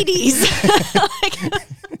 The 80s.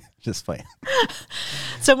 Just playing.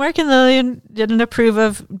 So Mark and Lillian didn't approve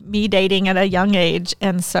of me dating at a young age.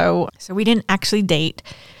 And so we didn't actually date.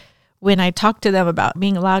 When I talked to them about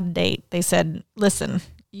being allowed to date, they said, listen,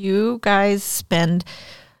 you guys spend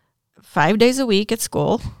 5 days a week at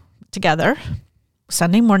school together,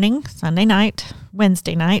 Sunday morning, Sunday night,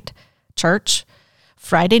 Wednesday night, church,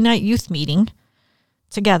 Friday night youth meeting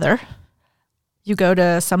together. You go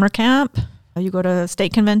to summer camp, you go to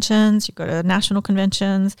state conventions, you go to national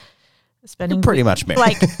conventions, spending You're pretty much married.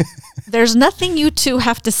 Like, there's nothing you two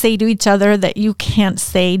have to say to each other that you can't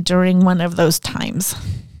say during one of those times.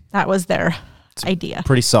 That was their idea.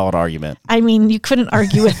 Pretty solid argument. I mean, you couldn't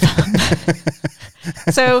argue with them.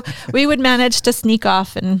 So we would manage to sneak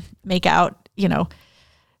off and make out. You know,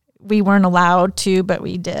 we weren't allowed to, but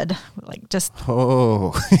we did. Like, just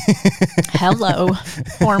hello,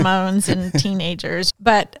 hormones and teenagers.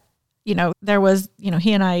 But, you know, there was, you know,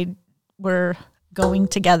 he and I were going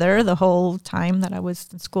together the whole time that I was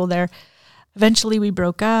in school there. Eventually we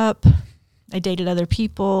broke up. I dated other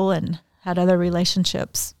people and had other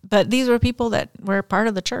relationships. But these were people that were part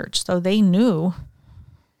of the church. So they knew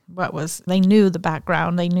they knew the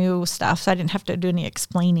background. They knew stuff. So I didn't have to do any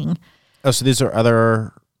explaining. Oh, so these are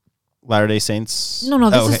other Latter-day Saints?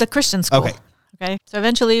 No, this is the Christian school. Okay. So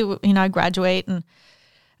eventually, you know, I graduate, and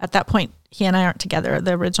at that point, he and I aren't together,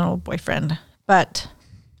 the original boyfriend. But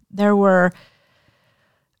there were,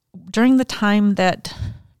 during the time that,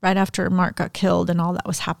 right after Mark got killed and all that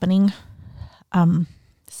was happening,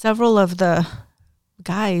 several of the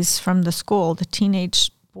guys from the school, the teenage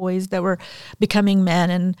boys that were becoming men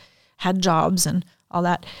and had jobs and all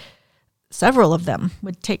that, several of them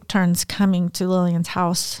would take turns coming to Lillian's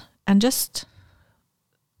house and just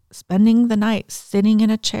spending the night sitting in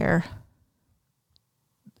a chair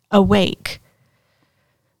awake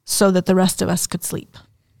so that the rest of us could sleep.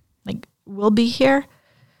 Like, we'll be here,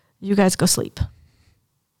 you guys go sleep.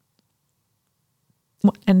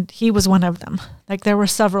 And he was one of them. Like, there were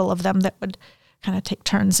several of them that would kind of take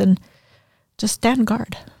turns and just stand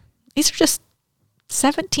guard. These are just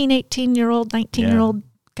 17, 18-year-old, 19-year-old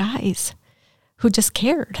guys who just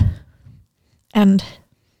cared. And,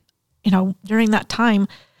 you know, during that time,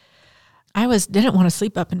 I didn't want to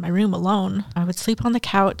sleep up in my room alone. I would sleep on the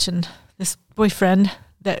couch, and this boyfriend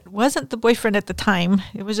that wasn't the boyfriend at the time,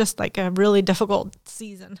 it was just like a really difficult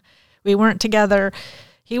season. We weren't together.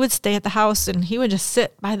 He would stay at the house, and he would just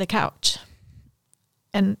sit by the couch.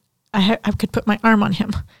 And I could put my arm on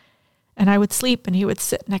him, and I would sleep, and he would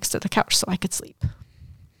sit next to the couch so I could sleep.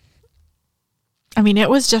 I mean, it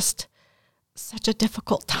was just such a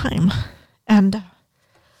difficult time. And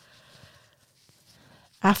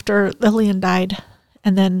after Lillian died,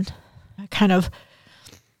 and then I kind of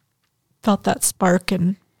felt that spark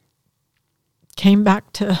and came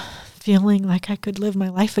back to feeling like I could live my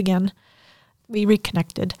life again, we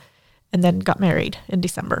reconnected and then got married in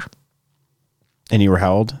December. And you were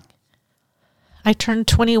how old? I turned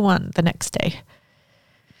 21 the next day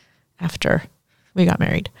after we got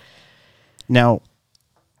married. Now,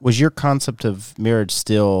 was your concept of marriage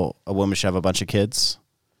still a woman should have a bunch of kids?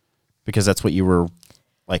 Because that's what you were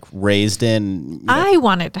like raised in? You know? I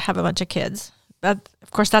wanted to have a bunch of kids.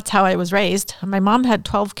 Of course, that's how I was raised. My mom had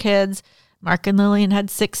 12 kids. Mark and Lillian had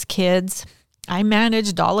 6 kids. I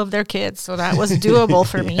managed all of their kids, so that was doable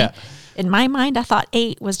for me. Yeah. In my mind, I thought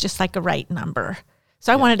 8 was just like a right number.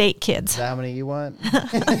 So I wanted 8 kids. Is that how many you want?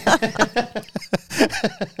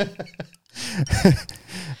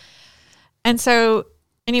 And so,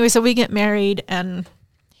 anyway, so we get married, and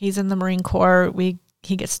he's in the Marine Corps.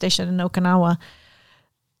 He gets stationed in Okinawa.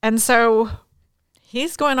 And so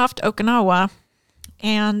he's going off to Okinawa,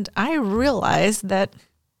 and I realized that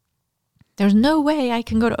there's no way I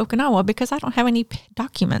can go to Okinawa because I don't have any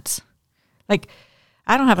documents. Like,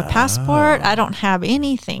 I don't have a passport. I don't have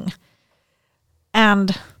anything.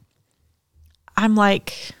 And I'm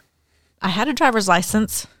like, I had a driver's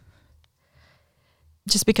license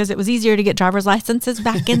just because it was easier to get driver's licenses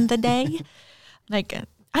back in the day. Like,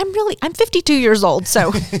 I'm 52 years old.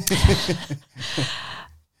 So,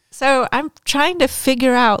 so I'm trying to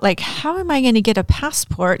figure out, like, how am I going to get a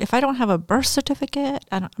passport if I don't have a birth certificate?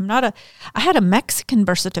 I had a Mexican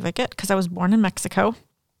birth certificate because I was born in Mexico.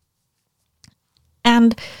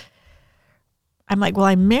 And I'm like, well,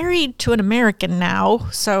 I'm married to an American now,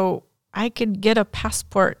 so I could get a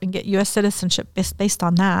passport and get U.S. citizenship based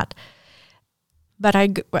on that. But I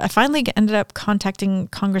finally ended up contacting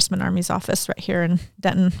Congressman Army's office right here in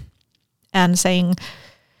Denton and saying,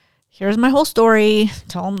 here's my whole story.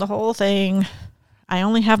 Tell them the whole thing. I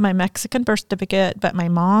only have my Mexican birth certificate, but my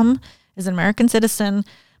mom is an American citizen.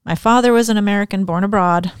 My father was an American born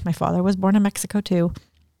abroad. My father was born in Mexico too.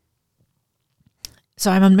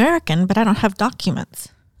 So I'm American, but I don't have documents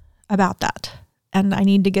about that. And I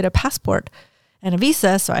need to get a passport and a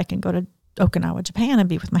visa so I can go to Okinawa, Japan and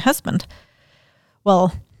be with my husband.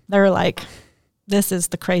 Well, they're like, this is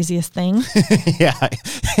the craziest thing. Yeah.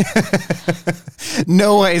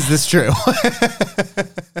 No way is this true.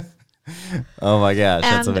 Oh my gosh,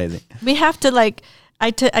 that's amazing. We have to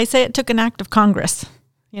I say it took an act of Congress,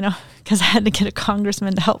 because I had to get a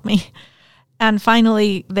congressman to help me. And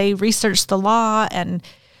finally, they researched the law, and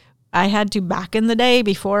I had to, back in the day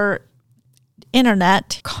before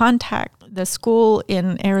internet, contact the school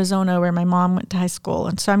in Arizona where my mom went to high school.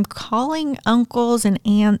 And so I'm calling uncles and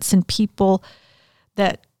aunts and people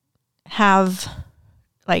that have,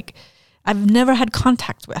 I've never had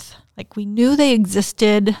contact with. We knew they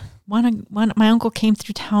existed. One my uncle came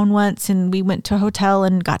through town once, and we went to a hotel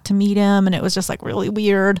and got to meet him, and it was just really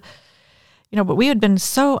weird. But we had been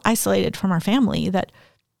so isolated from our family that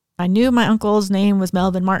I knew my uncle's name was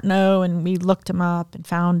Melvin Martineau, and we looked him up and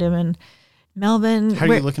found him. And Melvin, how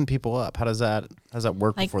are you looking people up? How does that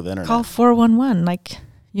work before the internet? Call 411.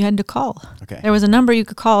 You had to call. Okay. There was a number you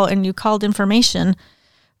could call, and you called information,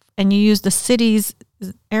 and you used the city's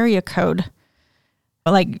area code.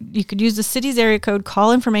 You could use the city's area code,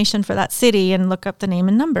 call information for that city, and look up the name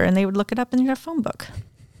and number, and they would look it up in your phone book.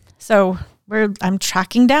 So I'm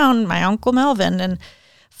tracking down my Uncle Melvin and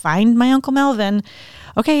find my Uncle Melvin.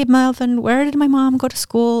 Okay, Melvin, where did my mom go to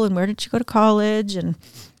school, and where did she go to college, and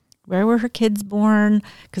where were her kids born?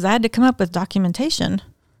 Because I had to come up with documentation,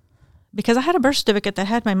 because I had a birth certificate that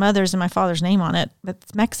had my mother's and my father's name on it, but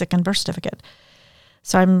it's Mexican birth certificate.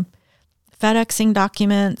 So I'm FedExing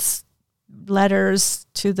documents, letters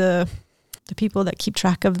to the people that keep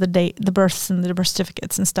track of the date, the births and the birth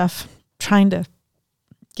certificates and stuff, trying to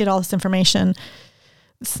get all this information,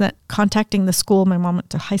 contacting the school my mom went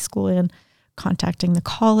to high school in, contacting the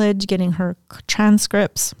college, getting her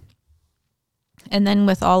transcripts. And then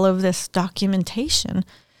with all of this documentation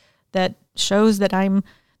that shows that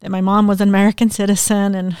my mom was an American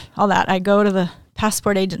citizen and all that, I go to the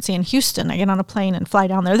passport agency in Houston. I get on a plane and fly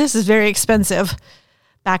down there. This is very expensive.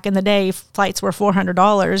 Back in the day, flights were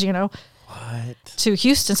 $400, What? to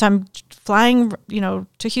Houston. So I'm flying,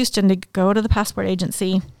 to Houston to go to the passport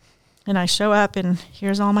agency, and I show up, and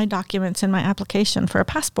here's all my documents in my application for a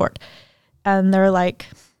passport. And they're like,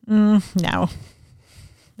 no,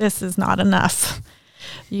 this is not enough.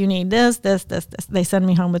 You need this, this, this, this. They send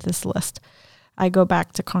me home with this list. I go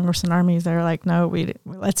back to Congressman Armies. They're like, no,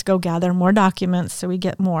 let's go gather more documents so we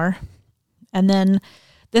get more. And then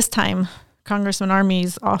this time, Congressman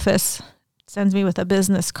Army's office sends me with a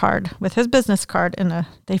business card, and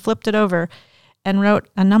they flipped it over and wrote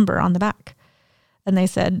a number on the back. And they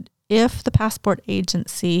said, if the passport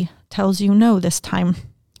agency tells you no this time,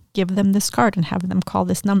 give them this card and have them call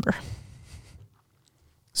this number.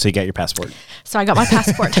 So you got your passport. So I got my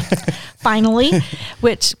passport finally,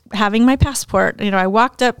 which having my passport, I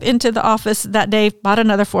walked up into the office that day, bought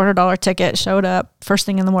another $400 ticket, showed up first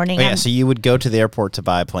thing in the morning. Oh, yeah. So you would go to the airport to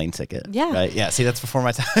buy a plane ticket. Yeah. Right? Yeah. See, that's before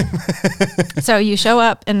my time. So you show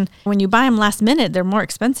up, and when you buy them last minute, they're more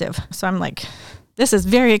expensive. So I'm like, this is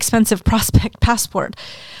very expensive prospect passport.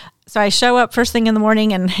 So I show up first thing in the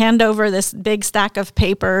morning and hand over this big stack of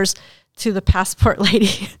papers to the passport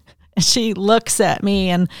lady. And she looks at me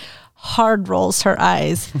and hard rolls her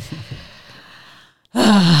eyes.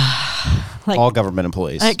 All government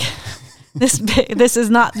employees. This is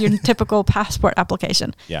not your typical passport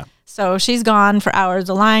application. Yeah. So she's gone for hours.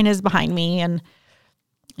 The line is behind me, and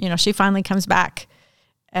she finally comes back,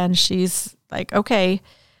 and she's like, "Okay,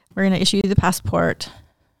 we're going to issue you the passport."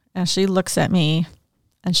 And she looks at me,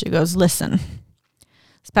 and she goes, "Listen,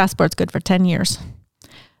 this passport's good for 10 years.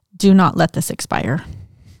 Do not let this expire."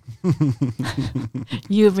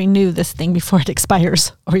 You renew this thing before it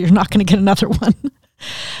expires, or you're not going to get another one.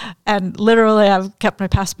 And literally, I've kept my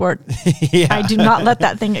passport. Yeah. I do not let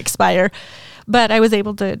that thing expire. But I was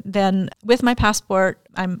able to then, with my passport,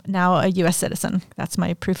 I'm now a U.S. citizen. That's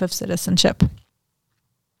my proof of citizenship.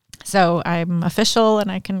 So I'm official,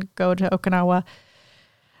 and I can go to Okinawa.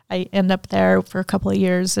 I end up there for a couple of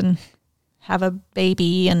years and have a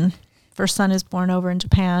baby, and first son is born over in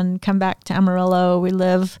Japan, come back to Amarillo. We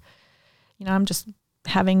live, I'm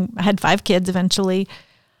I had 5 kids eventually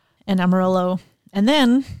in Amarillo. And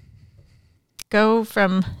then go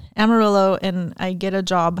from Amarillo and I get a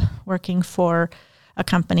job working for a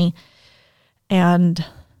company, and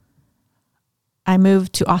I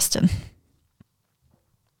moved to Austin.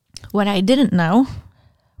 What I didn't know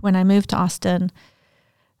when I moved to Austin,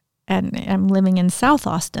 and I'm living in South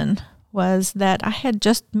Austin, was that I had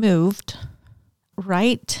just moved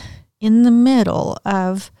right in the middle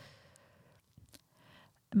of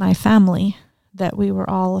my family that we were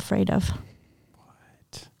all afraid of.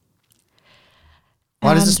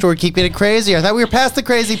 Why does the story keep getting crazier? I thought we were past the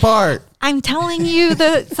crazy part. I'm telling you,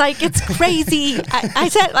 it's crazy. I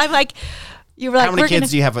said, I'm like, you were like, how many kids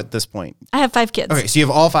do you have at this point? I have 5 kids. Okay, so you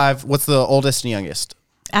have all 5. What's the oldest and youngest?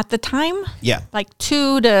 At the time? Yeah. Like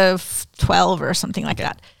 2 to 12 or something like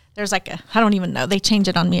that. There's I don't even know. They change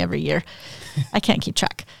it on me every year. I can't keep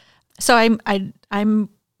track. So I'm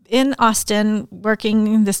in Austin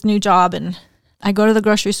working this new job, and I go to the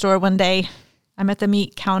grocery store one day. I'm at the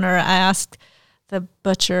meat counter. I asked the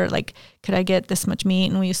butcher, could I get this much meat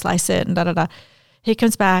and will you slice it and da-da-da. He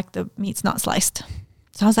comes back, the meat's not sliced.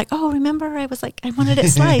 So I was like, oh, remember? I was like, I wanted it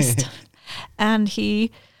sliced. And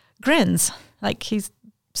he grins, he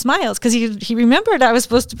smiles because he remembered it was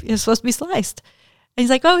supposed to be sliced. And he's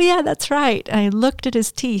like, oh yeah, that's right. And I looked at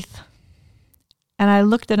his teeth, and I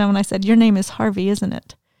looked at him and I said, your name is Harvey, isn't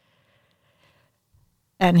it?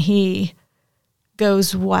 And he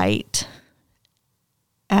goes white,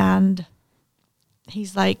 and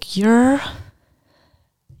he's like, you're,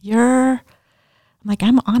 I'm like,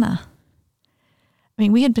 I'm Anna. I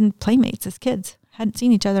mean, we had been playmates as kids, hadn't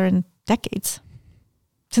seen each other in decades,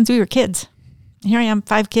 since we were kids. Here I am,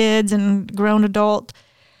 5 kids and grown adult.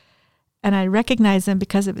 And I recognized him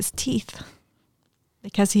because of his teeth,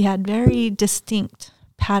 because he had very distinct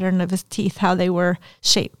pattern of his teeth, how they were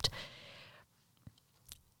shaped.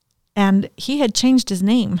 And he had changed his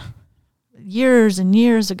name years and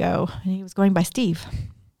years ago, and he was going by Steve.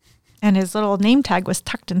 And his little name tag was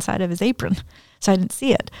tucked inside of his apron, so I didn't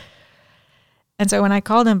see it. And so when I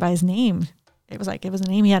called him by his name, it was a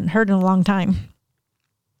name he hadn't heard in a long time.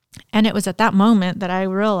 And it was at that moment that I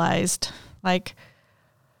realized,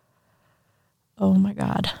 oh my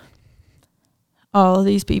God, all of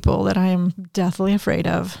these people that I am deathly afraid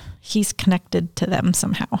of, he's connected to them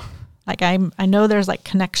somehow. I know there's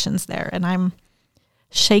connections there, and I'm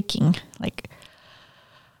shaking, oh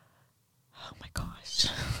my gosh.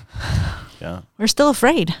 Yeah. We're still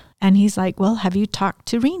afraid. And he's like, well, have you talked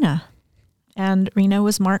to Rena? And Rena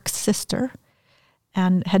was Mark's sister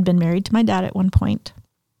and had been married to my dad at one point.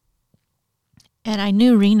 And I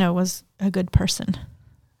knew Rena was a good person.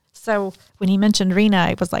 So when he mentioned Rena,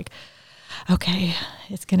 I was like, okay,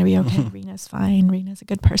 it's going to be okay. Rena's fine. Rena's a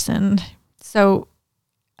good person. So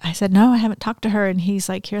I said, no, I haven't talked to her. And he's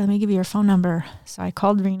like, here, let me give you your phone number. So I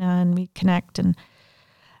called Rena and we connect. And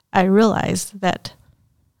I realized that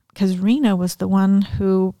because Rena was the one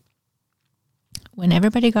who, when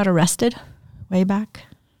everybody got arrested way back,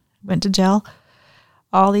 went to jail,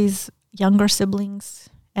 all these younger siblings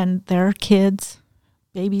and their kids,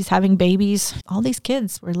 babies having babies, all these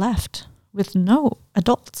kids were left with no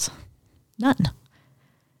adults. None.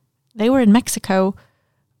 They were in Mexico,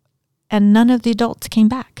 and none of the adults came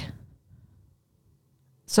back.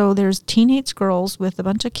 So there's teenage girls with a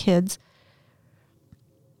bunch of kids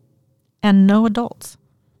and no adults.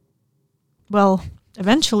 Well,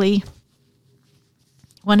 eventually,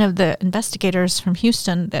 one of the investigators from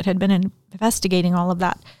Houston that had been investigating all of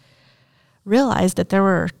that realized that there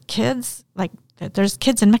were kids, that there's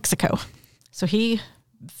kids in Mexico. So he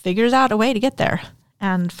figures out a way to get there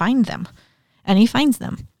and find them. And he finds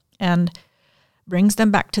them and brings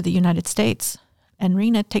them back to the United States. And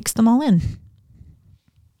Rena takes them all in.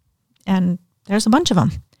 And there's a bunch of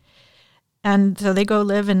them. And so they go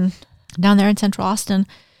live down there in Central Austin.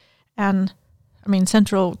 And,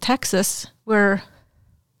 Central Texas, where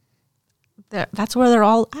that's where they're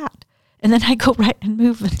all at. And then I go right and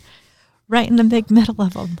move right in the big middle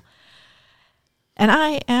of them. And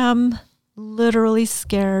I am literally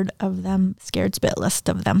scared of them, scared spitless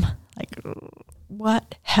of them.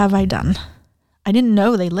 What have I done? I didn't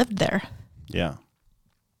know they lived there. Yeah.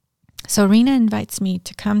 So Rena invites me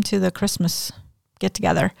to come to the Christmas get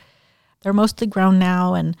together. They're mostly grown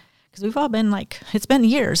now, and because we've all been it's been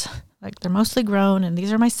years. They're mostly grown, and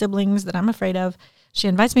these are my siblings that I'm afraid of. She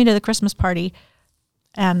invites me to the Christmas party,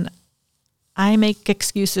 and I make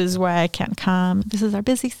excuses why I can't come. This is our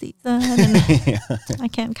busy season, and I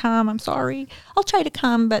can't come. I'm sorry. I'll try to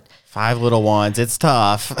come, but 5 little ones. It's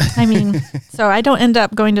tough. So I don't end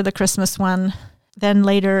up going to the Christmas one. Then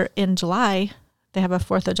later in July, they have a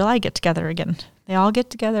 4th of July get together again. They all get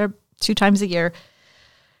together 2 times a year.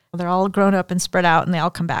 They're all grown up and spread out and they all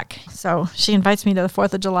come back. So she invites me to the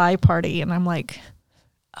 4th of July party and I'm like,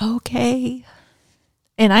 okay.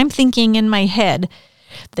 And I'm thinking in my head,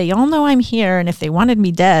 they all know I'm here, and if they wanted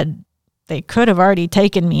me dead, they could have already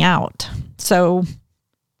taken me out. So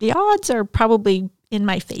the odds are probably in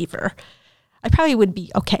my favor. I probably would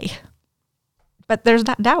be okay. But there's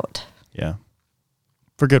that doubt. Yeah.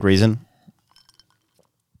 For good reason.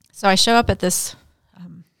 So I show up at this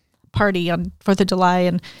party on 4th of July,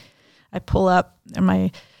 and I pull up, and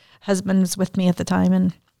my husband's with me at the time,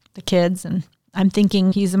 and the kids, and I'm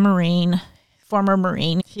thinking he's a Marine, former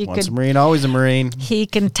Marine. Once a Marine, always a Marine. He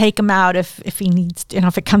can take him out if he needs to,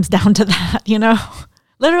 if it comes down to that,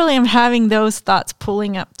 Literally, I'm having those thoughts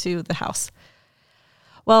pulling up to the house.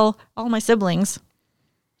 Well, all my siblings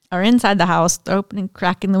are inside the house, they're opening,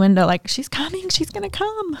 cracking the window, like, she's coming, she's going to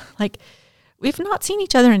come. Like, we've not seen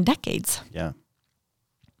each other in decades. Yeah.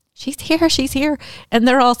 She's here. And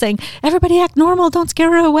they're all saying, everybody act normal, don't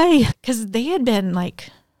scare her away. Because they had been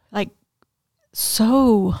like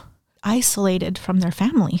so isolated from their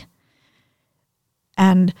family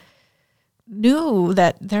and knew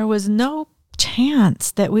that there was no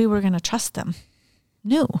chance that we were going to trust them.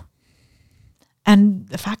 Knew. And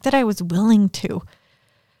the fact that I was willing to,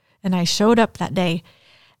 and I showed up that day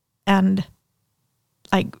and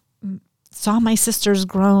saw my sisters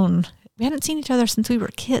grown. We hadn't seen each other since we were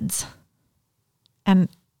kids. And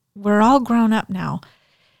we're all grown up now.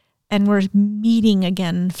 And we're meeting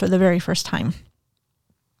again for the very first time.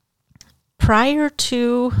 Prior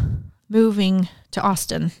to moving to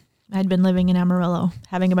Austin, I'd been living in Amarillo,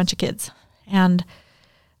 having a bunch of kids. And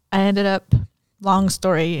I ended up, long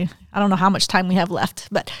story, I don't know how much time we have left,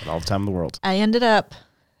 but all the time in the world. I ended up,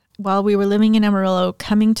 while we were living in Amarillo,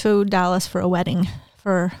 coming to Dallas for a wedding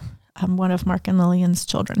for one of Mark and Lillian's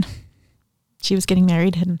children. She was getting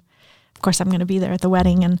married, and of course I'm going to be there at the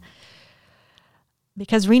wedding. And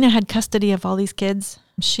because Rena had custody of all these kids,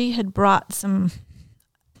 she had brought some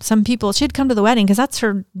people. She'd come to the wedding because that's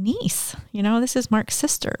her niece. This is Mark's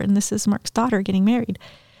sister, and this is Mark's daughter getting married.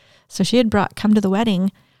 So she had come to the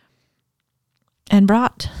wedding and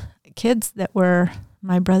brought kids that were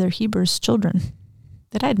my brother Heber's children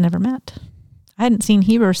that I'd never met. I hadn't seen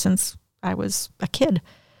Heber since I was a kid.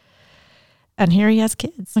 And here he has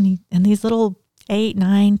kids. And these little 8,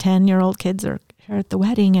 9, 10-year-old kids are here at the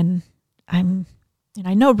wedding. And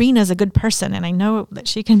I know Rena's a good person, and I know that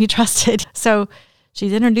she can be trusted. So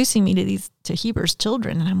she's introducing me to Heber's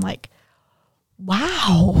children. And I'm like,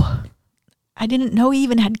 wow, I didn't know he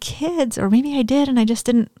even had kids, or maybe I did. And I just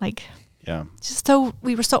didn't yeah.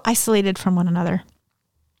 We were so isolated from one another.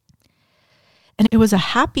 And it was a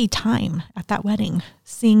happy time at that wedding,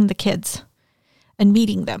 seeing the kids and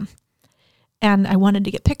meeting them. And I wanted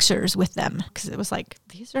to get pictures with them because it was like,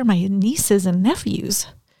 these are my nieces and nephews.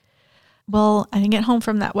 Well, I get home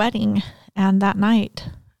from that wedding, and that night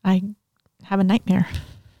I have a nightmare.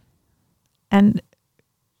 And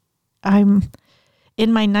I'm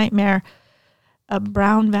in my nightmare, a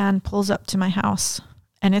brown van pulls up to my house,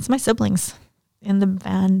 and it's my siblings in the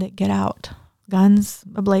van that get out, guns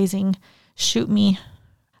ablazing, shoot me.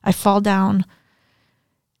 I fall down,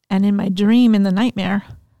 and in my dream, in the nightmare,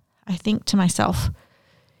 I think to myself,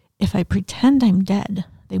 if I pretend I'm dead,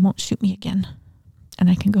 they won't shoot me again, and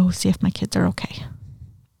I can go see if my kids are okay.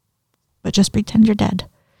 But just pretend you're dead.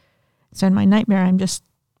 So in my nightmare, I'm just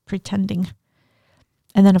pretending.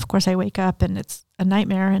 And then, of course, I wake up, and it's a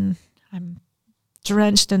nightmare, and I'm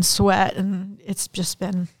drenched in sweat, and it's just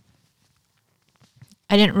been...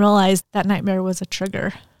 I didn't realize that nightmare was a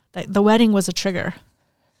trigger. That the wedding was a trigger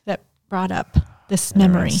that brought up this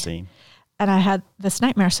memory. And I had this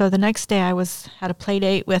nightmare. So the next day I had a play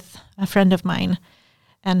date with a friend of mine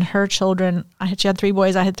and her children. She had 3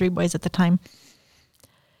 boys. I had 3 boys at the time.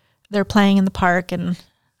 They're playing in the park, and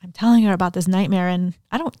I'm telling her about this nightmare. And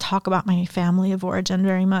I don't talk about my family of origin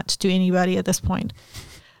very much to anybody at this point.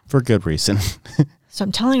 For good reason. So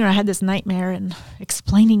I'm telling her I had this nightmare and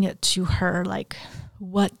explaining it to her, like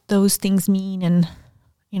what those things mean and,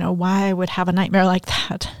 why I would have a nightmare like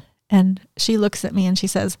that. And she looks at me and she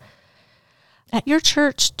says, at your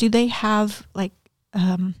church, do they have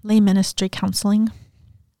lay ministry counseling?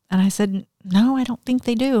 And I said, no, I don't think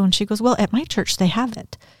they do. And she goes, well, at my church, they have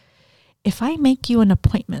it. If I make you an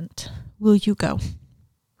appointment, will you go?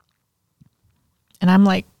 And I'm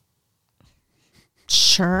like,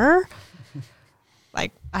 sure.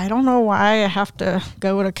 I don't know why I have to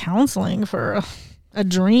go to counseling for a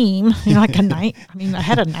dream, like a night. I mean, I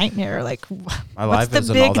had a nightmare. My life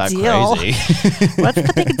isn't all that crazy. What's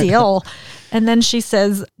the big deal? And then she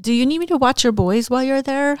says, do you need me to watch your boys while you're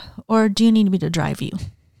there, or do you need me to drive you?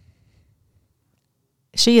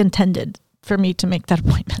 she intended for me to make that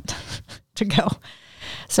appointment to go.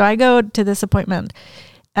 So I go to this appointment,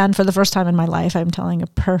 and for the first time in my life, I'm telling a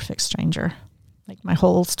perfect stranger, like my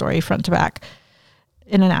whole story front to back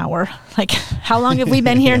in an hour. Like, how long have we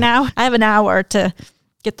been here now? I have an hour to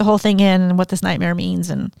get the whole thing in and what this nightmare means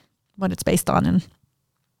and what it's based on. And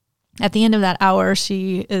at the end of that hour,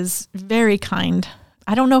 she is very kind.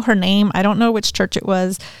 I don't know her name. I don't know which church it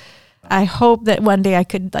was. I hope that one day I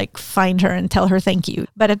could like find her and tell her thank you.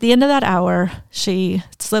 But at the end of that hour, she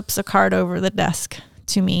slips a card over the desk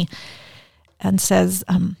to me and says,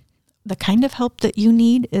 the kind of help that you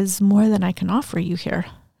need is more than I can offer you here.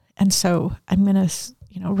 And so I'm going to,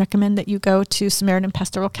 recommend that you go to Samaritan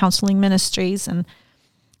Pastoral Counseling Ministries, and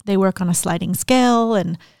they work on a sliding scale,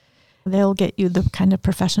 and they'll get you the kind of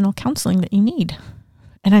professional counseling that you need.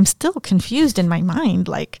 And I'm still confused in my mind,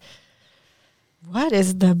 like, what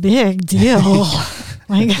is the big deal?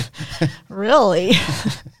 Like, really?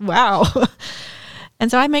 Wow.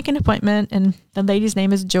 And so I make an appointment, and the lady's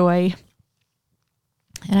name is Joy.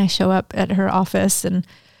 And I show up at her office, and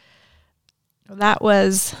that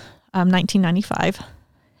was 1995.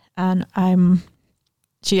 And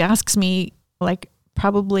she asks me, like,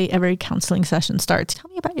 probably every counseling session starts,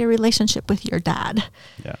 tell me about your relationship with your dad.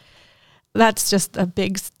 Yeah. That's just a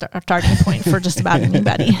big starting point for just about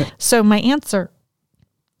anybody. So my answer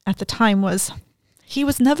at the time was, he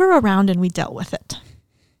was never around and we dealt with it.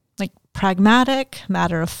 Like, pragmatic,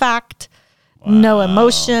 matter of fact, no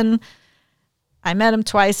emotion. I met him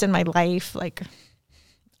twice in my life. Like,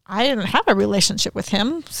 I didn't have a relationship with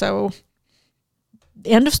him. So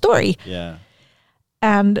end of story. Yeah.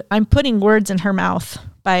 And I'm putting words in her mouth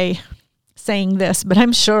by saying this, but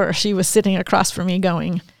I'm sure she was sitting across from me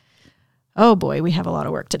going, oh boy, we have a lot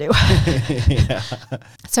of work to do. Yeah.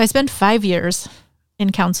 So I spent 5 years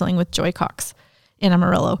in counseling with Joy Cox in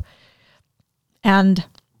Amarillo. And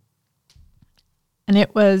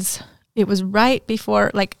it was right before,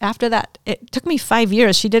 like, after that, it took me 5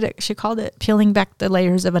 years. She called it peeling back the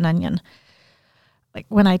layers of an onion. Like,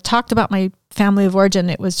 when I talked about my family of origin,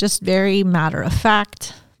 it was just very matter of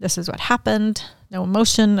fact. This is what happened. No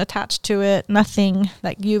emotion attached to it. Nothing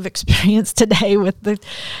like you've experienced today with the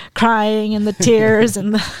crying and the tears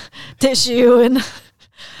and the tissue.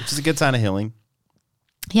 Which is a good sign of healing.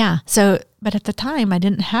 Yeah. So, but at the time, I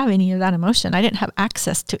didn't have any of that emotion. I didn't have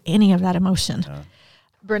access to any of that emotion.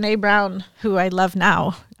 Brene Brown, who I love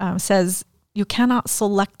now, says, you cannot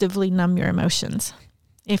selectively numb your emotions.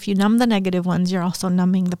 If you numb the negative ones, you're also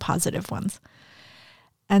numbing the positive ones.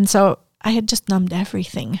 And so I had just numbed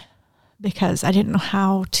everything because I didn't know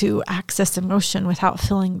how to access emotion without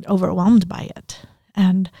feeling overwhelmed by it.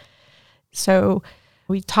 And so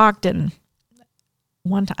we talked, and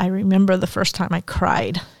I remember the first time I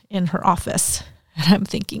cried in her office, and I'm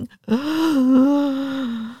thinking,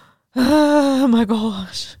 oh my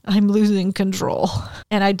gosh, I'm losing control.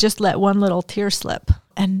 And I just let one little tear slip,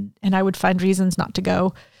 and I would find reasons not to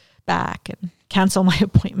go back and cancel my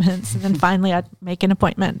appointments. And then finally I'd make an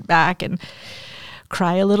appointment back and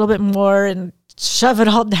cry a little bit more and shove it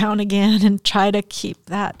all down again and try to keep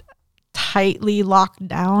that tightly locked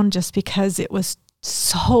down, just because it was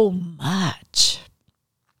so much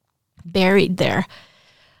buried there.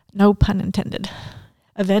 No pun intended.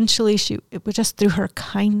 Eventually, it was just through her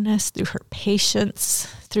kindness, through her patience,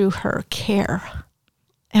 through her care,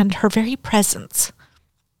 and her very presence,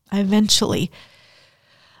 I eventually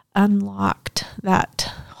unlocked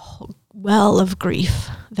that well of grief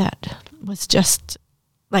that was just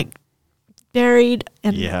like buried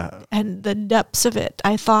and the depths of it.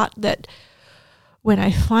 I thought that when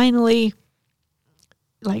I finally,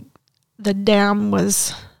 like, the dam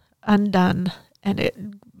was undone and it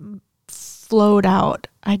flowed out,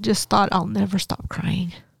 I just thought, I'll never stop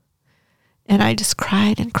crying. And I just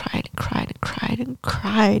cried and cried and cried and cried and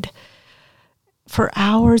cried for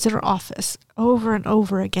hours in her office over and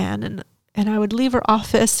over again. And I would leave her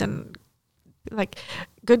office, and like,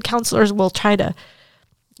 good counselors will try to,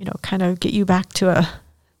 kind of get you back to a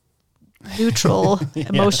neutral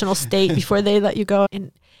emotional state before they let you go.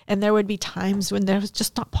 And there would be times when that was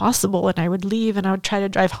just not possible. And I would leave and I would try to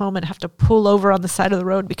drive home and have to pull over on the side of the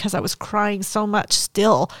road because I was crying so much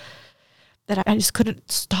still that I just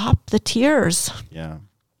couldn't stop the tears. Yeah.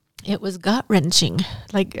 It was gut-wrenching.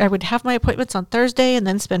 Like, I would have my appointments on Thursday and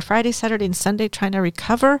then spend Friday, Saturday, and Sunday trying to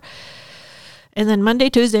recover. And then Monday,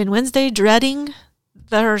 Tuesday, and Wednesday dreading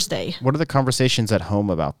Thursday. What are the conversations at home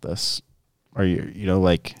about this? Are you,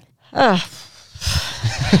 like... I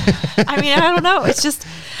mean, I don't know. It's just,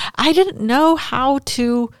 I didn't know how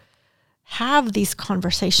to have these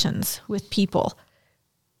conversations with people.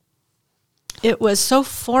 It was so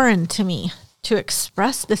foreign to me to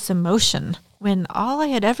express this emotion when all I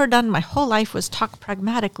had ever done my whole life was talk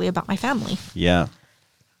pragmatically about my family. Yeah.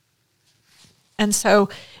 And so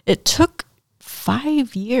it took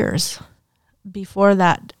 5 years before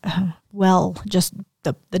that, just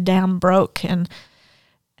the dam broke, and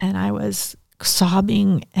I was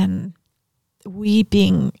sobbing and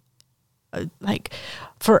weeping like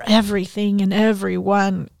for everything and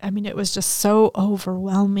everyone. I mean, it was just so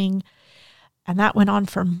overwhelming. And that went on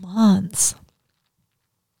for months.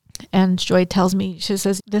 And Joy tells me, she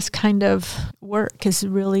says, this kind of work is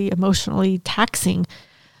really emotionally taxing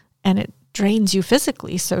and it drains you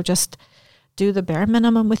physically. So just do the bare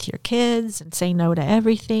minimum with your kids and say no to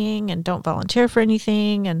everything and don't volunteer for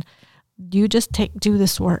anything. And you just do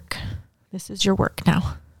this work. This is your work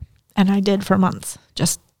now. And I did for months.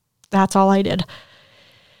 That's all I did.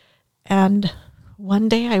 And one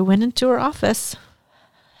day I went into her office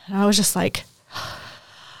and I was just like,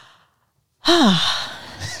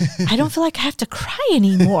 I don't feel like I have to cry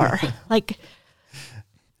anymore. Like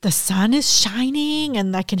the sun is shining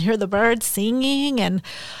and I can hear the birds singing and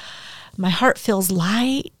my heart feels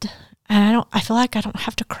light and I feel like I don't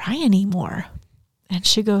have to cry anymore. And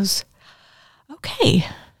she goes, okay,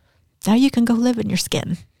 now you can go live in your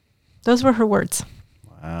skin. Those were her words.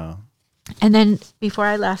 Wow. And then before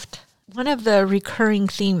I left, one of the recurring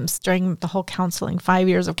themes during the whole counseling, 5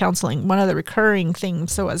 years of counseling, one of the recurring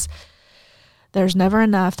themes was there's never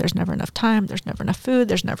enough time, there's never enough food,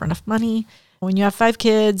 there's never enough money. When you have 5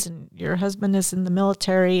 kids and your husband is in the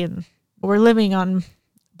military and we're living on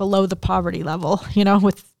below the poverty level, and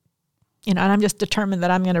I'm just determined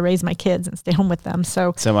that I'm going to raise my kids and stay home with them.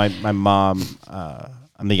 So my mom,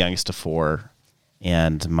 I'm the youngest of 4,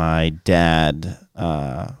 and my dad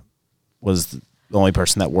was the only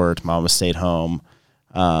person that worked. Mom was stayed home.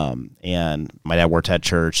 And my dad worked at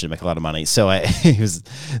church and make a lot of money. So I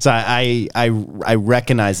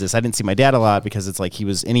recognize this. I didn't see my dad a lot because it's like he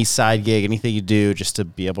was any side gig, anything you do just to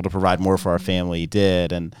be able to provide more for our family, he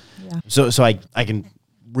did. And so I can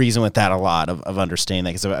reason with that a lot of understanding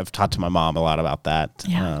that because I've talked to my mom a lot about that.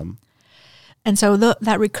 Yeah. And so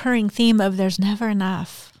that recurring theme of there's never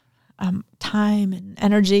enough time and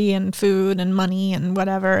energy and food and money and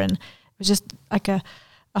whatever. And it was just like a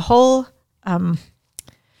whole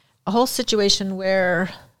situation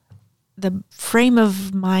where the frame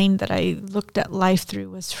of mind that I looked at life through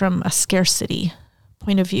was from a scarcity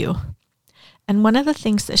point of view. And one of the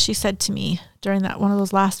things that she said to me during one of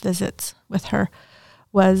those last visits with her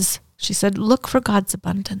was, she said, look for God's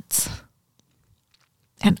abundance.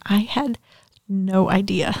 And I had no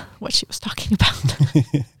idea what she was talking about.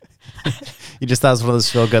 You just thought it was one of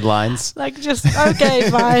those feel-good lines? Like just, okay,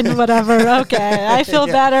 fine, whatever. Okay, I feel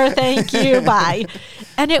better. Thank you. Bye.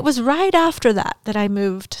 And it was right after that I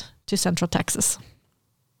moved to Central Texas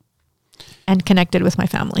and connected with my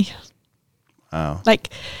family. Wow. Like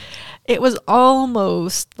it was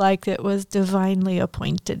almost like it was divinely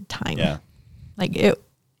appointed time. Yeah. Like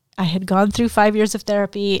I had gone through 5 years of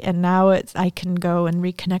therapy and now I can go and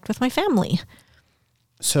reconnect with my family.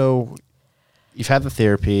 So you've had the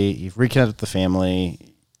therapy, you've reconnected with the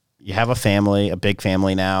family, you have a family, a big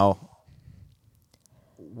family now.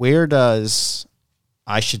 Where does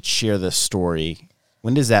I should share this story?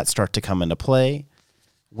 When does that start to come into play?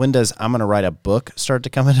 When does I'm going to write a book start to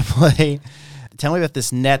come into play? Tell me about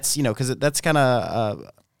this nets, because that's kind of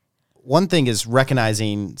one thing is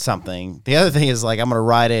recognizing something. The other thing is like I'm going to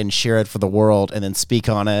write it and share it for the world and then speak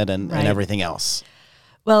on it and everything else.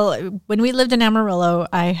 Well, when we lived in Amarillo,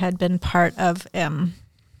 I had been part of,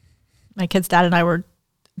 my kid's dad and I were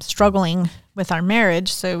struggling with our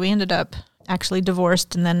marriage. So we ended up actually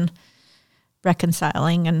divorced and then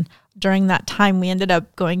reconciling. And during that time, we ended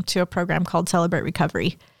up going to a program called Celebrate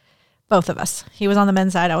Recovery. Both of us. He was on the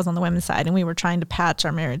men's side, I was on the women's side, and we were trying to patch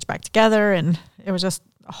our marriage back together. And it was just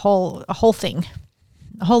a whole thing,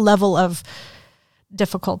 a whole level of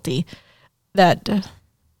difficulty that,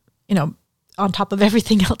 on top of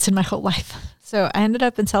everything else in my whole life. So I ended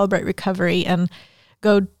up in Celebrate Recovery and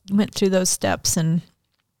went through those steps. And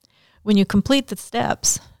when you complete the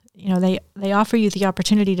steps, they offer you the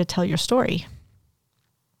opportunity to tell your story.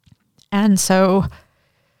 And so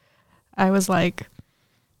I was like,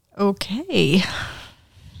 okay.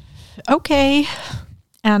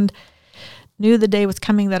 And knew the day was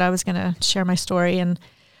coming that I was going to share my story. And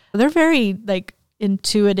they're very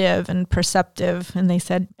intuitive and perceptive. And they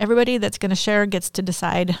said, everybody that's going to share gets to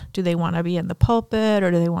decide, do they want to be in the pulpit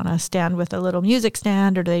or do they want to stand with a little music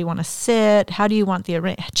stand or do they want to sit? How do you want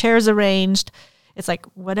the chairs arranged? It's like,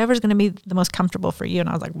 whatever's going to be the most comfortable for you. And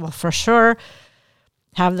I was like, well, for sure,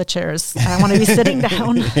 have the chairs. I want to be sitting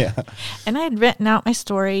down. Yeah. And I had written out my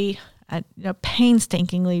story.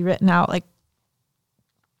 painstakingly written out. Like,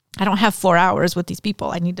 I don't have 4 hours with these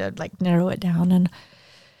people. I need to like narrow it down. And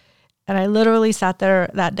I literally sat there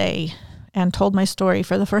that day and told my story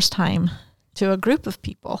for the first time to a group of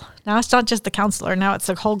people. Now it's not just the counselor. Now it's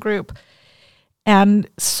a whole group. And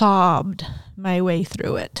sobbed my way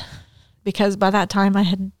through it. Because by that time I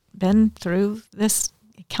had been through this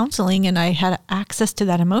counseling and I had access to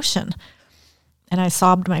that emotion. And I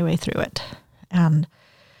sobbed my way through it. And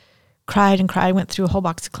cried and cried, went through a whole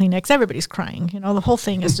box of Kleenex. Everybody's crying. The whole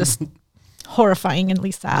thing is just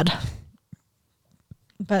horrifyingly sad.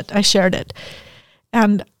 But I shared it.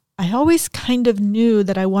 And I always kind of knew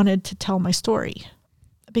that I wanted to tell my story.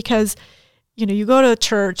 Because, you go to a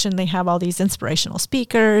church and they have all these inspirational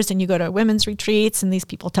speakers, and you go to women's retreats and these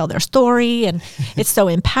people tell their story and it's so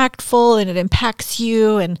impactful and it impacts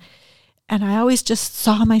you. And I always just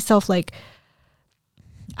saw myself like,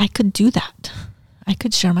 I could do that. I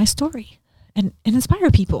could share my story and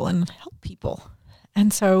inspire people and help people.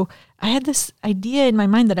 And so I had this idea in my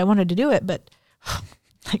mind that I wanted to do it, but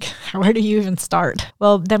like, where do you even start?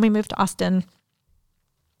 Well, then we moved to Austin.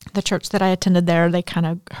 The church that I attended there, they kind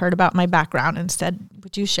of heard about my background and said,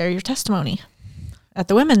 would you share your testimony at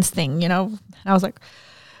the women's thing, And I was like,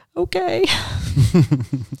 okay.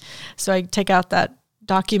 So I take out that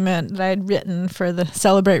document that I had written for the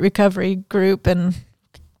Celebrate Recovery group and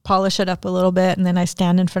polish it up a little bit. And then I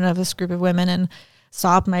stand in front of this group of women and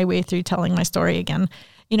sob my way through telling my story again,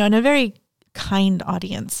 in a very kind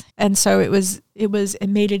audience. And so it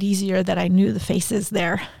made it easier that I knew the faces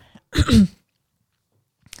there.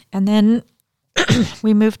 And then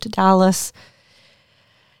we moved to Dallas,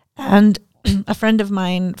 and a friend of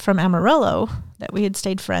mine from Amarillo that we had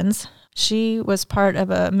stayed friends, she was part of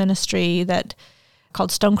a ministry that called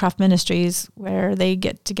Stonecroft Ministries, where they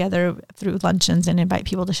get together through luncheons and invite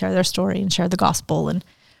people to share their story and share the gospel.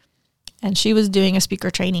 And she was doing a speaker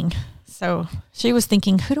training. So she was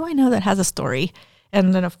thinking, who do I know that has a story?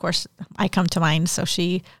 And then, of course, I come to mind. So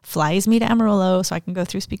she flies me to Amarillo so I can go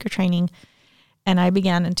through speaker training. And I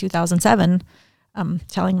began in 2007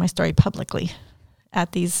 telling my story publicly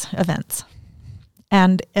at these events.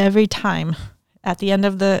 And every time at the end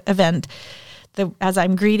of the event, as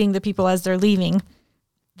I'm greeting the people as they're leaving,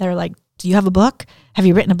 they're like, do you have a book? Have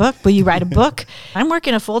you written a book? Will you write a book? I'm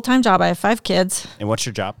working a full-time job. I have 5 kids. And what's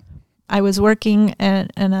your job? I was working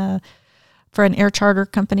for an air charter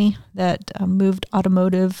company that moved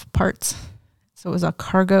automotive parts. So it was a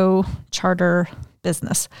cargo charter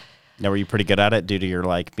business. Now, were you pretty good at it due to your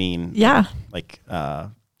being I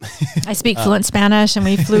speak fluent Spanish, and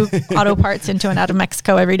we flew auto parts into and out of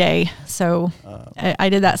Mexico every day. So I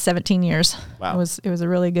did that 17 years. Wow. It was a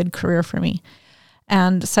really good career for me.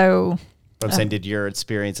 And so I'm saying, did your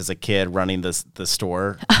experience as a kid running the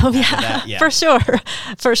store? Oh yeah,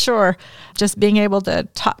 for sure. Just being able to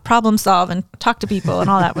problem solve and talk to people and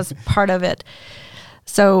all that was part of it.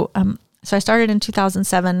 So I started in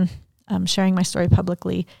 2007 sharing my story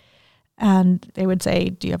publicly, and they would say,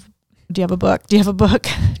 do you have a book? Do you have a book?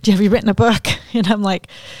 Have you written a book? And I'm like,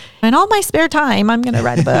 in all my spare time, I'm going to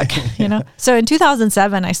write a book, So in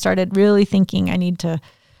 2007, I started really thinking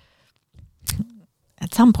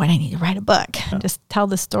at some point I need to write a book and just tell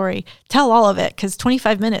the story, tell all of it, because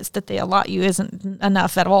 25 minutes that they allot you isn't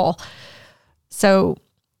enough at all. So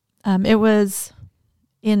it was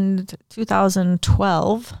in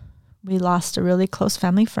 2012, we lost a really close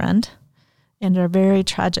family friend under very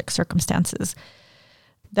tragic circumstances,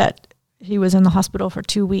 that he was in the hospital for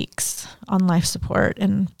 2 weeks on life support,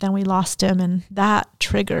 and then we lost him, and that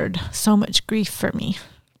triggered so much grief for me,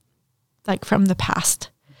 from the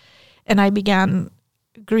past. And I began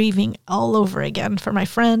grieving all over again for my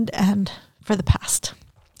friend and for the past.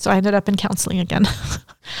 So I ended up in counseling again.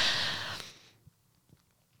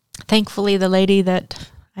 Thankfully, the lady that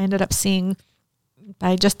I ended up seeing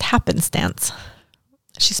by just happenstance,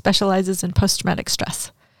 she specializes in post-traumatic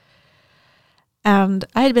stress. And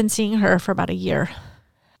I had been seeing her for about a year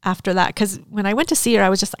after that, because when I went to see her, I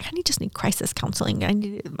was just like, I just need crisis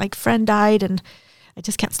counseling. My friend died, and I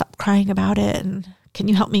just can't stop crying about it. And can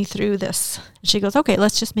you help me through this? And she goes, okay,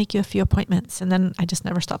 let's just make you a few appointments. And then I just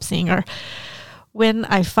never stopped seeing her. When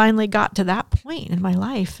I finally got to that point in my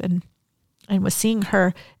life and was seeing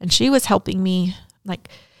her, and she was helping me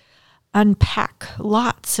unpack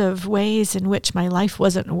lots of ways in which my life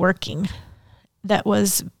wasn't working, that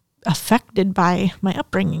was affected by my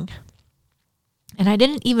upbringing. And I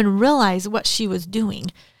didn't even realize what she was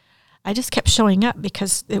doing. I just kept showing up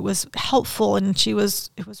because it was helpful, and it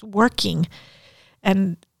was working,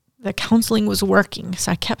 and the counseling was working.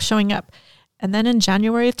 So I kept showing up. And then in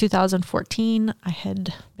January of 2014, I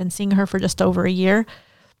had been seeing her for just over a year.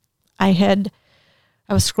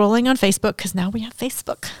 I was scrolling on Facebook because now we have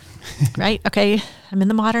Facebook, right? Okay, I'm in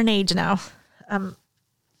the modern age now. I'm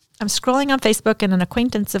scrolling on Facebook, and an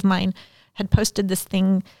acquaintance of mine had posted this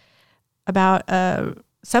thing about a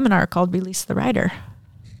seminar called Release the Writer.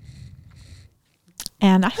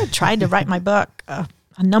 And I had tried to write my book a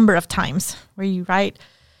number of times, where you write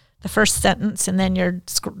the first sentence and then you're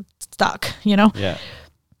stuck, Yeah.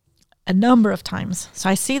 A number of times. So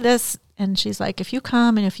I see this, and she's like, if you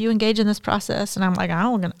come and if you engage in this process, and I'm like,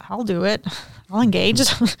 I'll do it. I'll engage.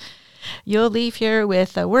 You'll leave here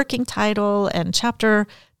with a working title and chapter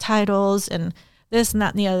titles and this and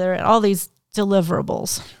that and the other, and all these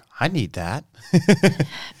deliverables. I need that.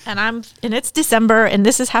 And it's December, and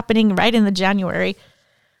this is happening right in the January.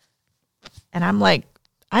 And I'm like,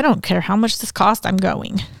 I don't care how much this costs, I'm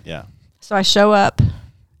going. Yeah. So I show up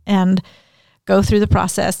and go through the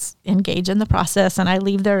process, engage in the process, and I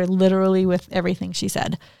leave there literally with everything she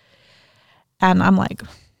said. And I'm like,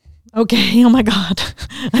 okay, oh my God,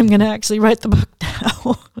 I'm going to actually write the book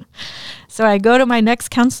now. So I go to my next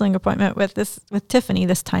counseling appointment with Tiffany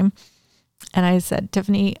this time. And I said,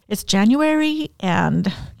 Tiffany, it's January,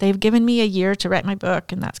 and they've given me a year to write my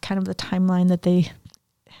book. And that's kind of the timeline that they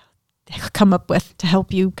come up with to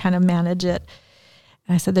help you kind of manage it.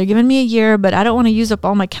 And I said, they're giving me a year, but I don't want to use up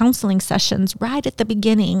all my counseling sessions right at the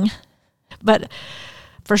beginning. But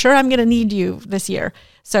for sure, I'm going to need you this year.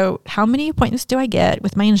 So how many appointments do I get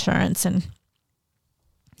with my insurance? And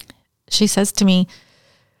she says to me,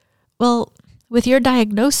 well, with your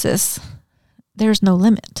diagnosis, there's no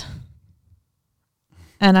limit.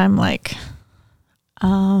 And I'm like,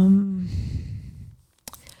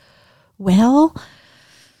 well,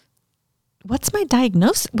 what's my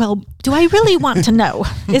diagnosis? Well, do I really want to know?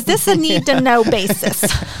 Is this a need to know basis?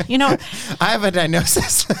 I have a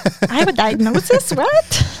diagnosis. I have a diagnosis?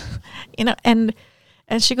 What? And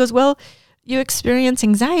she goes, well, you experience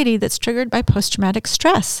anxiety that's triggered by post-traumatic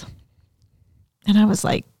stress. And I was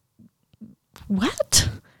like, what?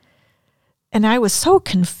 And I was so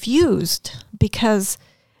confused, because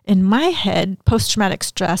in my head, post-traumatic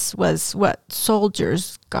stress was what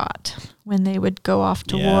soldiers got when they would go off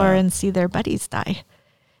to war and see their buddies die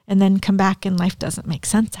and then come back, and life doesn't make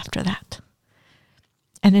sense after that.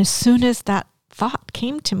 And as soon as that thought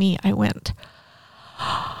came to me, I went,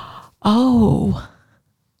 oh,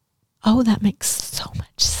 that makes so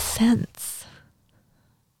much sense.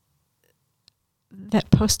 That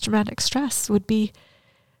post-traumatic stress would be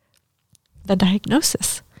the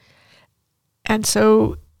diagnosis. And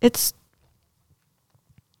so it's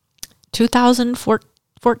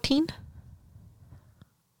 2014.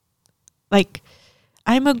 Like,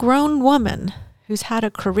 I'm a grown woman who's had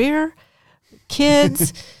a career,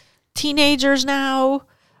 kids, teenagers now,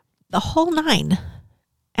 the whole nine.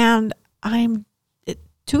 And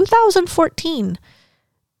 2014,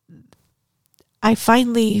 I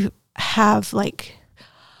finally have like,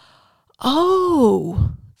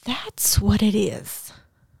 oh, that's what it is.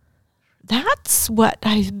 That's what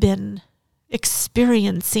I've been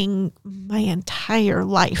experiencing my entire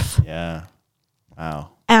life. Yeah.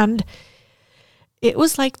 Wow. And it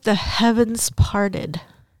was like the heavens parted,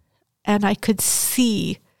 and I could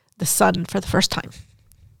see the sun for the first time.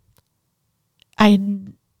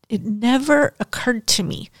 It never occurred to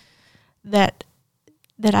me that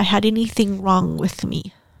I had anything wrong with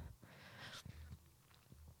me.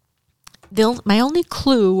 My only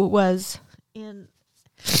clue was it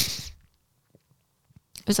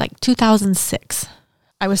was like 2006.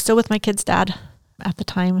 I was still with my kid's dad at the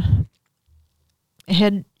time.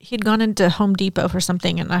 He'd gone into Home Depot for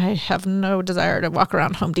something, and I have no desire to walk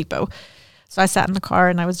around Home Depot. So I sat in the car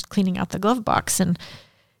and I was cleaning out the glove box, and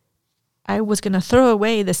I was going to throw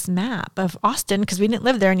away this map of Austin because we didn't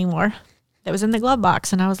live there anymore. That was in the glove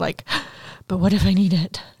box, and I was like, but what if I need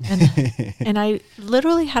it? And I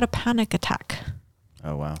literally had a panic attack.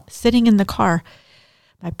 Oh, wow. Sitting in the car.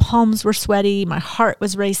 My palms were sweaty. My heart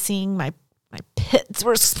was racing. My pits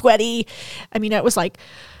were sweaty. I mean, it was like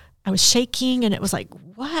I was shaking, and it was like,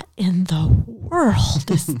 what in the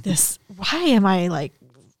world is this? Why am I like,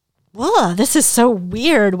 whoa, this is so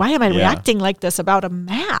weird. Why am I reacting like this about a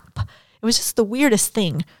map? It was just the weirdest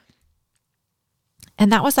thing.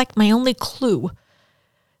 And that was like my only clue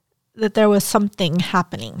that there was something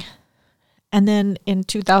happening. And then in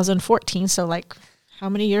 2014, so like how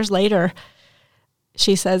many years later,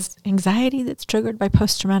 she says, anxiety that's triggered by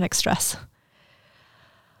post-traumatic stress.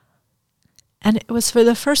 And it was for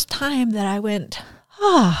the first time that I went,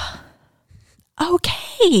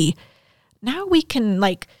 okay, now we can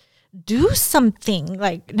like do something.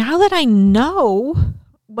 Like, now that I know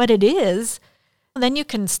what it is, then you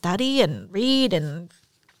can study and read and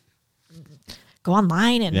go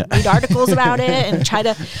online and read articles about it and try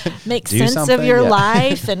to make sense of your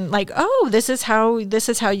life and like, oh, this is how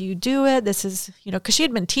you do it. This is, because she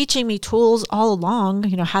had been teaching me tools all along,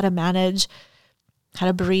 how to manage, how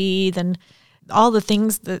to breathe, and all the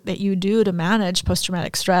things that you do to manage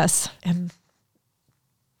post-traumatic stress. And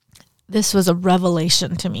this was a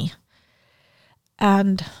revelation to me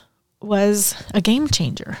and was a game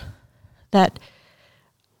changer. That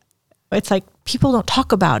it's like people don't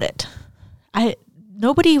talk about it.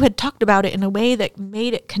 Nobody had talked about it in a way that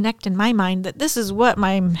made it connect in my mind that this is what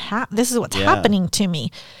this is what's happening to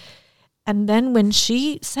me. And then when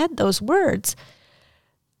she said those words,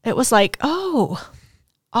 it was like, oh,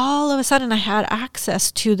 all of a sudden I had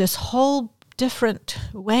access to this whole different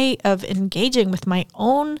way of engaging with my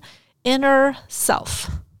own inner self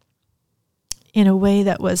in a way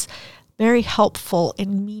that was very helpful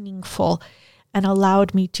and meaningful and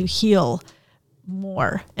allowed me to heal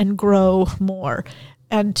more and grow more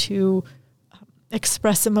and to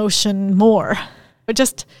express emotion more.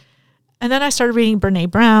 And then I started reading Brene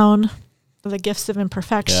Brown, The Gifts of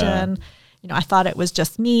Imperfection. I thought it was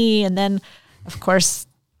just me. And then, of course,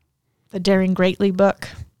 the Daring Greatly book.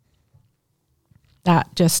 That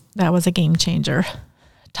was a game changer.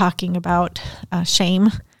 Talking about shame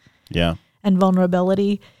and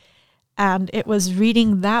vulnerability. And it was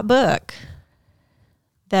reading that book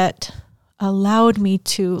that allowed me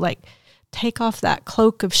to take off that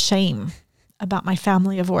cloak of shame about my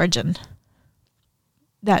family of origin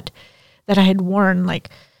that I had worn. Like,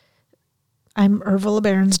 I'm Erva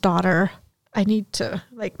LeBaron's daughter. I need to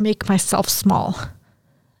make myself small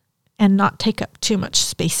and not take up too much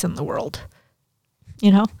space in the world,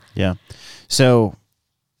 Yeah. So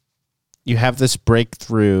you have this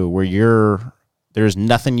breakthrough where there's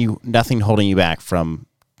nothing holding you back from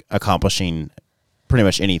accomplishing pretty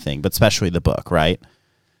much anything, but especially the book, right?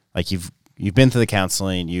 Like you've been through the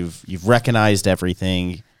counseling, you've recognized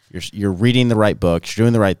everything, you're reading the right books, you're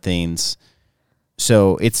doing the right things.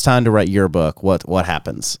 So it's time to write your book. What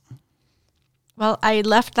happens? Well, I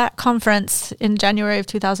left that conference in January of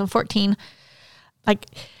 2014.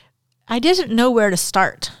 I didn't know where to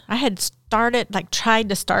start. I had tried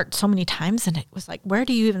to start so many times, and it was like, where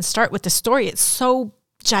do you even start with the story? It's so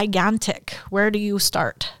gigantic. Where do you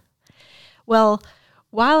start? Well,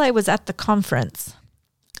 while I was at the conference,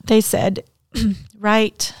 they said,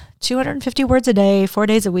 write 250 words a day, 4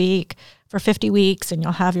 days a week for 50 weeks, and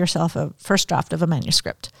you'll have yourself a first draft of a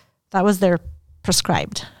manuscript. That was their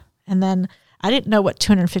prescribed. And then I didn't know what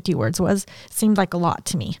 250 words was. It seemed like a lot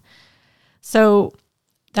to me. So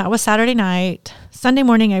that was Saturday night. Sunday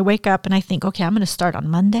morning, I wake up and I think, okay, I'm going to start on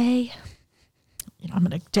Monday. I'm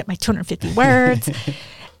going to get my 250 words.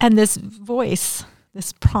 And this voice,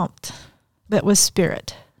 this prompt that was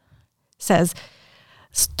spirit says,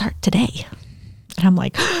 start today. And I'm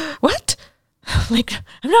like, what?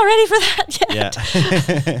 I'm not ready for that yet.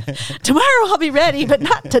 Yeah. Tomorrow I'll be ready, but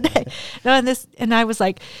not today. No, and I was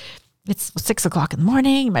like, it's 6 o'clock in the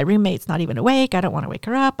morning. My roommate's not even awake. I don't want to wake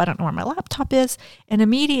her up. I don't know where my laptop is. And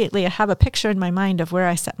immediately I have a picture in my mind of where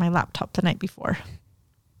I set my laptop the night before.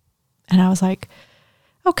 And I was like,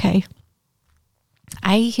 okay,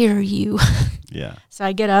 I hear you. Yeah. So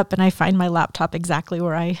I get up and I find my laptop exactly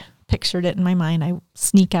where I pictured it in my mind. I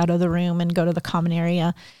sneak out of the room and go to the common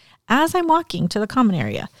area. As I'm walking to the common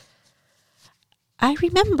area, I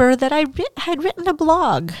remember that I had written a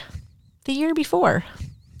blog the year before.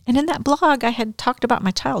 And in that blog, I had talked about my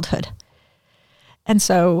childhood. And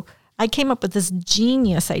so I came up with this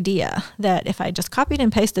genius idea that if I just copied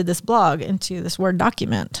and pasted this blog into this Word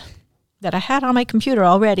document that I had on my computer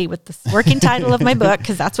already with the working title of my book,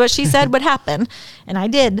 because that's what she said would happen. And I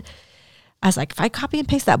did. I was like, if I copy and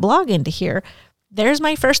paste that blog into here, there's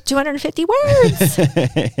my first 250 words. Yeah.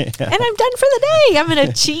 And I'm done for the day. I'm going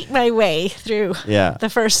to cheat my way through the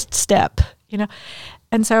first step,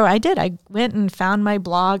 And so I did. I went and found my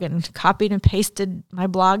blog and copied and pasted my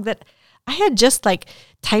blog that I had just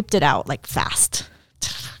typed it out fast.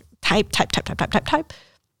 Type,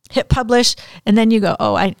 hit publish. And then you go,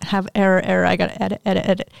 oh, I have error. I got to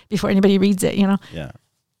edit before anybody reads it, Yeah.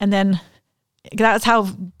 And then that's how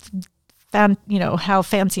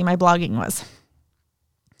fancy my blogging was.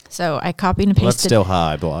 So I copied and pasted. Well, that's still how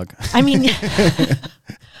I blog. I mean,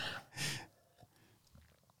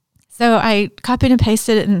 so I copied and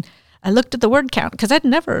pasted it, and I looked at the word count because I'd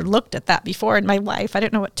never looked at that before in my life. I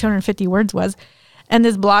didn't know what 250 words was. And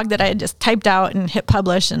this blog that I had just typed out and hit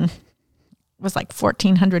publish and was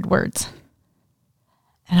 1,400 words.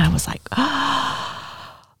 And I was like,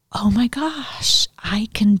 oh my gosh, I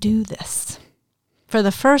can do this. For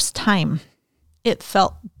the first time, it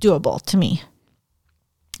felt doable to me.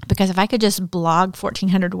 Because if I could just blog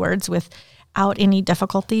 1,400 words without any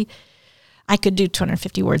difficulty, I could do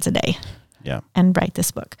 250 words a day and write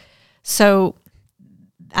this book. So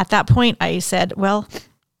at that point, I said, well,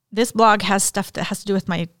 this blog has stuff that has to do with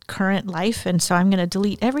my current life. And so I'm going to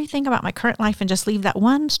delete everything about my current life and just leave that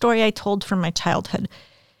one story I told from my childhood.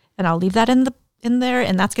 And I'll leave that in there.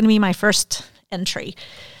 And that's going to be my first entry.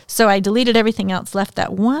 So I deleted everything else, left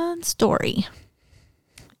that one story.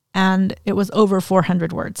 And it was over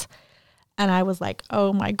 400 words. And I was like,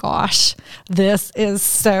 oh my gosh, this is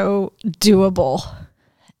so doable.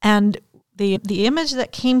 And the image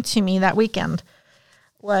that came to me that weekend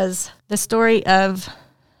was the story of,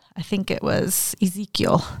 I think it was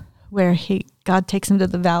Ezekiel, where God takes him to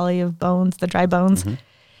the valley of bones, the dry bones. Mm-hmm.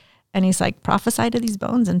 And he's like, prophesy to these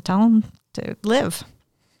bones and tell them to live.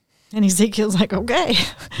 And Ezekiel's like, okay.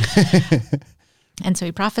 And so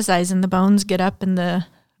he prophesies and the bones get up and the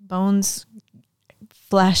bones,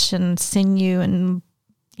 flesh and sinew and,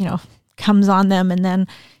 comes on them. And then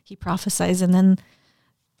he prophesies and then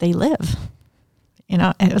they live.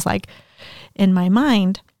 And it was like, in my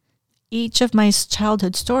mind, each of my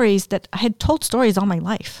childhood stories that I had told stories all my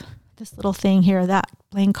life, this little thing here, that,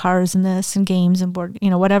 playing cars and this and games and board,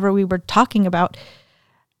 whatever we were talking about,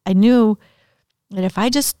 I knew that if I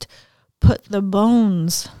just put the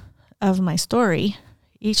bones of my story,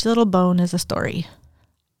 each little bone is a story,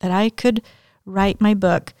 that I could write my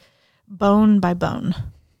book bone by bone.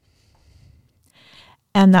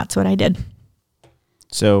 And that's what I did.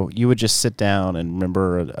 So you would just sit down and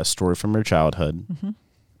remember a story from your childhood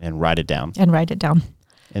and write it down. And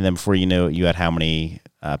then before you knew it, you had how many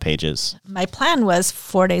pages? My plan was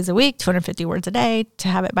 4 days a week, 250 words a day, to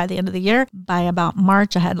have it by the end of the year. By about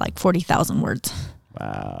March, I had like 40,000 words.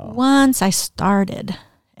 Wow. Once I started,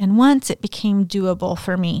 and once it became doable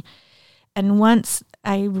for me, and once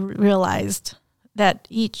I realized that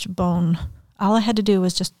each bone, all I had to do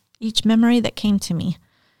was just each memory that came to me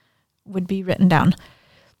would be written down.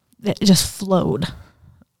 It just flowed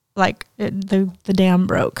like the dam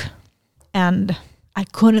broke, and I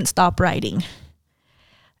couldn't stop writing.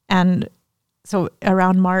 And so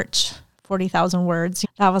around March, 40,000 words.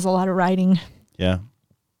 That was a lot of writing. Yeah.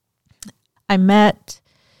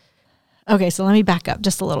 So let me back up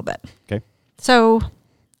just a little bit. Okay. So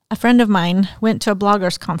a friend of mine went to a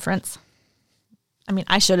bloggers conference. I mean,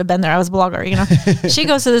 I should have been there. I was a blogger, She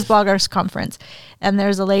goes to this bloggers conference, and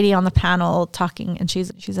there's a lady on the panel talking, and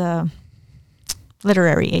she's a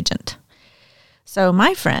literary agent. So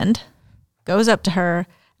my friend goes up to her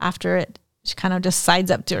after it. She kind of just sides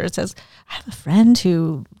up to her and says, I have a friend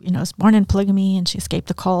who, was born in polygamy, and she escaped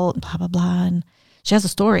the cult, and blah, blah, blah. And she has a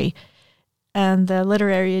story. And the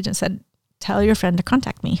literary agent said, tell your friend to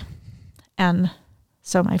contact me. And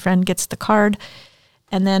so my friend gets the card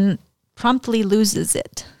and then promptly loses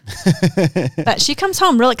it. But she comes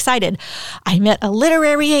home real excited. I met a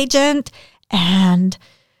literary agent and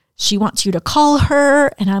she wants you to call her.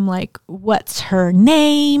 And I'm like, what's her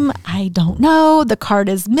name? I don't know. The card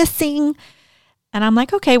is missing. And I'm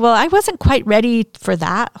like, okay, well, I wasn't quite ready for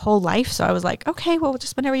that whole life. So I was like, okay, well,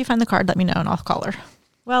 just whenever you find the card, let me know and I'll call her.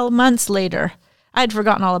 Well, months later, I'd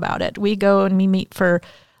forgotten all about it. We go and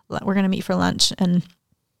we're going to meet for lunch. And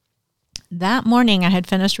that morning I had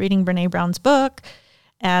finished reading Brene Brown's book,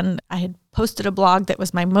 and I had posted a blog that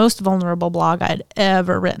was my most vulnerable blog I'd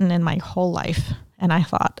ever written in my whole life. And I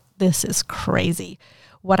thought, this is crazy.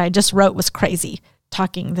 What I just wrote was crazy,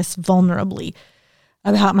 talking this vulnerably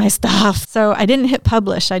about my stuff. So I didn't hit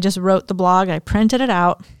publish. I just wrote the blog. I printed it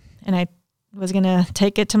out, and I was going to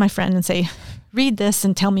take it to my friend and say, read this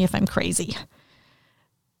and tell me if I'm crazy.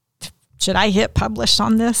 Should I hit publish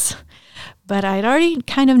on this? But I'd already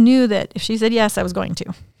kind of knew that if she said yes, I was going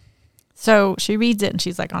to. So she reads it and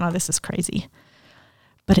she's like, oh no, this is crazy,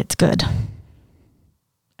 but it's good.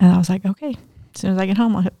 And I was like, okay, as soon as I get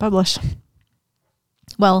home, I'll hit publish.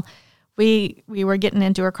 Well, we were getting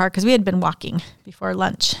into her car because we had been walking before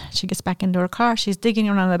lunch. She gets back into her car. She's digging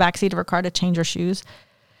around in the back seat of her car to change her shoes,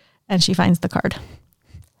 and she finds the card.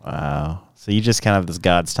 Wow. So you just kind of this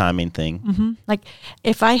God's timing thing. Mm-hmm. Like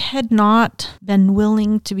if I had not been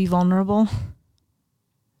willing to be vulnerable,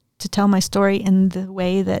 to tell my story in the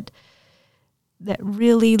way that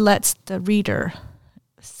really lets the reader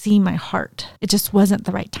see my heart, it just wasn't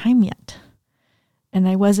the right time yet. And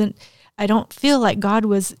I don't feel like God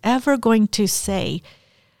was ever going to say,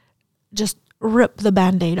 just rip the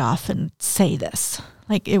Band-Aid off and say this.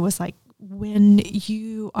 Like it was like, when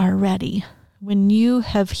you are ready, when you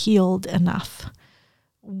have healed enough,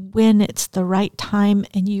 when it's the right time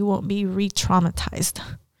and you won't be re-traumatized,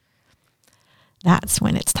 that's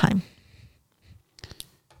when it's time.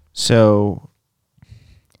 So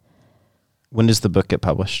When does the book get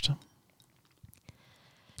published?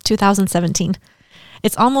 2017.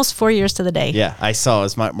 It's almost 4 years to the day. Yeah, I saw it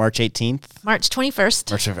was March 18th. March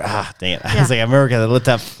 21st. Dang it. I was like, I remember because I looked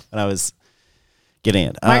up when I was getting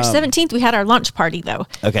it. March 17th, we had our launch party, though.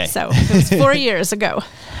 Okay. So it was 4 years ago.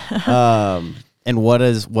 And what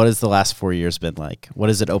has the last 4 years been like? What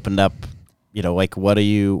has it opened up? You know, like what are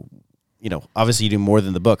you, obviously you do more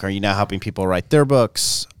than the book. Are you now helping people write their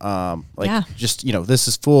books? Just, this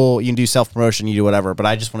is full, you can do self-promotion, you do whatever. But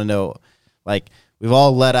I just want to know, like, we've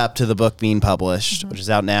all led up to the book being published, which is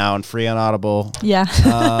out now and free on Audible. Yeah.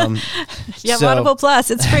 You have Audible Plus.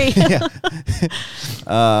 It's free.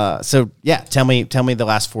 Tell me the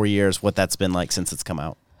last 4 years, what that's been like since it's come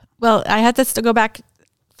out. Well, I had this to go back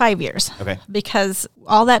 5 years. Okay. Because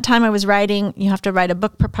all that time I was writing, you have to write a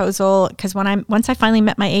book proposal. Because once I finally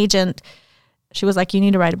met my agent, she was like, you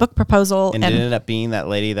need to write a book proposal. And it ended up being that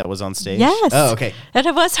lady that was on stage? Yes. Oh, okay. And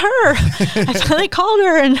it was her. I finally called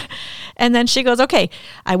her and then she goes, okay,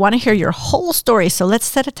 I want to hear your whole story. So let's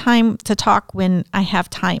set a time to talk when I have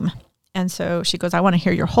time. And so she goes, I want to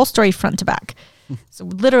hear your whole story front to back. So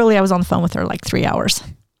literally I was on the phone with her like 3 hours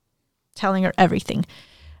telling her everything.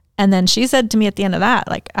 And then she said to me at the end of that,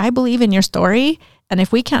 like, I believe in your story. And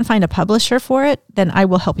if we can't find a publisher for it, then I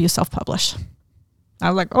will help you self-publish. I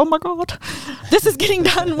was like, oh my God, this is getting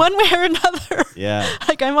done one way or another. Yeah.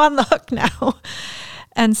 Like I'm on the hook now.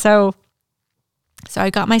 And so I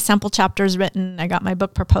got my sample chapters written. I got my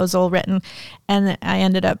book proposal written. And I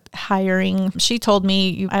ended up hiring, she told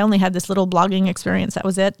me, I only had this little blogging experience. That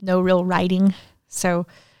was it. No real writing. So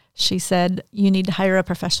she said, you need to hire a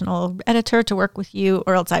professional editor to work with you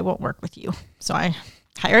or else I won't work with you. So I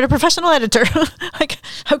hired a professional editor. Like,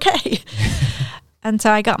 okay. And so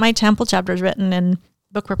I got my sample chapters written and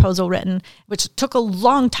book proposal written, which took a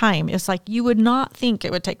long time. It's like, you would not think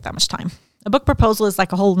it would take that much time. A book proposal is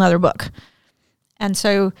like a whole nother book. And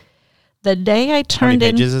so the day I turned in...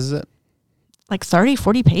 How many pages is it? Like 30,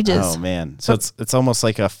 40 pages. Oh man. So it's almost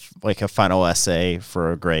like a final essay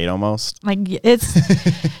for a grade almost. Like it's,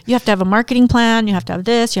 you have to have a marketing plan. You have to have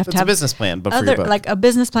this, you have to have a business plan, but for your book. Like a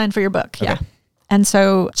business plan for your book. Okay. Yeah. And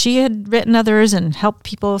so she had written others and helped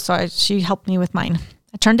people. So she helped me with mine.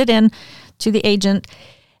 I turned it in to the agent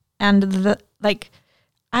and my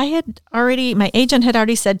agent had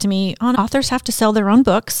already said to me, authors have to sell their own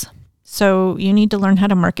books. So you need to learn how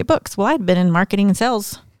to market books. Well, I'd been in marketing and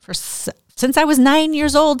sales since I was 9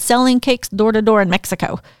 years old, selling cakes door to door in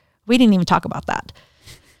Mexico. We didn't even talk about that.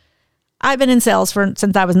 I've been in sales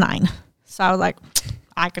since I was 9. So I was like,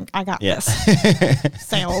 I got this.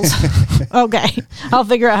 Sales. Okay. I'll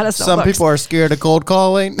figure out how to sell Some books. people are scared of cold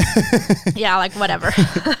calling. Yeah, like whatever.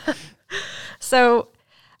 So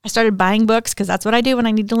I started buying books because that's what I do when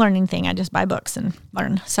I need to learn anything. I just buy books and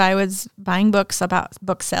learn. So I was buying books about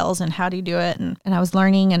book sales and how do you do it. And I was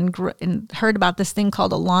learning and heard about this thing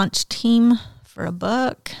called a launch team for a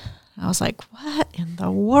book. I was like, what in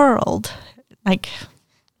the world? Like,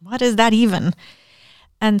 what is that even?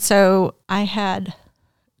 And so I had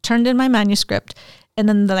turned in my manuscript. And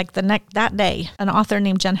then that day, an author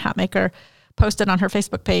named Jen Hatmaker posted on her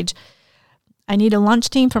Facebook page, I need a launch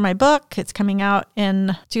team for my book. It's coming out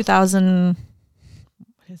in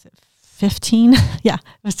 2015. Yeah,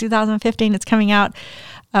 it was 2015. It's coming out.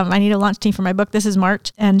 I need a launch team for my book. This is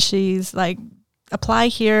March. And she's like, apply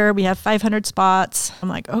here. We have 500 spots. I'm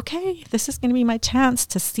like, okay, this is going to be my chance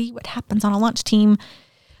to see what happens on a launch team.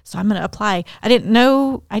 So I'm going to apply. I didn't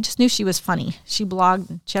know. I just knew she was funny. She had a blog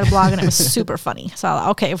and it was super funny.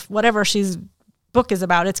 So okay, if whatever she's book is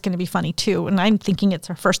about, it's going to be funny too. And I'm thinking it's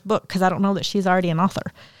her first book because I don't know that she's already an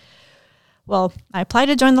author. Well, I applied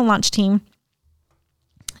to join the launch team.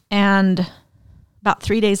 And about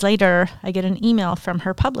 3 days later, I get an email from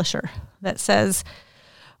her publisher that says,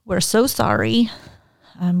 we're so sorry.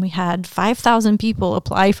 We had 5,000 people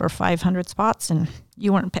apply for 500 spots and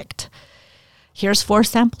you weren't picked. Here's 4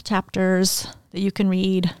 sample chapters that you can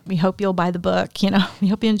read. We hope you'll buy the book. We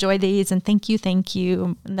hope you enjoy these and thank you.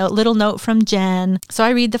 Little note from Jen. So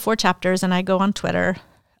I read the 4 chapters and I go on Twitter,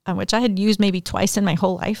 which I had used maybe twice in my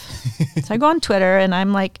whole life. So I go on Twitter and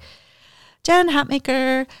I'm like, Jen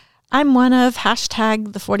Hatmaker, I'm one of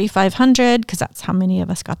hashtag the 4,500 because that's how many of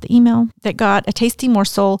us got the email that got a tasty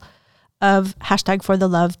morsel of hashtag for the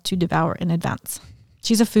love to devour in advance.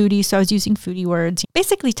 She's a foodie, so I was using foodie words,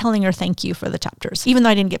 basically telling her thank you for the chapters, even though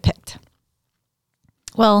I didn't get picked.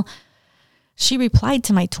 Well, she replied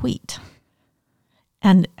to my tweet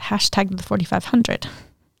and hashtagged the 4,500.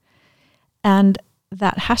 And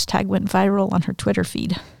that hashtag went viral on her Twitter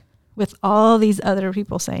feed with all these other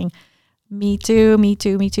people saying, Me too, me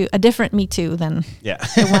too, me too. A different me too than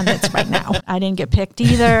the one that's right now. I didn't get picked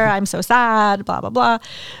either. I'm so sad, blah, blah, blah.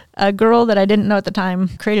 A girl that I didn't know at the time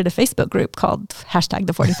created a Facebook group called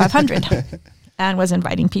 #the4500 and was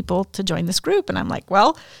inviting people to join this group. And I'm like,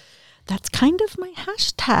 well, that's kind of my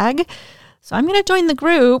hashtag. So I'm going to join the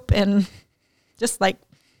group and just like,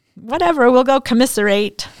 whatever, we'll go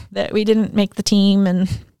commiserate that we didn't make the team and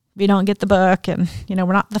we don't get the book, and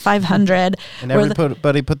we're not the 500. And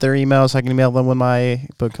everybody put their email so I can email them when my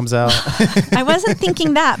book comes out. I wasn't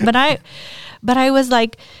thinking that, but I was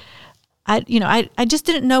like, I just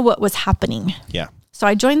didn't know what was happening. Yeah. So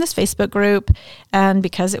I joined this Facebook group, and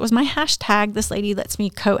because it was my hashtag, this lady lets me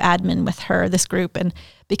co-admin with her, this group. And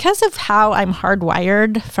because of how I'm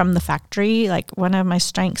hardwired from the factory, like one of my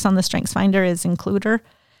strengths on the Strengths Finder is includer.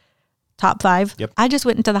 Top 5. Yep. I just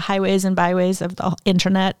went into the highways and byways of the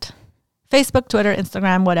internet, Facebook, Twitter,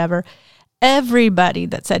 Instagram, whatever. Everybody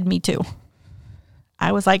that said me too.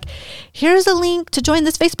 I was like, here's a link to join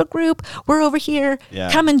this Facebook group. We're over here.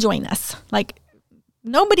 Yeah. Come and join us. Like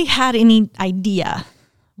nobody had any idea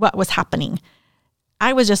what was happening.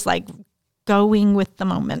 I was just like going with the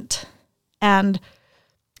moment. And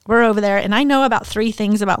we're over there. And I know about 3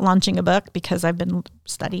 things about launching a book because I've been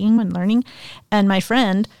studying and learning. And my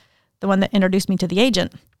friend, the one that introduced me to the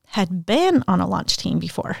agent, had been on a launch team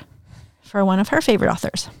before for one of her favorite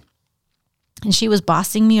authors. And she was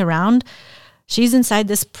bossing me around. She's inside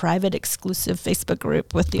this private exclusive Facebook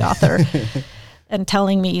group with the author and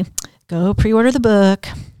telling me, go pre-order the book.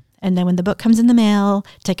 And then when the book comes in the mail,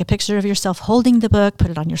 take a picture of yourself holding the book, put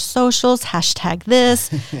it on your socials, hashtag this,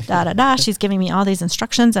 da. She's giving me all these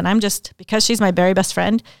instructions. And I'm just, because she's my very best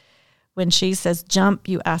friend, when she says jump,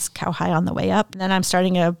 you ask how high on the way up. And then I'm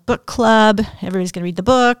starting a book club. Everybody's going to read the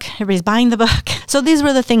book. Everybody's buying the book. So these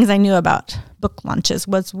were the things I knew about book launches,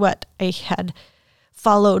 was what I had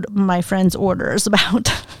followed my friend's orders about.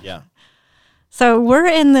 Yeah. So we're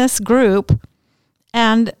in this group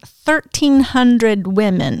and 1,300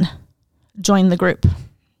 women join the group.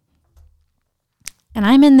 And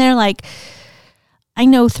I'm in there like, I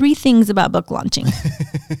know 3 things about book launching.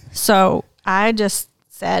 So I just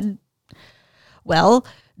said, well,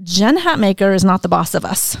 Jen Hatmaker is not the boss of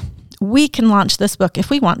us. We can launch this book if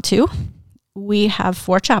we want to. We have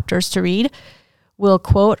 4 chapters to read. We'll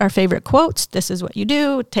quote our favorite quotes. This is what you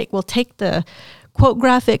do. We'll take the quote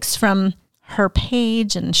graphics from her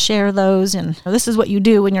page and share those. And this is what you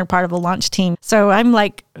do when you're part of a launch team. So I'm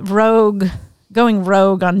like going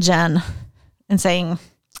rogue on Jen and saying,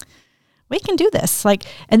 we can do this.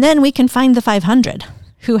 And then we can find the 500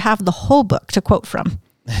 who have the whole book to quote from.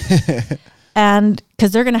 And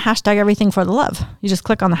because they're going to hashtag everything for the love. You just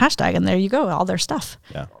click on the hashtag and there you go, all their stuff.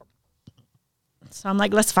 Yeah. So I'm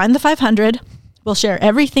like, let's find the 500. We'll share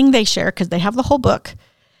everything they share because they have the whole book.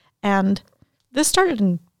 And this started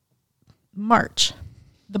in March.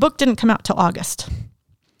 The book didn't come out till August.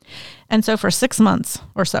 And so for 6 months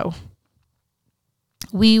or so,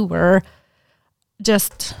 we were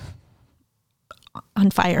just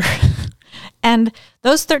on fire. And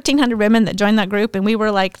those 1,300 women that joined that group, and we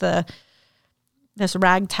were like this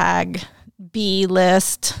ragtag B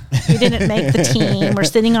list. We didn't make the team. We're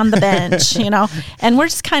sitting on the bench, and we're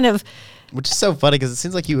just kind of. Which is so funny because it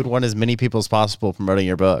seems like you would want as many people as possible promoting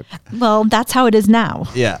your book. Well, that's how it is now.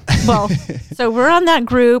 Yeah. Well, so we're on that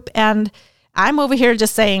group and I'm over here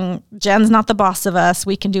just saying, Jen's not the boss of us.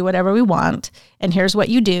 We can do whatever we want. And here's what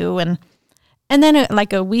you do. And then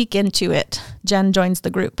like a week into it, Jen joins the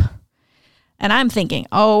group. And I'm thinking,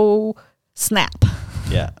 oh, snap.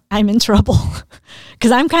 Yeah. I'm in trouble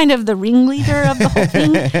because I'm kind of the ringleader of the whole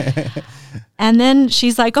thing. And then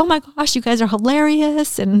she's like, oh my gosh, you guys are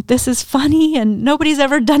hilarious. And this is funny. And nobody's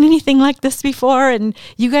ever done anything like this before. And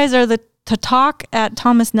you guys are the talk at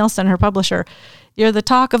Thomas Nelson, her publisher. You're the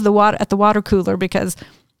talk of the water at the water cooler because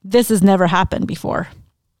this has never happened before.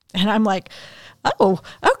 And I'm like, oh,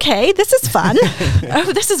 okay, this is fun.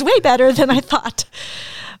 Oh, this is way better than I thought.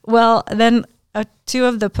 Well, then 2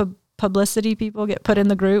 of the publicity people get put in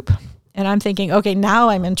the group. And I'm thinking, okay, now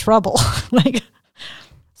I'm in trouble.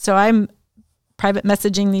 So I'm private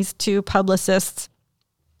messaging these 2 publicists.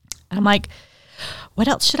 I'm like, what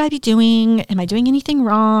else should I be doing? Am I doing anything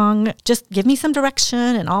wrong? Just give me some direction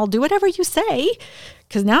and I'll do whatever you say.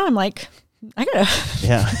 Because now I'm like, I gotta.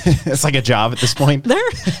 Yeah, it's like a job at this point.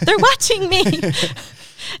 They're watching me.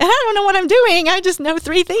 And I don't know what I'm doing. I just know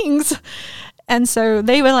 3 things. And so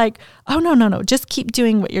they were like, oh, no. Just keep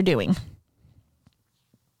doing what you're doing.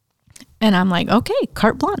 And I'm like, okay,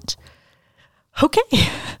 carte blanche. Okay.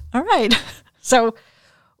 All right. So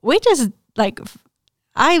we just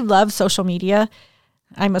I love social media.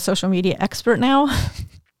 I'm a social media expert now.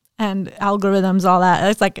 and algorithms, all that.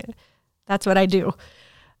 It's like, that's what I do.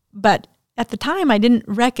 But at the time, I didn't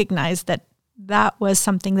recognize that that was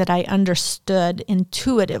something that I understood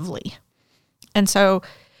intuitively. And so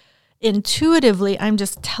intuitively, I'm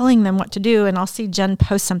just telling them what to do. And I'll see Jen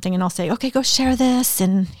post something and I'll say, okay, go share this.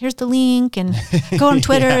 And here's the link, and go on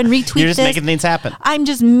Twitter and retweet this. You're just making things happen. I'm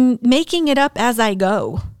just making it up as I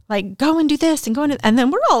go. Like, go and do this and go and do, and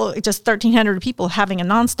then we're all just 1,300 people having a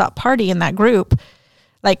nonstop party in that group.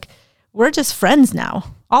 Like, we're just friends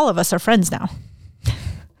now. All of us are friends now.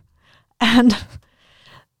 And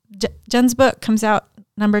Jen's book comes out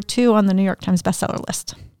number 2 on the New York Times bestseller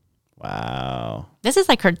list. Wow. This is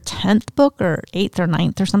like her 10th book or 8th or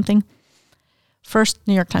 9th or something. First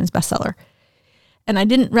New York Times bestseller. And I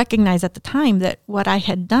didn't recognize at the time that what I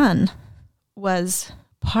had done was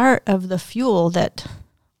part of the fuel that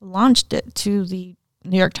launched it to the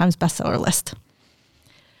New York Times bestseller list.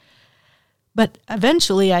 But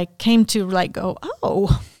eventually I came to like go,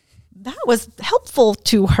 oh, that was helpful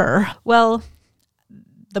to her. Well,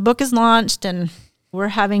 the book is launched and we're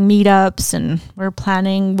having meetups and we're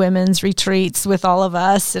planning women's retreats with all of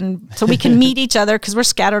us. And so we can meet each other because we're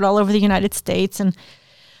scattered all over the United States. And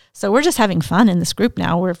so we're just having fun in this group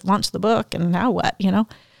now. We've launched the book, and now what,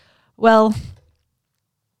 Well,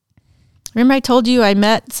 remember I told you I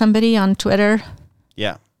met somebody on Twitter?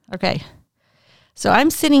 Yeah. Okay. So I'm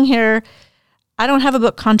sitting here. I don't have a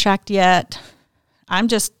book contract yet. I'm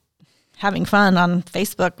just having fun on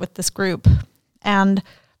Facebook with this group. And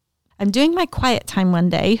I'm doing my quiet time one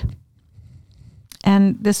day,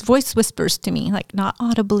 and this voice whispers to me, like not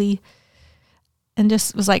audibly, and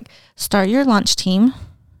just was like, start your launch team,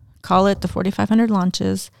 call it the 4,500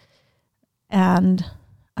 launches, and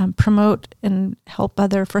promote and help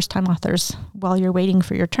other first-time authors while you're waiting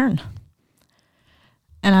for your turn.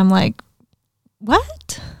 And I'm like,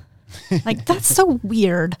 what? Like, that's so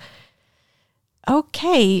weird.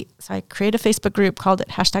 Okay. So I created a Facebook group, called it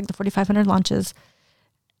hashtag the 4,500 launches.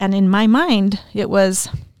 And in my mind, I was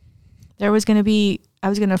going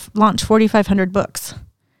to launch 4,500 books,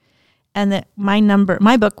 and that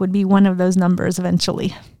my book would be one of those numbers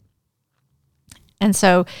eventually. And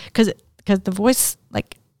so, because the voice,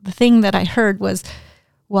 like the thing that I heard was,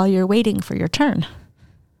 while you're waiting for your turn.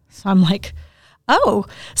 So I'm like, oh,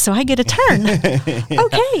 so I get a turn.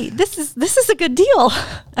 Okay, this is a good deal.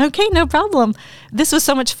 Okay, no problem. This was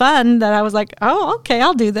so much fun that I was like, oh, okay,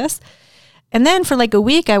 I'll do this. And then for like a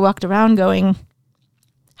week, I walked around going,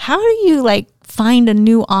 how do you like find a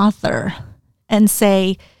new author and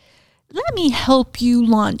say, let me help you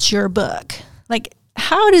launch your book? Like,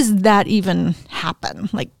 how does that even happen?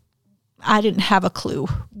 Like, I didn't have a clue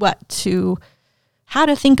how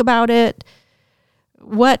to think about it,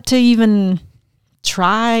 what to even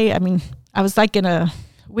try. I mean, I was like in a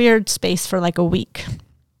weird space for like a week.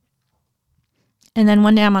 And then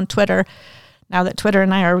one day I'm on Twitter. Now that Twitter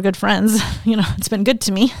and I are good friends, it's been good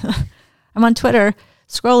to me. I'm on Twitter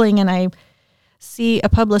scrolling, and I see a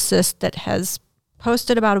publicist that has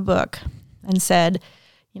posted about a book and said,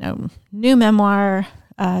 new memoir,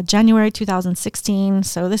 January 2016.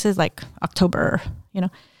 So this is like October,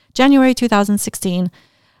 January 2016,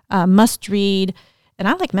 must read. And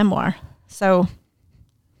I like memoir. So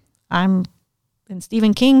and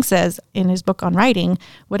Stephen King says in his book on writing,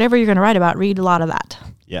 whatever you're going to write about, read a lot of that.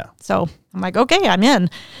 Yeah. So I'm like, okay, I'm in.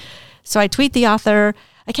 So I tweet the author,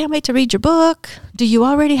 I can't wait to read your book. Do you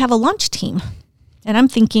already have a launch team? And I'm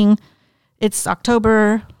thinking, it's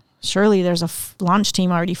October. Surely there's a launch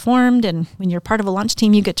team already formed. And when you're part of a launch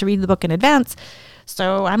team, you get to read the book in advance.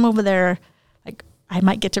 So I'm over there, like, I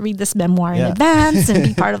might get to read this memoir in advance and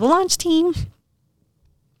be part of the launch team.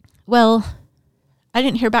 Well, I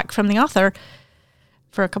didn't hear back from the author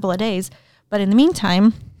for a couple of days. But in the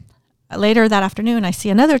meantime, later that afternoon, I see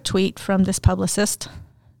another tweet from this publicist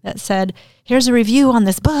that said, here's a review on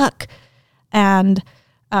this book, and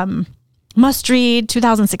must read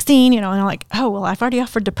 2016, and I'm like, oh, well, I've already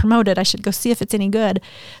offered to promote it. I should go see if it's any good.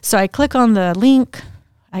 So I click on the link,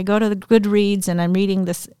 I go to the Goodreads, and I'm reading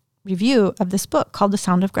this review of this book called The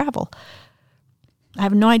Sound of Gravel. I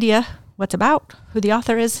have no idea what's about, who the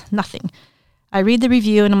author is, nothing. I read the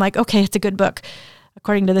review, and I'm like, okay, it's a good book,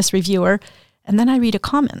 according to this reviewer. And then I read a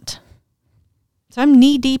comment. So I'm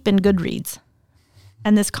knee deep in Goodreads.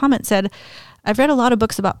 And this comment said, I've read a lot of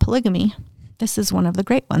books about polygamy. This is one of the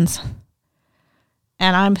great ones.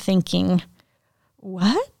 And I'm thinking,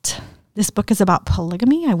 what? This book is about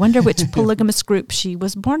polygamy? I wonder which polygamist group she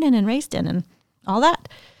was born in and raised in and all that.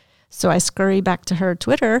 So I scurry back to her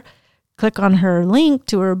Twitter, click on her link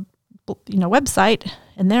to her website,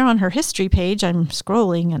 and there on her history page, I'm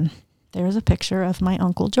scrolling, and there's a picture of my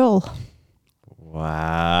Uncle Joel.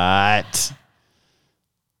 What?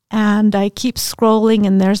 And I keep scrolling,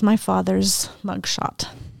 and there's my father's mugshot.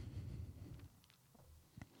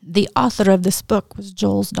 The author of this book was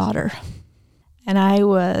Joel's daughter. And I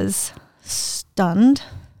was stunned,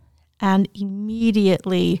 and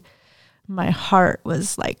immediately my heart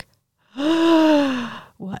was like,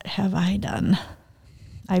 what have I done?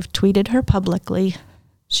 I've tweeted her publicly.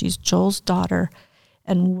 She's Joel's daughter,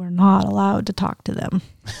 and we're not allowed to talk to them.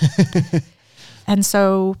 And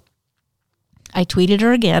so I tweeted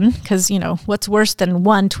her again because, what's worse than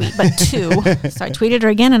one tweet, but two. So I tweeted her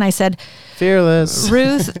again, and I said, fearless.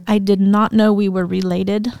 Ruth, I did not know we were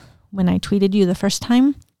related when I tweeted you the first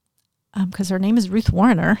time because her name is Ruth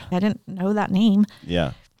Warner. I didn't know that name.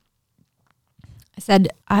 Yeah. I said,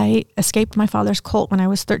 I escaped my father's cult when I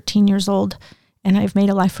was 13 years old, and I've made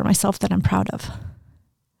a life for myself that I'm proud of.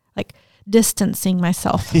 Like distancing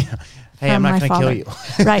myself. Yeah. Hey, I'm not going to kill you.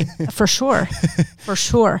 Right. For sure. For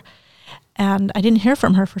sure. And I didn't hear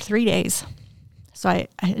from her for 3 days. So I,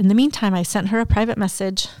 in the meantime, I sent her a private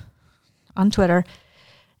message on Twitter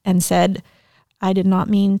and said, I did not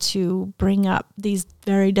mean to bring up these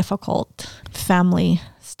very difficult family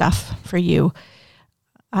stuff for you.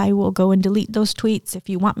 I will go and delete those tweets if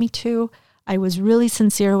you want me to. I was really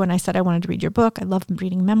sincere when I said I wanted to read your book. I love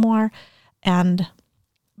reading memoir,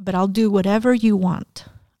 but I'll do whatever you want.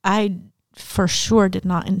 I for sure did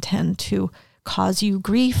not intend to cause you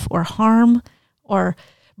grief or harm or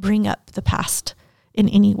bring up the past in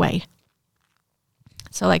any way.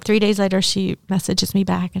 So like 3 days later, she messages me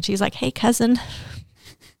back and she's like, hey, cousin.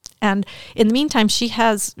 And in the meantime, she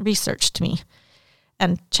has researched me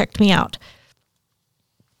and checked me out.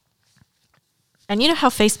 And you know how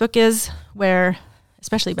Facebook is, where,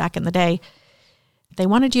 especially back in the day, they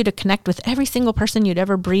wanted you to connect with every single person you'd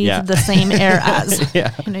ever breathed the same air as.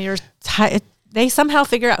 Yeah. They somehow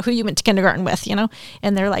figure out who you went to kindergarten with,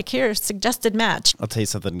 and they're like, here, suggested match. I'll tell you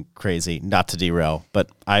something crazy, not to derail, but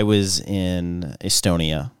I was in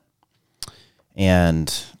Estonia, and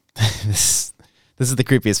this is the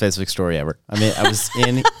creepiest Facebook story ever. I mean, I was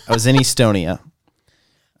in Estonia,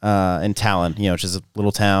 in Tallinn, which is a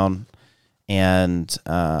little town, and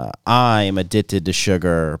I'm addicted to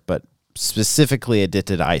sugar, but specifically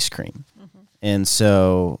addicted to ice cream. Mm-hmm. And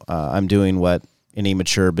so I'm doing what any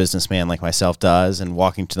mature businessman like myself does and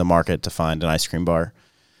walking to the market to find an ice cream bar.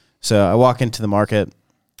 So I walk into the market,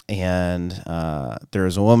 and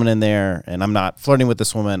there's a woman in there, and I'm not flirting with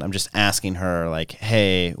this woman. I'm just asking her, like,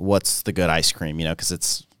 hey, what's the good ice cream? Because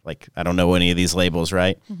it's like, I don't know any of these labels,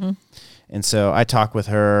 right? Mm-hmm. And so I talk with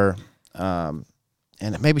her, and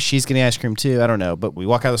maybe she's getting ice cream too. I don't know. But we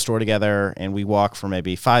walk out of the store together, and we walk for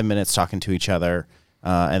maybe 5 minutes talking to each other.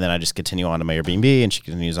 And then I just continue on to my Airbnb, and she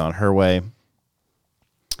continues on her way.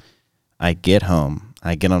 I get home.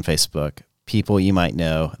 I get on Facebook. People you might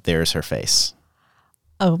know, there's her face.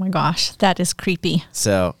 Oh my gosh, that is creepy.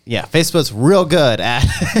 So yeah, Facebook's real good at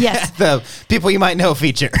the people you might know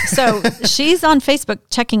feature. So she's on Facebook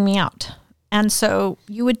checking me out. And so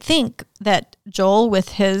you would think that Joel with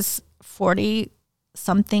his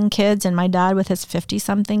 40-something kids and my dad with his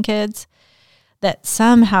 50-something kids, that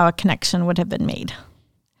somehow a connection would have been made.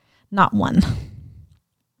 Not one.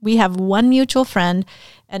 We have one mutual friend,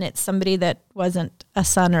 and it's somebody that wasn't a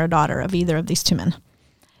son or a daughter of either of these two men.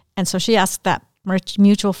 And so she asked that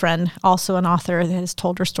mutual friend, also an author that has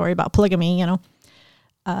told her story about polygamy,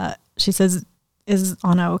 she says, is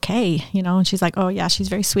Anna okay? And she's like, oh yeah, she's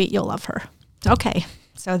very sweet. You'll love her. Okay.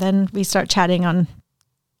 So then we start chatting on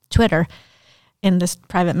Twitter in this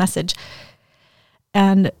private message.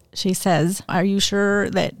 And she says, are you sure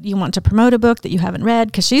that you want to promote a book that you haven't read?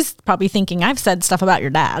 Because she's probably thinking, I've said stuff about your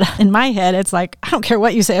dad. In my head, it's like, I don't care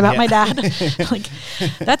what you say about my dad. Like,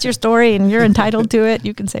 that's your story and you're entitled to it.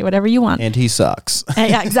 You can say whatever you want. And he sucks.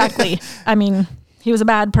 Yeah, exactly. I mean, he was a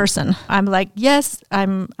bad person. I'm like, yes,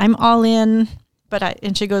 I'm all in.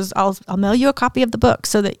 And she goes, I'll mail you a copy of the book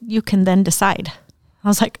so that you can then decide. I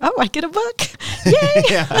was like, oh, I get a book. Yay.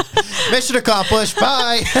 Yeah. Mission accomplished.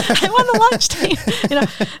 Bye. I won the lunch team.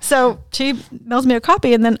 So she mails me a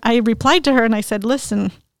copy, and then I replied to her and I said,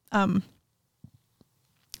 listen, I'm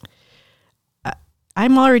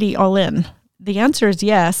already all in. The answer is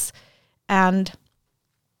yes. And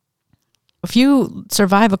if you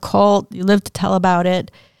survive a cult, you live to tell about it,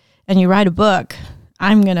 and you write a book,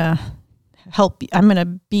 I'm going to help you. I'm going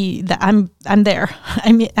to be that. I'm there.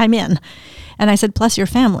 I'm in. And I said, plus your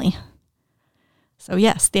family. So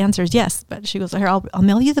yes, the answer is yes. But she goes, here, I'll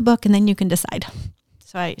mail you the book and then you can decide.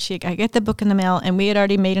 So I get the book in the mail, and we had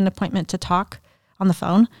already made an appointment to talk on the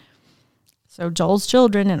phone. So Joel's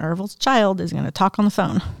children and Ervil's child is going to talk on the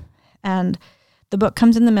phone. And the book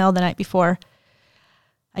comes in the mail the night before.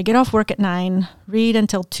 I get off work at 9, read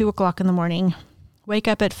until 2 o'clock in the morning, wake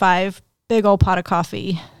up at 5, big old pot of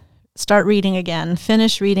coffee, start reading again,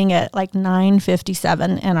 finish reading at like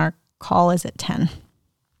 9:57, and our call is at 10.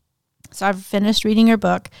 So I've finished reading her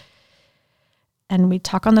book, and we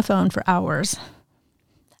talk on the phone for hours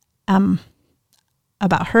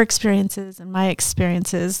about her experiences and my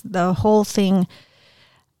experiences. The whole thing,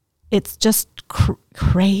 it's just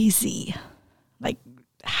crazy. Like,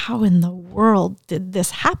 how in the world did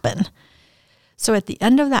this happen? So at the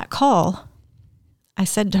end of that call, I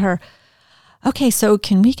said to her, okay, so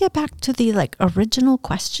can we get back to the like original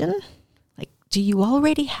question? Like, do you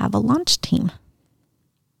already have a launch team?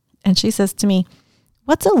 And she says to me,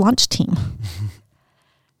 what's a launch team?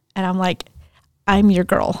 And I'm like, I'm your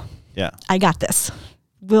girl. Yeah. I got this.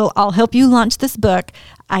 I'll help you launch this book.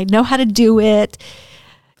 I know how to do it.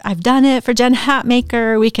 I've done it for Jen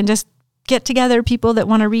Hatmaker. We can just get together people that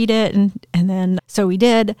want to read it. And then, so we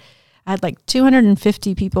did. I had like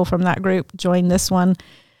 250 people from that group join this one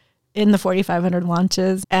in the 4,500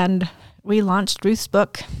 launches. And we launched Ruth's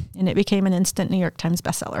book, and it became an instant New York Times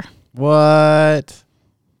bestseller. What?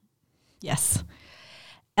 Yes.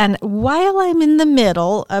 And while I'm in the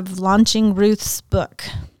middle of launching Ruth's book,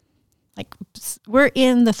 like we're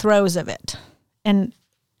in the throes of it. And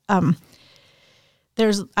I'm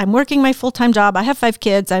working my full-time job. I have 5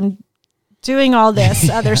 kids. I'm doing all this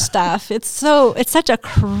other stuff. It's such a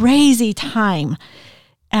crazy time.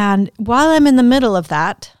 And while I'm in the middle of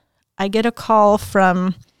that, I get a call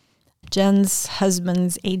from Jen's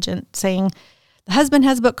husband's agent saying, the husband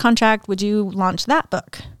has a book contract. Would you launch that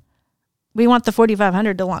book? We want the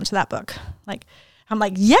 4,500 to launch that book. I'm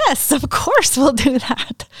like, yes, of course we'll do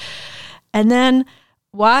that. And then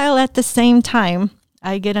while at the same time,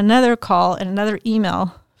 I get another call and another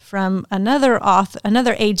email from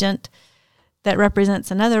another agent that represents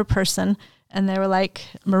another person. And they were like,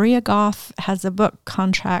 Maria Goff has a book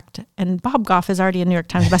contract, and Bob Goff is already a New York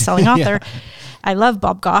Times bestselling author. Yeah. I love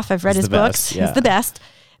Bob Goff. I've read his books. Yeah. He's the best.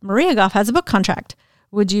 Maria Goff has a book contract.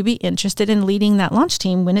 Would you be interested in leading that launch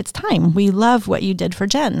team when it's time? We love what you did for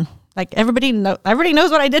Jen. Like everybody knows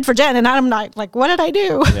what I did for Jen, and I'm not like, what did I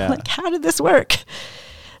do? Yeah. Like, how did this work?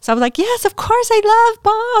 So I was like, yes, of course, I love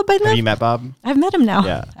Bob. Have you met Bob? I've met him now.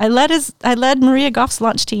 Yeah. I led Maria Goff's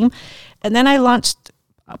launch team, and then I launched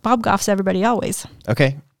Bob Goff's Everybody Always.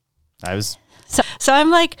 Okay. So I'm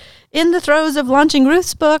like in the throes of launching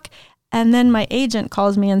Ruth's book, and then my agent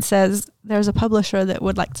calls me and says, there's a publisher that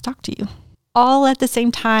would like to talk to you. All at the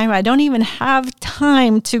same time. I don't even have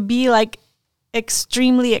time to be like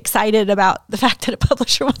extremely excited about the fact that a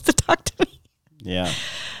publisher wants to talk to me. Yeah.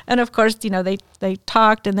 And of course, they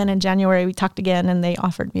talked, and then in January we talked again, and they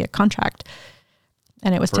offered me a contract,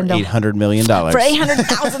 and it was for $800 million. For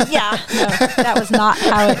 $800,000. Yeah. No, that was not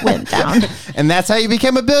how it went down. And that's how you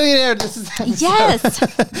became a billionaire.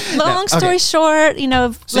 Yes. Long story short,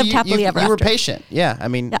 lived happily ever after. You were patient. Yeah.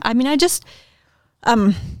 I just,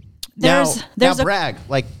 now brag.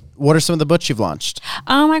 Like, what are some of the books you've launched?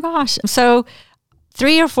 Oh my gosh. So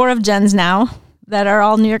 3 or 4 of Jen's now that are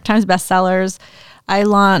all New York Times bestsellers. I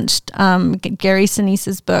launched Gary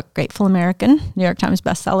Sinise's book, Grateful American, New York Times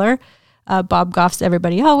bestseller. Bob Goff's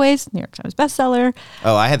Everybody Always, New York Times bestseller.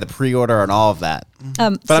 Oh, I had the pre-order on all of that.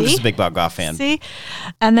 But I'm just a big Bob Goff fan. See?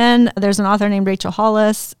 And then there's an author named Rachel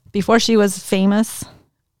Hollis. Before she was famous,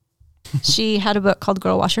 she had a book called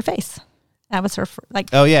Girl Wash Your Face. That was her,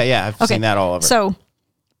 Oh, yeah. I've seen that all over. So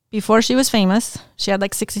before she was famous, she had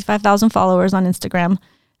like 65,000 followers on Instagram.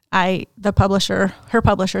 Her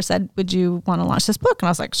publisher said, would you want to launch this book? And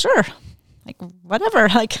I was like, sure. Like, whatever.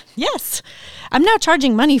 Like, yes. I'm now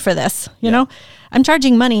charging money for this, you know? I'm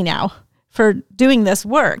charging money now for doing this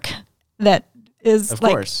work that is of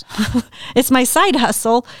course. It's my side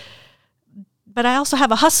hustle, but I also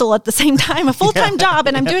have a hustle at the same time, a full-time job,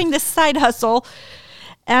 and I'm doing this side hustle.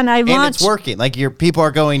 And I launched. And it's working. Like, your people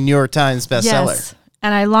are going New York Times bestseller. Yes.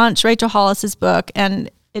 And I launched Rachel Hollis's book, and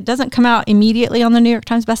it doesn't come out immediately on the New York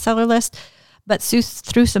Times bestseller list, but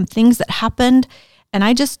through some things that happened, and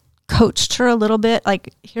I just coached her a little bit.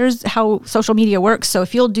 Like, here's how social media works. So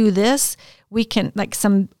if you'll do this, we can, like,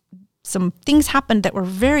 some things happened that were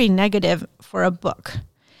very negative for a book.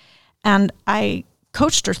 And I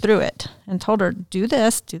coached her through it and told her, do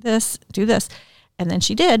this, do this, do this. And then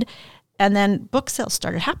she did. And then book sales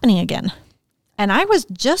started happening again. And I was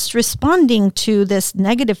just responding to this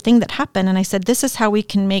negative thing that happened. And I said, this is how we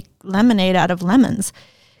can make lemonade out of lemons.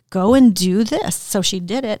 Go and do this. So she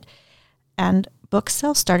did it. And book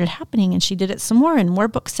sales started happening. And she did it some more and more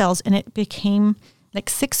book sales. And it became like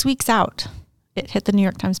 6 weeks out. It hit the New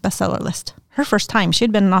York Times bestseller list. Her first time. She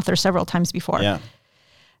had been an author several times before. Yeah.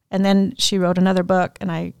 And then she wrote another book,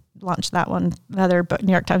 and I launched that one, another book,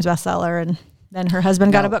 New York Times bestseller. And then her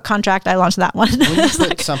husband got a book contract. I launched that one. When you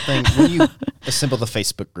put when you assemble the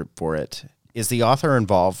Facebook group for it, is the author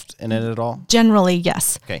involved in it at all? Generally,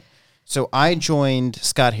 yes. Okay. So I joined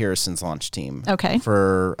Scott Harrison's launch team. Okay.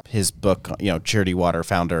 For his book, Charity Water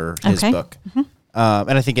founder, his book. Mm-hmm.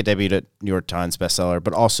 And I think it debuted at New York Times bestseller.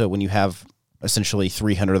 But also when you have essentially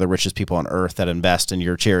 300 of the richest people on earth that invest in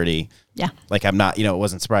your charity. Yeah. Like I'm not, it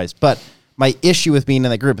wasn't surprised. But my issue with being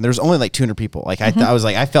in that group, and there's only like 200 people. Like I was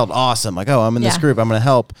like, I felt awesome. Like, oh, I'm in this group. I'm going to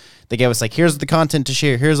help. They gave us like, here's the content to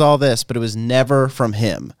share. Here's all this. But it was never from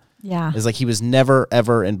him. Yeah. It's like he was never,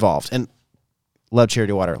 ever involved. And love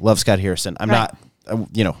Charity Water. Love Scott Harrison. I'm not,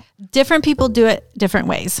 Different people do it different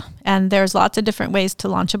ways. And there's lots of different ways to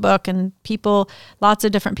launch a book, and lots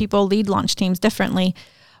of different people lead launch teams differently.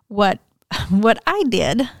 What I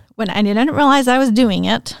did when I didn't realize I was doing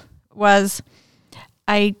it was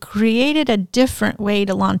I created a different way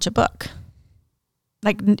to launch a book.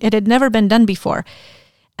 Like it had never been done before.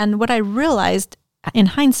 And what I realized in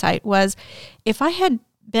hindsight was if I had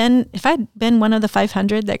been one of the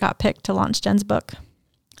 500 that got picked to launch Jen's book,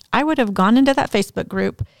 I would have gone into that Facebook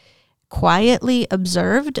group, quietly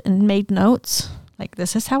observed and made notes. Like,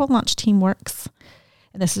 this is how a launch team works.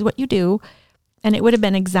 And this is what you do. And it would have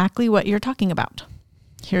been exactly what you're talking about.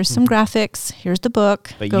 Here's some graphics. Here's the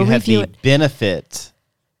book. But Go you had review the it. benefit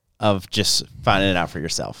of just finding it out for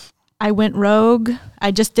yourself. I went rogue.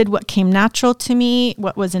 I just did what came natural to me,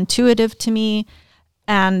 what was intuitive to me,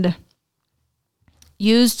 and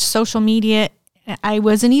used social media. I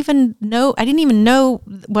didn't even know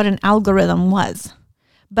what an algorithm was,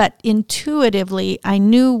 but intuitively I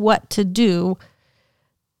knew what to do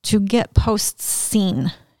to get posts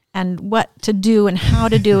seen and what to do and how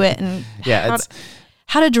to do it and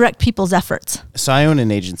how to direct people's efforts. So I own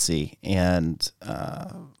an agency, and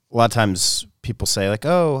a lot of times people say like,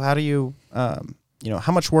 oh, how do you,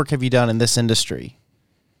 how much work have you done in this industry?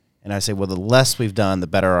 And I say, well, the less we've done, the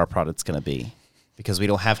better our product's going to be. Because we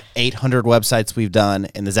don't have 800 websites we've done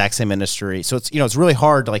in the exact same industry. So it's, it's really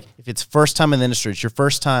hard to, like, if it's first time in the industry, it's your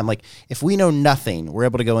first time. Like, if we know nothing, we're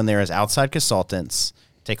able to go in there as outside consultants,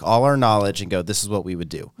 take all our knowledge and go, this is what we would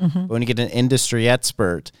do. Mm-hmm. But when you get an industry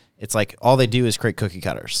expert, it's like all they do is create cookie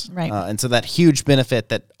cutters. Right. And so that huge benefit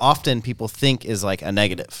that often people think is like a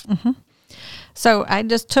negative. Mm-hmm. So I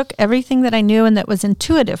just took everything that I knew and that was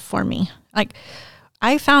intuitive for me. Like,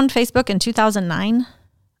 I found Facebook in 2009,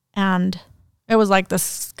 and it was like the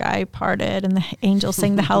sky parted and the angels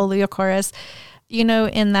sang the Hallelujah chorus. In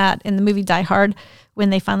the movie Die Hard, when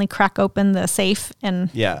they finally crack open the safe and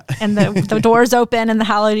the doors open and the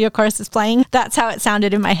Hallelujah chorus is playing. That's how it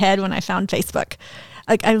sounded in my head when I found Facebook.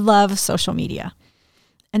 Like, I love social media.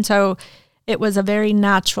 And so it was a very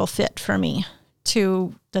natural fit for me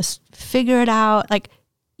to just figure it out. Like,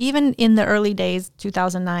 even in the early days,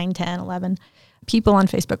 2009, 10, 11, people on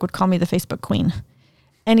Facebook would call me the Facebook queen.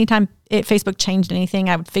 Anytime Facebook changed anything,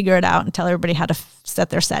 I would figure it out and tell everybody how to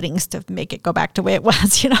set their settings to make it go back to the way it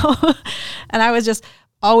was, And I was just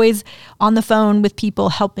always on the phone with people,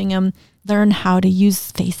 helping them learn how to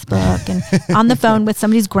use Facebook, and on the phone with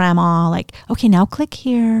somebody's grandma, like, okay, now click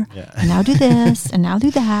here, and now do this, and now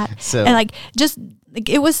do that. So, and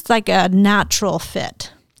it was like a natural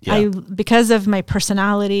fit. Yeah. Because of my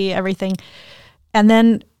personality, everything. And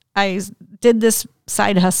then I did this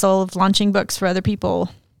side hustle of launching books for other people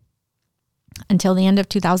until the end of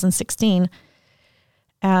 2016.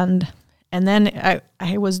 And then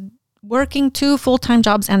I was working 2 full-time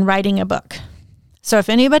jobs and writing a book. So if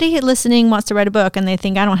anybody listening wants to write a book and they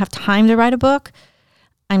think I don't have time to write a book,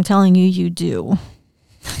 I'm telling you, you do.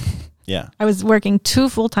 Yeah. I was working 2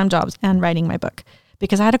 full-time jobs and writing my book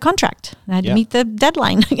because I had a contract. I had to meet the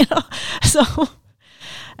deadline, So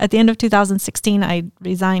at the end of 2016, I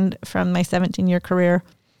resigned from my 17-year career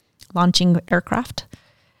launching aircraft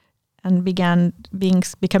and began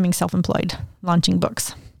becoming self-employed, launching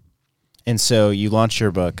books. And so you launched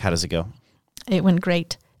your book. How does it go? It went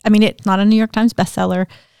great. I mean, it's not a New York Times bestseller,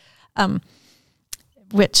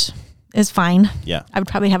 which is fine. Yeah. I would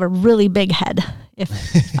probably have a really big head if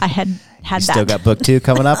I had that. You still got book 2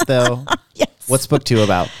 coming up, though. Yes. What's book 2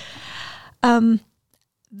 about?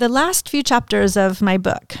 The last few chapters of my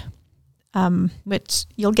book, which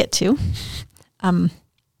you'll get to,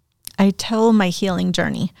 I tell my healing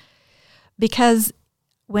journey. Because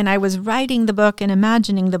when I was writing the book and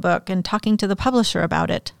imagining the book and talking to the publisher about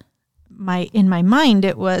it, in my mind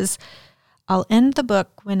it was, I'll end the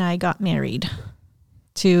book when I got married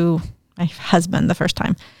to my husband the first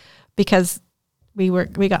time, because we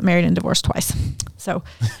got married and divorced twice. So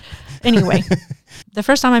anyway, The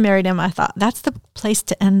first time I married him, I thought that's the place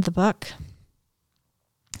to end the book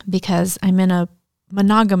because I'm in a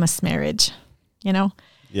monogamous marriage, you know?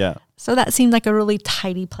 Yeah. So that seemed like a really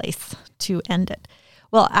tidy place to end it.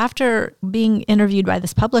 Well, after being interviewed by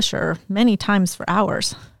this publisher many times for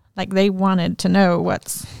hours, like they wanted to know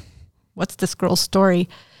what's this girl's story.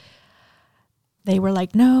 They were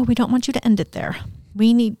like, no, we don't want you to end it there.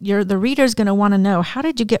 The reader's going to want to know, how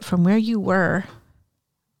did you get from where you were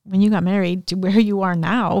when you got married to where you are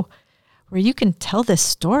now, where you can tell this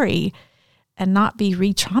story and not be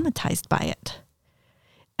re-traumatized by it.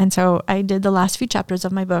 And so I did the last few chapters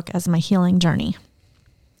of my book as my healing journey.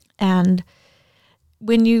 And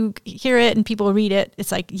when you hear it and people read it,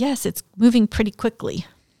 it's like, yes, it's moving pretty quickly.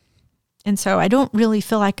 And so I don't really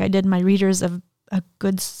feel like I did my readers a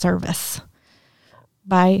good service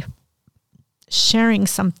by sharing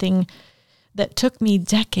something that took me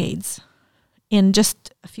decades in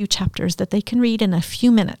just a few chapters that they can read in a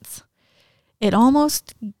few minutes. It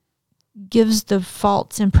almost gives the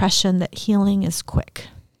false impression that healing is quick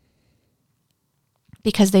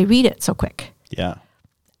because they read it so quick. Yeah.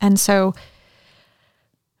 And so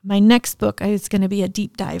my next book is going to be a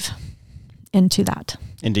deep dive into that.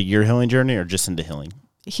 Into your healing journey or just into healing?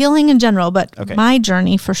 Healing in general, but okay. My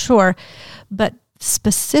journey for sure. But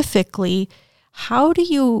specifically, how do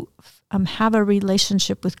you have a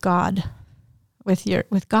relationship with God,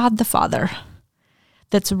 with God the Father,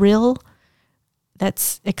 that's real,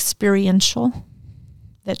 that's experiential,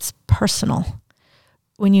 that's personal,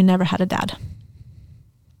 when you never had a dad?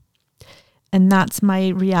 And that's my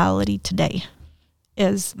reality today,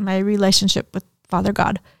 is my relationship with Father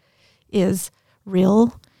God is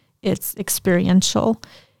real, it's experiential,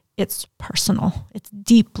 it's personal, it's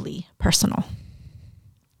deeply personal.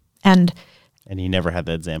 And you never had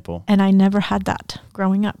that example. And I never had that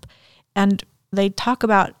growing up. And they talk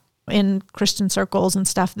about in Christian circles and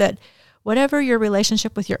stuff that whatever your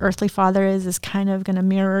relationship with your earthly father is kind of going to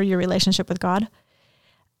mirror your relationship with God.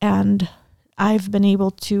 And I've been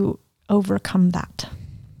able to overcome that.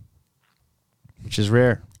 Which is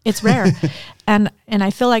rare. It's rare. and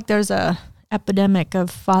I feel like there's a epidemic of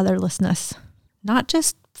fatherlessness, not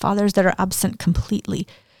just fathers that are absent completely,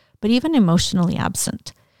 but even emotionally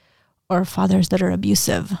absent, or fathers that are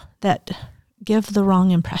abusive, that give the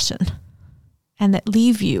wrong impression and that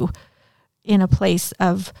leave you in a place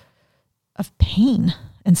of pain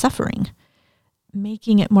and suffering,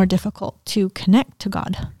 making it more difficult to connect to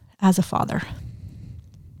God as a father.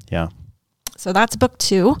 Yeah. So that's book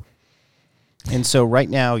 2. And so right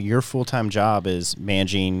now your full-time job is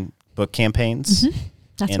managing book campaigns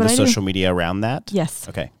That's and what the I social do. media around that? Yes.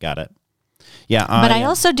 Okay, got it. Yeah. But I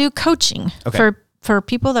also do coaching for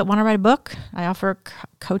people that want to write a book. I offer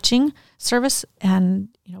coaching service, and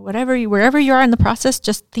wherever you are in the process,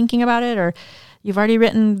 just thinking about it, or you've already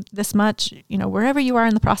written this much, wherever you are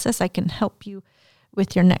in the process, I can help you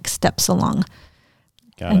with your next steps along.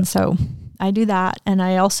 Got it. So I do that. And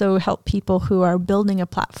I also help people who are building a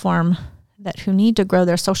platform who need to grow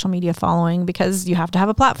their social media following, because you have to have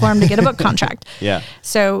a platform to get a book contract. Yeah.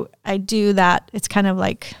 So I do that. It's kind of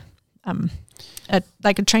like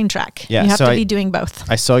a train track. Yeah, You have to be doing both.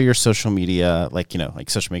 I saw your social media, like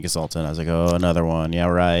social media consultant. I was like, oh, another one. Yeah,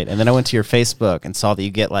 right. And then I went to your Facebook and saw that you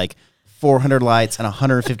get like 400 likes and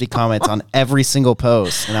 150 comments on every single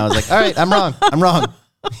post. And I was like, all right, I'm wrong. I'm wrong.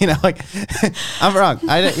 I'm wrong.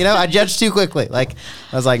 I judged too quickly. Like,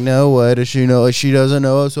 I was like, no, what does she know? She doesn't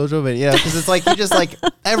know social media. Because it's like, you just like,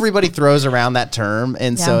 everybody throws around that term.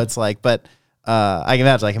 And so it's like, but I can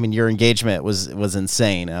imagine, your engagement was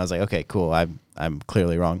insane. And I was like, okay, cool. I'm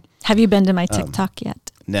clearly wrong. Have you been to my TikTok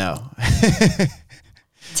yet? No.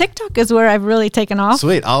 TikTok is where I've really taken off.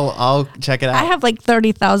 Sweet. I'll check it out. I have like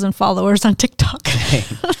 30,000 followers on TikTok.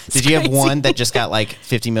 Did you have one that just got like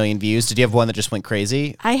 50 million views? Did you have one that just went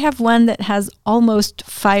crazy? I have one that has almost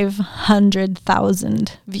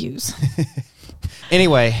 500,000 views.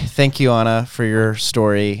 Anyway, thank you, Anna, for your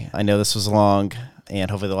story. I know this was long,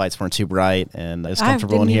 and hopefully the lights weren't too bright, and it was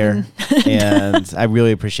comfortable in here. And I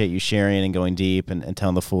really appreciate you sharing and going deep and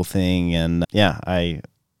telling the full thing. And yeah,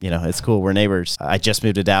 it's cool. We're neighbors. I just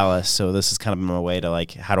moved to Dallas, so this is kind of my way to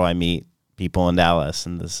like, how do I meet people in Dallas?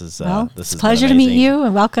 And this is it's a pleasure to meet you,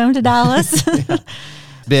 and welcome to Dallas. Yeah.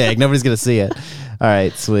 Big. Nobody's gonna see it. All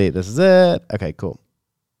right, sweet. This is it. Okay, cool.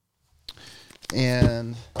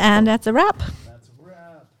 And that's a wrap.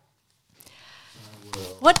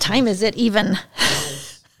 What time is it even?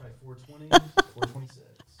 It's probably 4:20,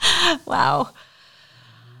 4:26. Wow.